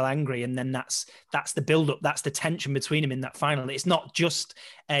Miguel angry? And then that's the build-up, that's the tension between him in that final. It's not just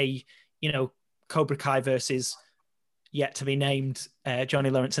a, Cobra Kai versus yet to be named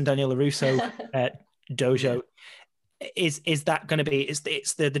Johnny Lawrence and Daniel LaRusso dojo. Is that going to be, it's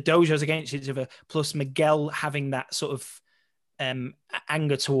the dojos against each other, plus Miguel having that sort of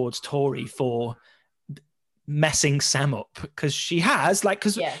anger towards Tori for messing Sam up, because she has, like,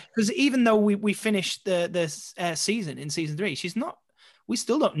 because even though we finished the season in season 3, we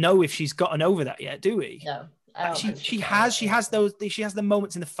still don't know if she's gotten over that yet, do we? No, she has the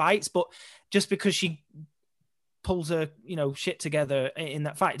moments in the fights, but just because she pulls her shit together in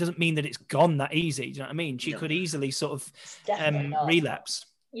that fight, it doesn't mean that it's gone that easy. Do you know what I mean? She could easily sort of relapse.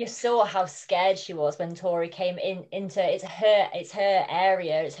 You saw how scared she was when Tori came into it's her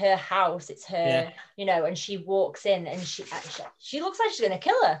area, it's her house, it's her, and she walks in and she looks like she's gonna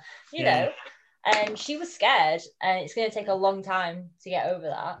kill her, you know, and she was scared, and it's gonna take a long time to get over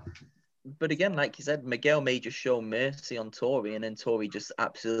that. But again, like you said, Miguel may just show mercy on Tori, and then Tori just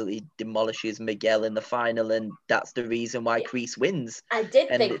absolutely demolishes Miguel in the final, and that's the reason why Kreese wins. I did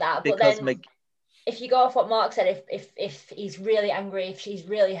think that, but then if you go off what Mark said, if he's really angry, if she's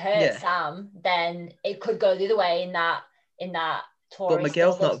really hurt Sam, then it could go the other way in that Tori. But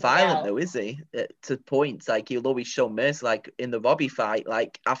Miguel's not violent though, is he? To points, like he'll always show mercy. Like in the Robbie fight,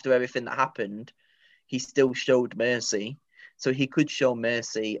 like after everything that happened, he still showed mercy. So he could show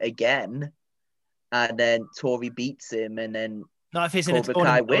mercy again, and then Tori beats him, and then not if it's in a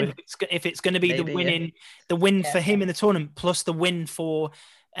tournament. Win. If it's going to be the win for him in the tournament, plus the win for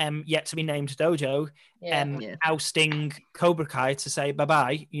yet to be named dojo, ousting Cobra Kai to say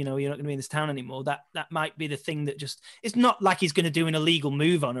bye-bye, you're not going to be in this town anymore. That might be the thing that just, it's not like he's going to do an illegal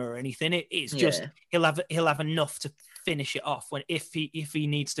move on her or anything. It's just he'll have enough to finish it off if he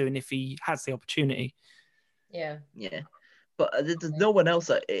needs to, and if he has the opportunity. Yeah. But there's no one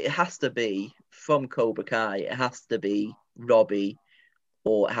else. It has to be from Cobra Kai. It has to be Robbie,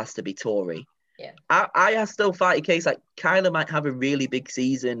 or it has to be Tori. Yeah. I still fight a case like Kyler might have a really big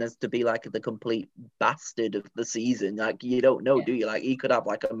season as to be like the complete bastard of the season. Like you don't know, do you? Like he could have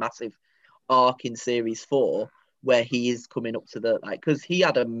like a massive arc in series 4 where he is coming up to the because he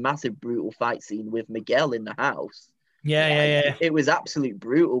had a massive brutal fight scene with Miguel in the house. Yeah. It was absolute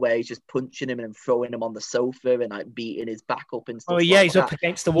brutal where he's just punching him and throwing him on the sofa and like beating his back up and stuff. He's up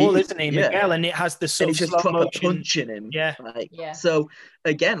against the wall, isn't he, Miguel? And it has the sort of just slow proper motion punching him. Yeah. So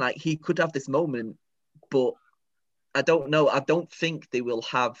again, like he could have this moment, but I don't know. I don't think they will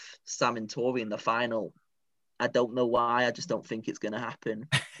have Sam and Tori in the final. I don't know why. I just don't think it's going to happen.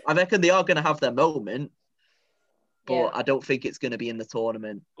 I reckon they are going to have their moment, but I don't think it's going to be in the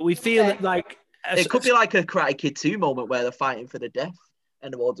tournament. We feel that like. It could be like a Karate Kid 2 moment where they're fighting for the death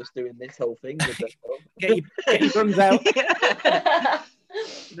and they're all just doing this whole thing. With get your guns out.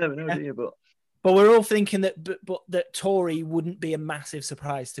 You never know, do you? But we're all thinking that Tori wouldn't be a massive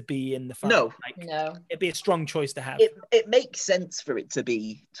surprise to be in the fight. No. No. It'd be a strong choice to have. It makes sense for it to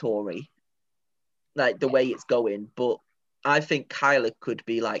be Tori, like the way it's going. But I think Kyler could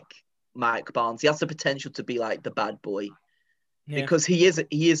be like Mike Barnes. He has the potential to be like the bad boy because he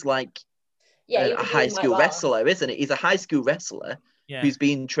is like a high school wrestler, isn't it? He's a high school wrestler who's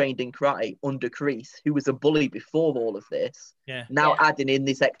been trained in karate under Kreese, who was a bully before all of this. Now adding in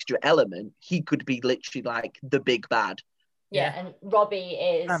this extra element, he could be literally like the big bad. And Robbie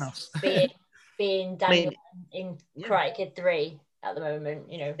is being Daniel in Karate Kid 3 at the moment.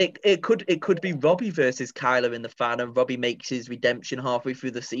 It could be Robbie versus Kyler in the final. Robbie makes his redemption halfway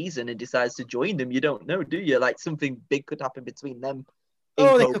through the season and decides to join them. You don't know, do you? Like something big could happen between them.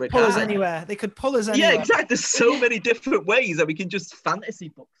 They could pull us anywhere. Yeah, exactly. There's so many different ways that we can just fantasy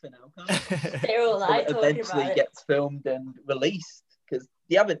book for now, can't we? They're all like eventually gets filmed and released, because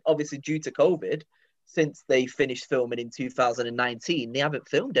they haven't, obviously due to COVID, since they finished filming in 2019, they haven't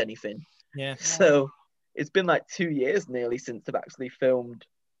filmed anything. So it's been like 2 years nearly since they've actually filmed.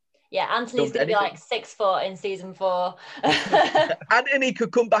 Anthony's going to be like 6 foot in season 4. Anthony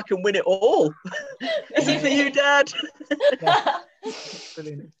could come back and win it all. This is for you, Dad.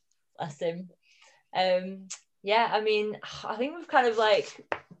 Brilliant. Bless him. Yeah, I mean, I think we've kind of like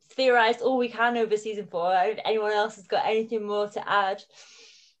theorized all we can over season 4. If anyone else has got anything more to add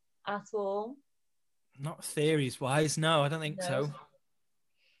at all? Not theories wise, no, I don't think so.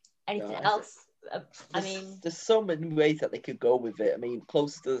 Anything else? There's so many ways that they could go with it. I mean,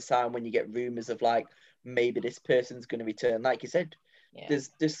 close to the time when you get rumors of like maybe this person's going to return, like you said,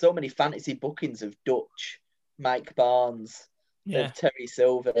 there's so many fantasy bookings of Dutch, Mike Barnes, of Terry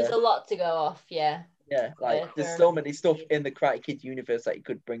Silver. There's a lot to go off, yeah. Like there's so many stuff in the Karate Kid universe that you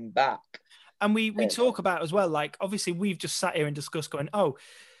could bring back. And we talk about as well, like obviously we've just sat here and discussed going, Tori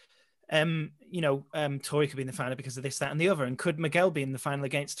could be in the final because of this, that, and the other. And could Miguel be in the final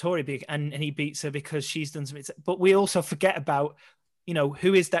against Tori and he beats her because she's done something? But we also forget about,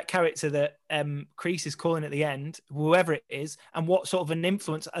 who is that character that Kreese is calling at the end, whoever it is, and what sort of an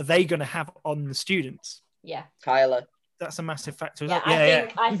influence are they going to have on the students? Yeah. Tyler. That's a massive factor.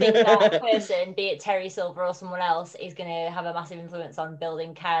 I think that person, be it Terry Silver or someone else, is going to have a massive influence on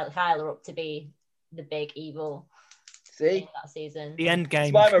building Tyler up to be the big evil. See that season, the end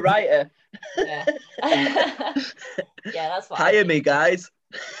game. That's why I'm a writer. Yeah, that's what. Hire me, guys.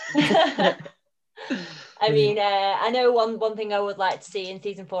 I mean, I know one thing I would like to see in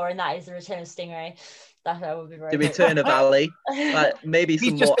season 4, and that is the return of Stingray. That would be very. The return of Ali, maybe he's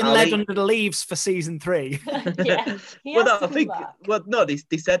some just more been Ali. led under the leaves for season 3. Yeah,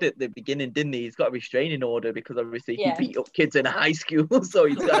 they said at the beginning, didn't he? He's got a restraining order because obviously he beat up kids in high school, so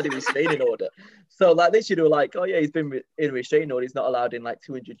he's got a restraining order. So like they should have like, oh yeah, he's been in a restraining order. He's not allowed in like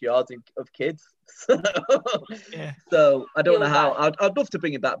 200 yards of kids. So I don't know how. I'd love to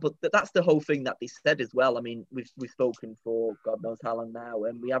bring it back, but that's the whole thing that they said as well. I mean, we've spoken for God knows how long now,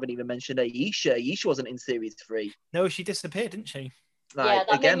 and we haven't even mentioned Aisha. Aisha wasn't in series 3. No, she disappeared, didn't she? Like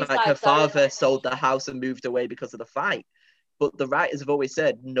her father sold the house and moved away because of the fight. But the writers have always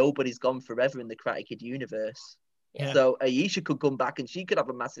said nobody's gone forever in the Karate Kid universe. Yeah. So Aisha could come back and she could have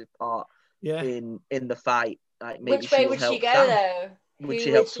a massive part in the fight. Like maybe which way would she go though? Would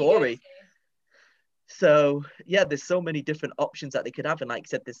she help Tori? So yeah, there's so many different options that they could have, and like I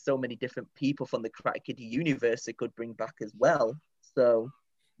said, there's so many different people from the Karate Kid universe they could bring back as well. So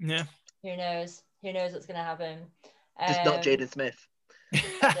yeah, who knows? Who knows what's gonna happen? Just not Jaden Smith.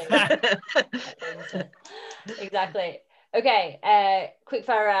 Exactly. Okay. Quick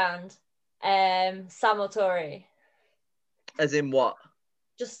fire round. Sam or Tori? As in what?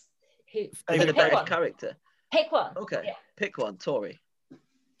 Just who? As in a better character. Pick one. Okay. Yeah. Pick one. Tori.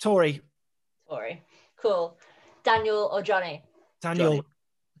 Tori. Cool. Daniel or Johnny? Daniel.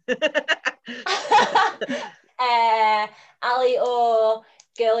 Ali or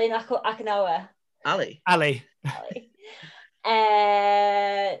Girlie Akinawa? Ali.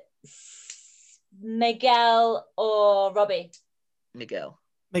 Miguel or Robbie? Miguel.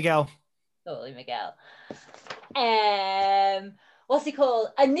 Totally Miguel. What's he called?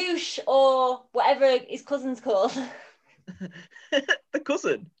 Anoush or whatever his cousin's called. The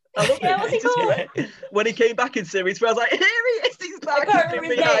cousin. I love it. What's he called? When he came back in series 3, I was like, here he is, he's back. I can't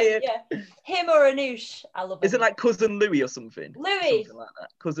remember his name. Yeah. Him or Anoush. I love him. Is it like Cousin Louis or something? Louis. Something like that.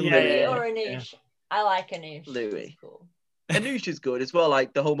 Cousin Louis. Or Anoush. Yeah. I like Anoush. Louis. Cool. Anoush is good as well.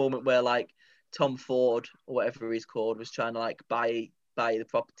 Like the whole moment where like Tom Ford or whatever he's called was trying to like buy the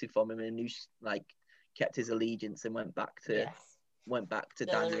property from him, and Anoush like kept his allegiance and went back to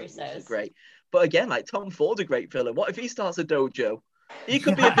Daniel, which is great. But again, like Tom Ford's a great villain. What if he starts a dojo? He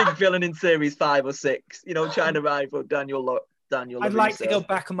could be a big villain in series 5 or 6, trying to rival Daniel. I'd like to go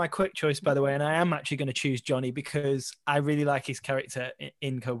back on my quick choice, by the way, and I am actually going to choose Johnny because I really like his character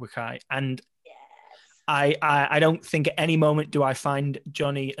in Cobra Kai, and I don't think at any moment do I find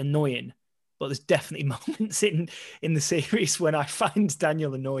Johnny annoying, but there's definitely moments in the series when I find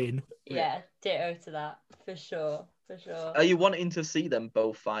Daniel annoying. Yeah, ditto to that for sure. Are you wanting to see them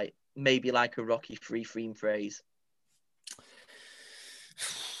both fight? Maybe like a Rocky 3 theme phrase.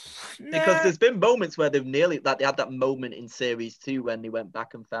 Because there's been moments where they've nearly, like they had that moment in series 2 when they went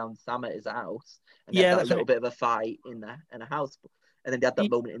back and found Sam at his house, and they had that little bit of a fight in a house, and then they had that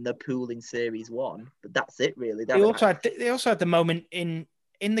moment in the pool in series 1. But that's it, really. They also had the moment in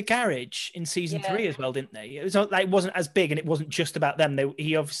the garage in season 3 as well, didn't they? It was like it wasn't as big, and it wasn't just about them.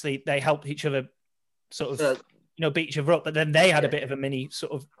 They helped each other, sort of beat each other up, but then they had a bit of a mini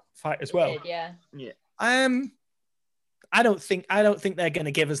sort of fight as well. Yeah. I don't think they're going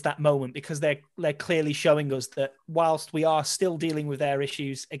to give us that moment because they're clearly showing us that whilst we are still dealing with their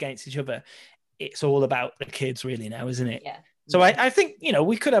issues against each other, it's all about the kids really now, isn't it? Yeah. So I think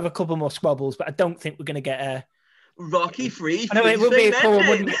we could have a couple more squabbles, but I don't think we're going to get a Rocky free. I know it would be a cool one,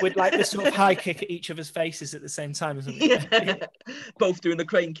 wouldn't it? With like this sort of high kick at each of his faces at the same time or something. Yeah. Both doing the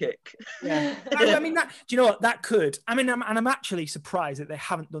crane kick. Yeah. I mean, do you know what? That could. I mean, I'm actually surprised that they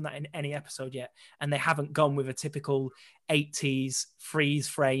haven't done that in any episode yet, and they haven't gone with a typical 80s freeze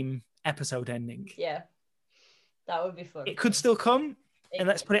frame episode ending. Yeah. That would be fun. It could still come. And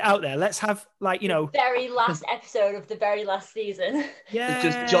let's put it out there. Let's have, like, you know, very last episode of the very last season. Yeah, it's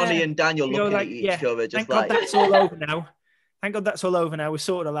just Johnny and Daniel looking at each other, just Thank God that's all over now. Thank God that's all over now. We're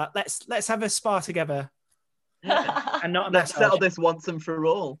sorted all that. Let's have a spar together, and not let's settle this once and for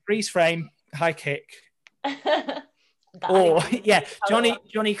all. Freeze frame, high kick. Or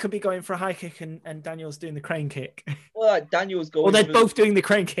Johnny could be going for a high kick and Daniel's doing the crane kick. Well, like Daniel's going. Or they're both doing the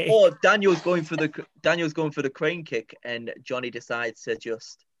crane kick. Or Daniel's going for the crane kick, and Johnny decides to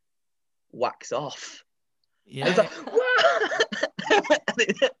just wax off. Yeah. It's like,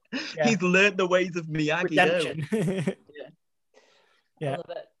 he's learned the ways of Miyagi. Yeah.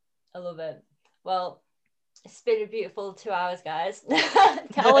 I love it. Well, it's been a beautiful 2 hours, guys.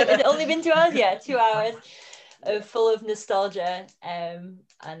 Has it only been 2 hours? Yeah, 2 hours. Full of nostalgia, and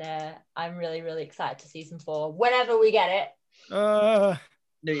I'm really, really excited to season 4 whenever we get it.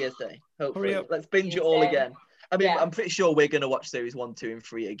 New Year's Day, hopefully. Let's binge it all again. I mean, I'm pretty sure we're going to watch series 1, 2, and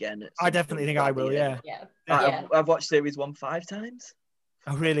 3 again. I definitely think I will. Yeah. I've watched series 1 5 times.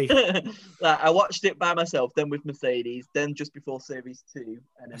 Oh, really? Like, I watched it by myself, then with Mercedes, then just before series 2,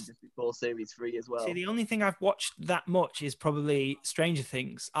 and then just before series 3 as well. See, the only thing I've watched that much is probably Stranger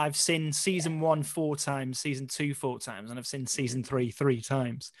Things. I've seen season 1 4 times, season 2 4 times, and I've seen season 3 3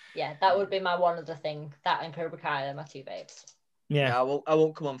 times. Yeah, that would be my one other thing. That and Cobra Kai are my two babes. Yeah, I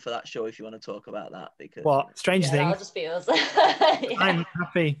won't come on for that show if you want to talk about that, because Stranger Things. That'll just be us. I'm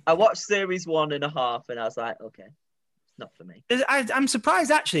happy. I watched series 1.5 and I was like, okay, it's not for me. I'm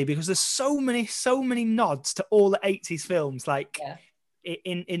surprised actually, because there's so many nods to all the 80s films, like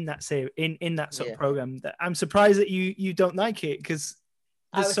in that series, in that sort of program. That I'm surprised that you don't like it, because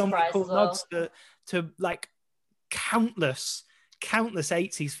there's so many cool nods to like countless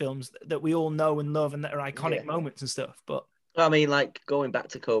 80s films that we all know and love and that are iconic moments and stuff. But I mean, like, going back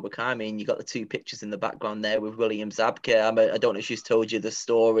to Cobra Kai, I mean, you got the 2 pictures in the background there with William Zabka. I don't know if she's told you the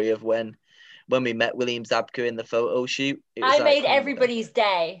story of when we met William Zabka in the photo shoot. I made everybody's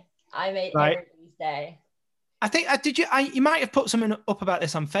day. Everybody's day. I think you might have put something up about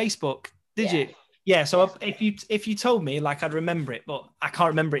this on Facebook. Did you? Yeah. So if you told me, like, I'd remember it, but I can't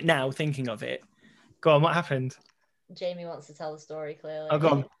remember it now. Thinking of it, go on. What happened? Jamie wants to tell the story clearly. Oh, go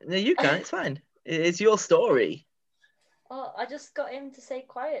on. No, you can. It's fine. It's your story. Oh, I just got him to say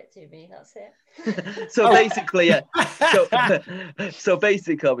quiet to me. That's it. So basically, yeah. So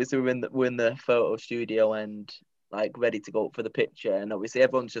basically, obviously, we're in the photo studio and like ready to go up for the picture, and obviously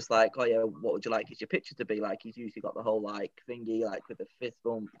everyone's just like, oh yeah, what would you like your picture to be like? He's usually got the whole like thingy, like with the fist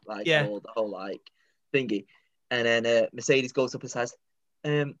bump, like or the whole like thingy, and then Mercedes goes up and says,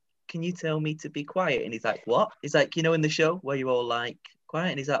 "Can you tell me to be quiet?" And he's like, "What?" He's like, "You know, in the show where you're all like quiet,"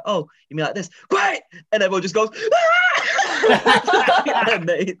 and he's like, "Oh, you mean like this? Quiet!" And everyone just goes, "Ah!"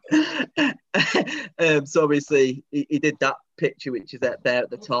 So obviously he did that picture, which is there at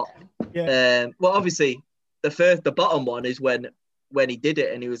the top. Well, obviously the bottom one is when he did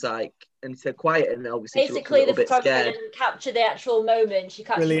it, and he was like, and he said quiet, and obviously basically the photographer didn't capture the actual moment. She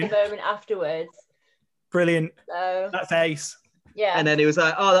captured the moment afterwards. Brilliant. So that's ace. Yeah. And then he was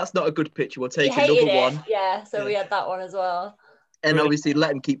like, "Oh, that's not a good picture. We'll take another one." Yeah. So we had that one as well. And obviously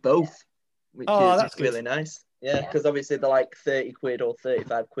let him keep both, which is good. really nice. Yeah, because obviously they're like 30 quid or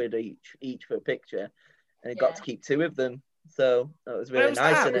 35 quid each for a picture, and he got to keep 2 of them. So that was really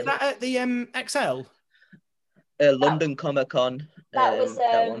nice. Was that at the XL? London Comic Con. That was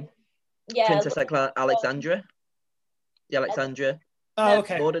that one. Yeah. Princess Alexandra. The Alexandra. Oh,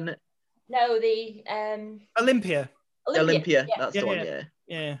 okay. Board, isn't it? No, the Olympia. Olympia. That's the one.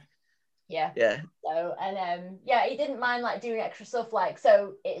 Yeah. So and he didn't mind like doing extra stuff, like,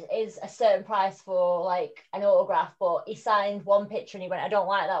 so it is a certain price for like an autograph, but he signed one picture and he went, "I don't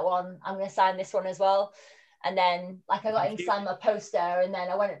like that one, I'm going to sign this one as well." And then like I got him to sign my poster, and then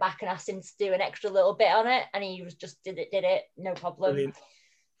I went back and asked him to do an extra little bit on it, and he just did it, no problem. Brilliant.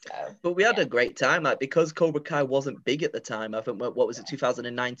 So, but we had a great time, like, because Cobra Kai wasn't big at the time. I think, what was it,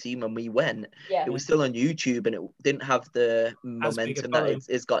 2019 when we went? It was still on YouTube, and it didn't have the momentum that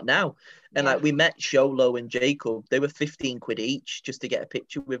it's got now. And like, we met Sholo and Jacob. They were 15 quid each just to get a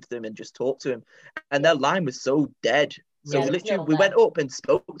picture with them and just talk to him. And their line was so dead. So we went up and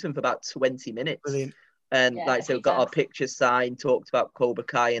spoke to him for about 20 minutes. Brilliant. And so got our pictures signed, talked about Cobra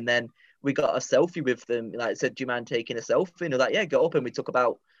Kai, and then we got a selfie with them. Like, said, "Do you mind taking a selfie?" And they're like, "Yeah, go up." And we took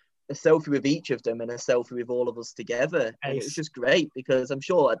about a selfie with each of them and a selfie with all of us together. And it was just great because I'm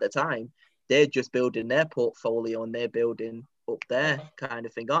sure at the time they're just building their portfolio and they're building up their kind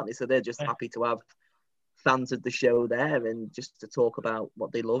of thing, aren't they? So they're just happy to have fans of the show there and just to talk about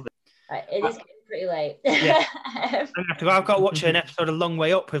what they love. Right, it is getting pretty late. Yeah. I've got to watch an episode A Long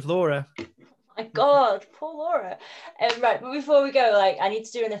Way Up with Laura. My God, poor Laura. Right, but before we go, like, I need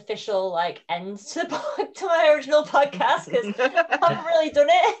to do an official like end to my original podcast because I haven't really done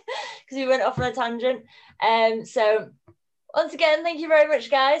it because we went off on a tangent. So once again, thank you very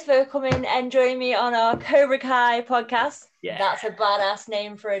much, guys, for coming and joining me on our Cobra Kai podcast. Yeah, that's a badass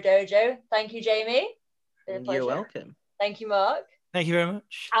name for a dojo. Thank you, Jamie. You're welcome. Thank you, Mark. Thank you very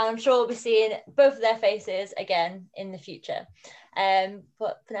much. And I'm sure we'll be seeing both of their faces again in the future.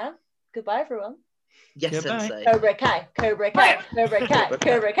 But for now, goodbye, everyone. Yes, goodbye. Sensei. Cobra Kai, Cobra Kai, Cobra Kai,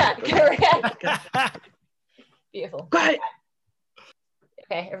 Cobra Kai, Cobra Kai. Beautiful. Great.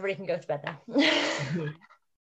 Okay, everybody can go to bed now.